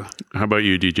 thank you. How about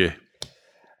you, DJ?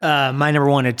 My number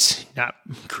one, it's not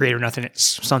creative or nothing.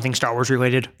 It's something Star Wars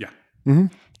related. Yeah. Mm-hmm.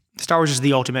 Star Wars is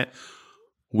the ultimate.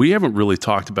 We haven't really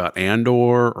talked about Andor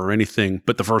or anything,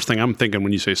 but the first thing I'm thinking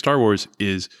when you say Star Wars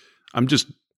is I'm just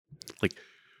like,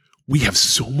 we have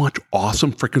so much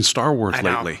awesome freaking Star Wars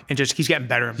lately. And just keeps getting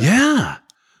better and better. Yeah.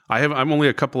 I'm only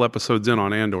a couple episodes in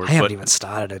on Andor. I haven't even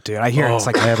started it, dude. I hear it's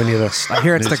like I haven't either. I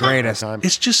hear it's the greatest.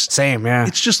 It's just same, yeah.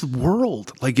 It's just the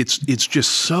world. Like it's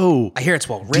just so I hear it's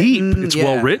well written. Deep. It's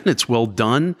well written. It's well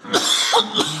done.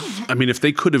 I mean, if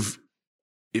they could have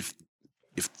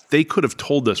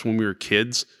told us when we were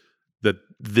kids that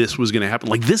this was going to happen,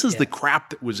 like this is the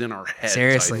crap that was in our heads.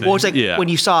 Seriously. Well, it's like when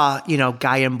you saw,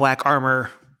 guy in black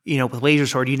armor, with laser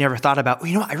sword, you never thought about,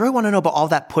 I really want to know about all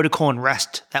that political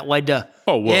unrest that led to.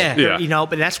 Oh, well, yeah.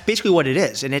 But that's basically what it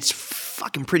is. And it's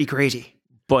fucking pretty crazy.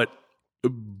 But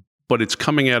it's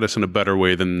coming at us in a better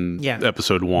way than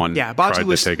episode 1. Yeah. But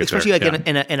especially like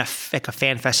in a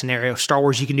fan fest scenario, Star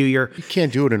Wars, you can do You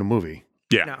can't do it in a movie.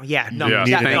 Yeah. You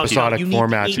need an episodic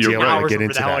format to be able to get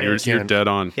into that. You're dead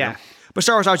on. Yeah. But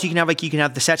Star Wars, obviously, you can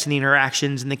have the sets and the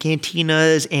interactions and the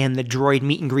cantinas and the droid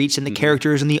meet and greets and the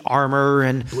characters and the armor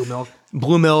and blue milk.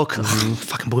 Mm-hmm.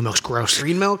 Fucking blue milk's gross.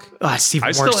 Green milk? It's even I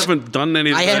worse. still haven't done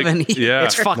any. I haven't either. Yeah,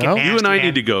 it's fucking nasty, you and I man.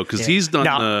 need to go because he's done.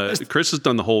 Chris has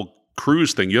done the whole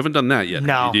cruise thing. You haven't done that yet,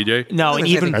 no, have you, DJ? No, and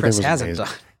even Chris was hasn't amazing.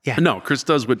 done. Yeah. No, Chris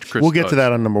does what Chris We'll get does. to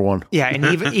that on number 1. Yeah, and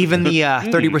even the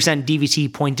 30%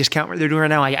 DVC point discount they're doing right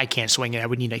now, I can't swing it. I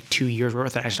would need like 2 years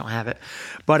worth, and I just don't have it.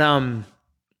 But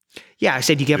yeah, I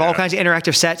said you could have all kinds of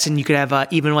interactive sets, and you could have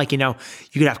even like you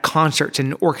could have concerts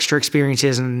and orchestra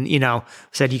experiences, and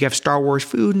said you could have Star Wars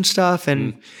food and stuff,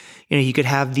 and you could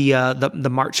have the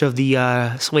march of the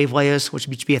slave Leias, which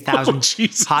would be 1,000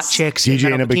 hot chicks,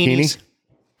 DJ in a bikini.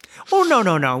 Oh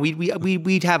no!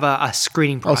 We'd have a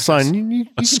screening process. Oh, son, you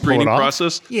A screening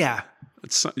process. Yeah.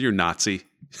 You're Nazi.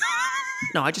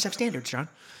 No, I just have standards, John.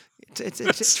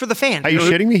 It's for the fan. Are you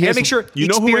shitting me? He And has- make sure You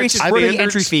know who experience is has worth the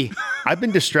standards? entry fee. I've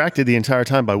been distracted the entire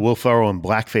time by Will Ferrell and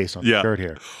blackface on the Yeah. shirt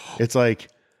here. It's like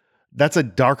that's a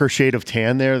darker shade of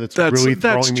tan there. That's really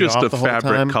that's throwing me just off a the whole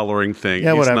fabric time. coloring thing.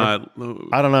 Yeah, He's whatever. not.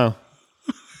 I don't know.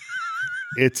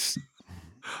 It's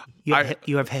You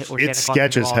have organic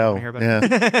sketch as hell.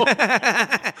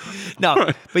 Yeah,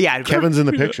 No, but yeah, Kevin's in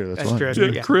the picture. That's why. true. That's Yeah,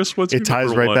 true, yeah. Chris, what's It your ties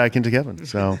number right one? back into Kevin.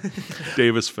 So,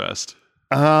 Davis Fest.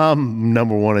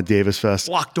 number one at Davis Fest.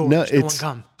 Locked doors. No, No, one it's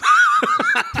come.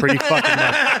 pretty fucking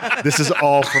much. This is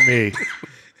all for me.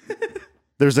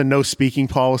 There's a no speaking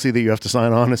policy that you have to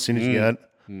sign on as soon as you get.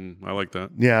 I like that.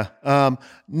 Yeah.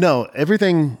 No,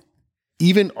 everything,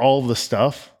 even all the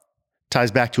stuff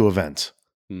ties back to events.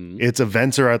 It's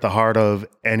events are at the heart of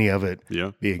any of it,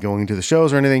 Yeah. be it going to the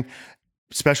shows or anything,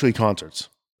 especially concerts.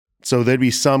 So there'd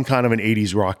be some kind of an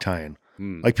 80s rock tie-in.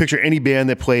 Like picture any band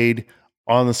that played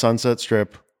on the Sunset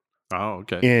Strip Oh,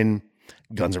 okay. in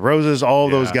Guns N' Roses, all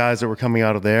of those Yeah. guys that were coming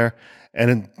out of there.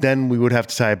 And then we would have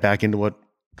to tie it back into what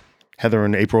Heather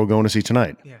and April are going to see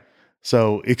tonight. Yeah.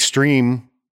 So Extreme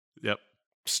Yep.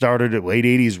 started at late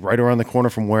 80s, right around the corner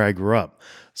from where I grew up.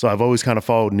 So I've always kind of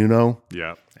followed Nuno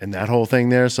Yeah. and that whole thing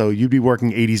there. So you'd be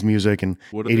working 80s music and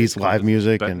What do 80s they call live it?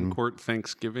 music and Betancourt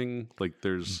Thanksgiving. Like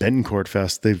there's Betancourt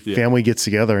Fest. The family gets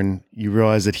together and you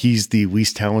realize that he's the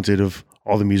least talented of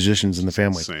all the musicians in the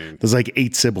family. insane. There's like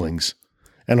 8 siblings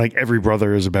and like every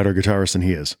brother is a better guitarist than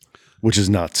he is, which is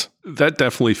nuts. That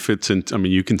definitely fits in. I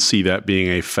mean, you can see that being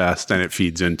a fest, and it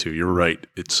feeds into. You're right.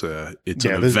 It's an Yeah,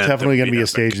 event there's definitely that going to be we a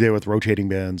stage there with rotating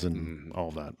bands and Mm-hmm. all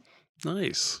that.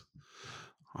 Nice.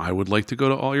 I would like to go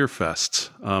to all your fests.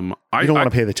 You don't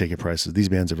want to pay the ticket prices. These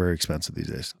bands are very expensive these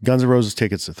days. Guns N' Roses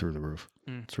tickets are through the roof.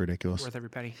 It's ridiculous. Worth every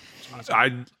penny.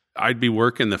 I'd be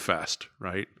working the fest,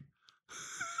 right?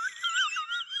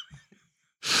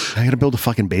 I got to build a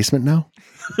fucking basement now?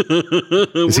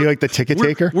 Is he like the ticket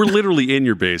taker? We're literally in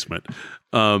your basement.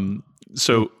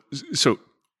 So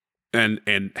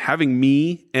and having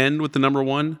me end with the number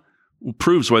one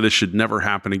proves why this should never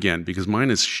happen again, because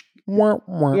mine is wah,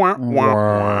 wah,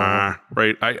 wah.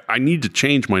 Right. I need to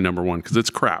change my number one because it's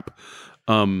crap.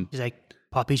 He's like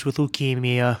puppies with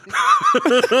leukemia.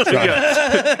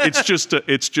 Yeah, it's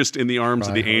just In the Arms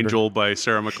of the Angel by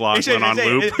Sarah McLachlan on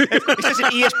loop. It's just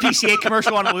an ESPCA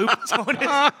commercial on loop. That's what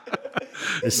it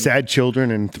is. Sad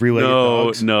children and 3-legged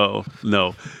dogs.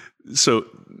 No. So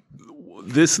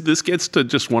this gets to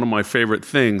just one of my favorite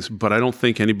things, but I don't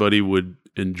think anybody would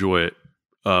enjoy it.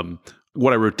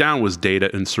 What I wrote down was data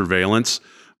and surveillance,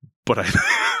 but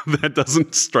that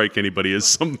doesn't strike anybody as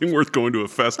something worth going to a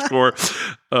fest for.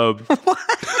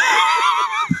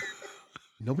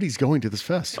 Nobody's going to this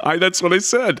fest. That's what I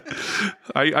said.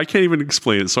 I can't even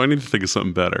explain it, so I need to think of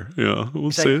something better. Yeah, we'll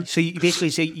It's see. like, so you basically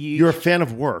say You're a fan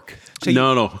of work. so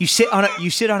No. You sit on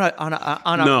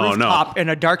a No, rooftop in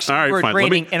a dark All right, where it's fine. Let me-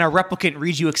 raining, and a replicant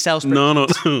reads you Excel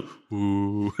spreadsheets. No.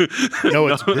 Ooh. No,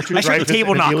 it's Richard I should Dreyfuss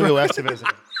table and knock. Emilio Estevez.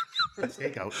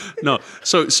 Takeout. No.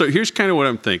 So here's kind of what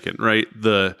I'm thinking, right?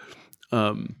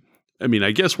 I mean,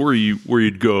 I guess where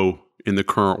you'd go in the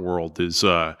current world is,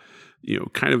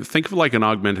 kind of think of it like an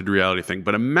augmented reality thing.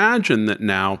 But imagine that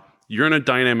now you're in a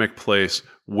dynamic place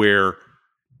where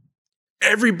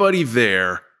everybody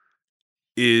there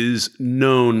is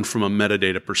known from a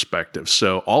metadata perspective.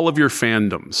 So all of your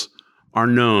fandoms are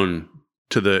known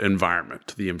to the environment,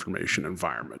 to the information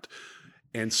environment.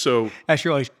 And so I just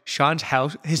realized Sean's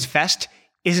house, his fest,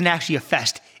 isn't actually a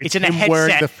fest. It's in a him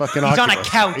wearing headset. the fucking He's on a Oculus.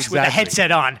 couch with a Exactly.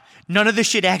 headset on. None of this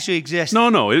shit actually exists.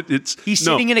 no, it's He's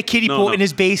no, sitting in a kiddie no, pool no. in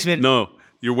his basement. No,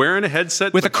 you're wearing a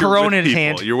headset With a but you're Corona in his people.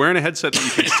 hand. You're wearing a headset that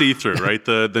you can see through, right?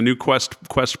 The new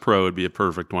Quest Pro would be a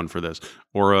perfect one for this,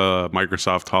 or a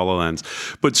Microsoft HoloLens.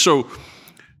 But so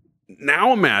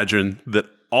now imagine that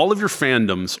all of your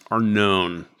fandoms are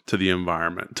known to the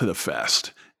environment, to the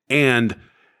fest, and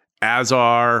as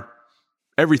are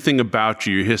everything about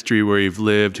you, your history, where you've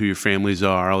lived, who your families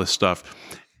are, all this stuff.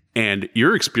 And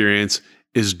your experience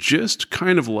is just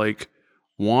kind of like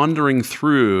wandering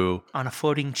through. On a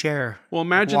floating chair. Well,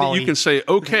 imagine that Wall-E. you can say,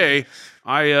 okay,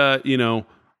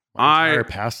 Entire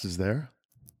past is there.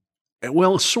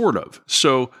 well, sort of.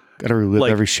 So Got to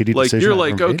relive every shitty like decision. you're I've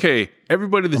like, ever made. okay,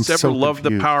 everybody that's I'm ever so loved the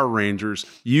confused. Power Rangers,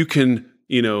 you can,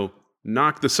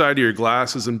 knock the side of your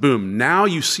glasses and boom, now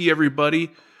you see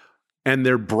everybody and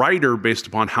they're brighter based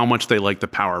upon how much they like the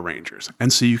Power Rangers.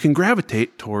 And so you can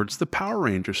gravitate towards the Power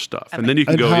Ranger stuff. And then you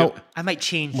can And go, how- I might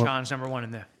change Sean's number one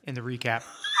in the recap.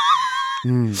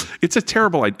 it's a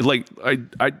terrible idea. Like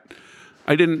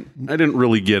I didn't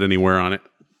really get anywhere on it.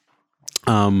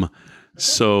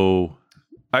 So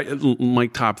My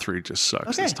top 3 just sucks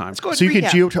Okay, this time. let's go ahead So you and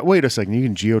can recap. wait a second. You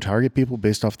can geo-target people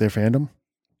based off their fandom.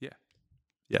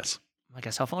 Yes. Like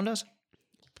a cell phone does?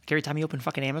 Like every time you open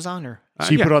fucking Amazon or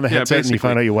So you put on the headset and you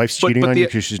find out your wife's cheating on you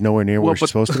because she's nowhere near where she's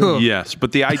supposed to be. Yes,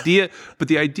 but the idea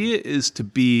is to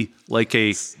be like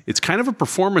it's kind of a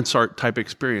performance art type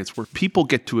experience where people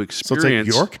get to So it's experience.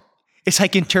 like Bjork. it's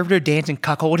like interpretive dance and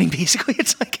cuckolding, basically.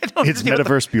 It's like I don't It's understand what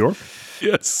the- Metaverse Bjork.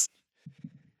 Yes,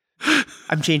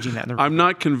 I'm changing that. I'm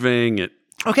not conveying it.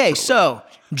 Okay, so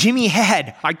Jimmy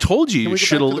had I told you we go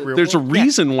should. back to the real There's a world?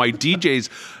 reason why DJs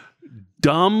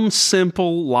dumb,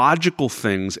 simple, logical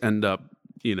things end up.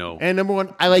 And number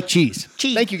 1, I like cheese.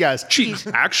 Cheese. Thank you guys. Cheese.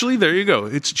 Actually, there you go.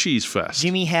 It's Cheese Fest.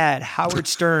 Jimmy had Howard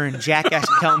Stern, Jackass,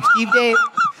 and Tell Him Steve Dave.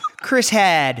 Chris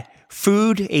had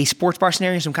Food, a sports bar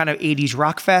scenario, some kind of 80s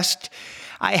rock fest.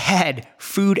 I had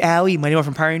Food Alley, Mighty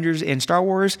Morphin Power Rangers, and Star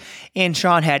Wars. And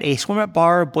Sean had a swim up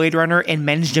bar, Blade Runner, and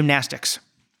men's gymnastics.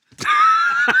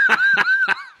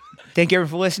 Thank you everyone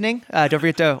for listening. Don't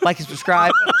forget to like and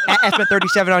subscribe at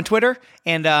FN37 on Twitter.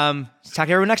 And talk to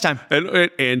everyone next time.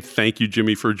 And thank you,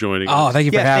 Jimmy, for joining Oh, us. thank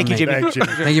you for Yeah, having thank you, me. Jimmy.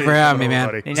 Thank you for having me, man.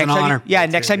 Buddy. It's an honor.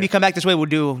 Next time you come back this way, we'll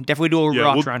definitely do a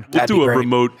rocks run. We'll do be a great.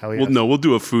 remote. Hell yes. We'll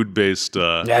do a food-based.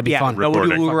 That'd be fun. No, we'll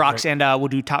do Recording. rocks and we'll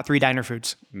do top 3 diner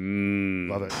foods.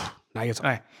 Love it. Now you get some-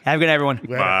 All right. Have a good night, everyone.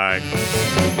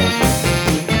 Bye.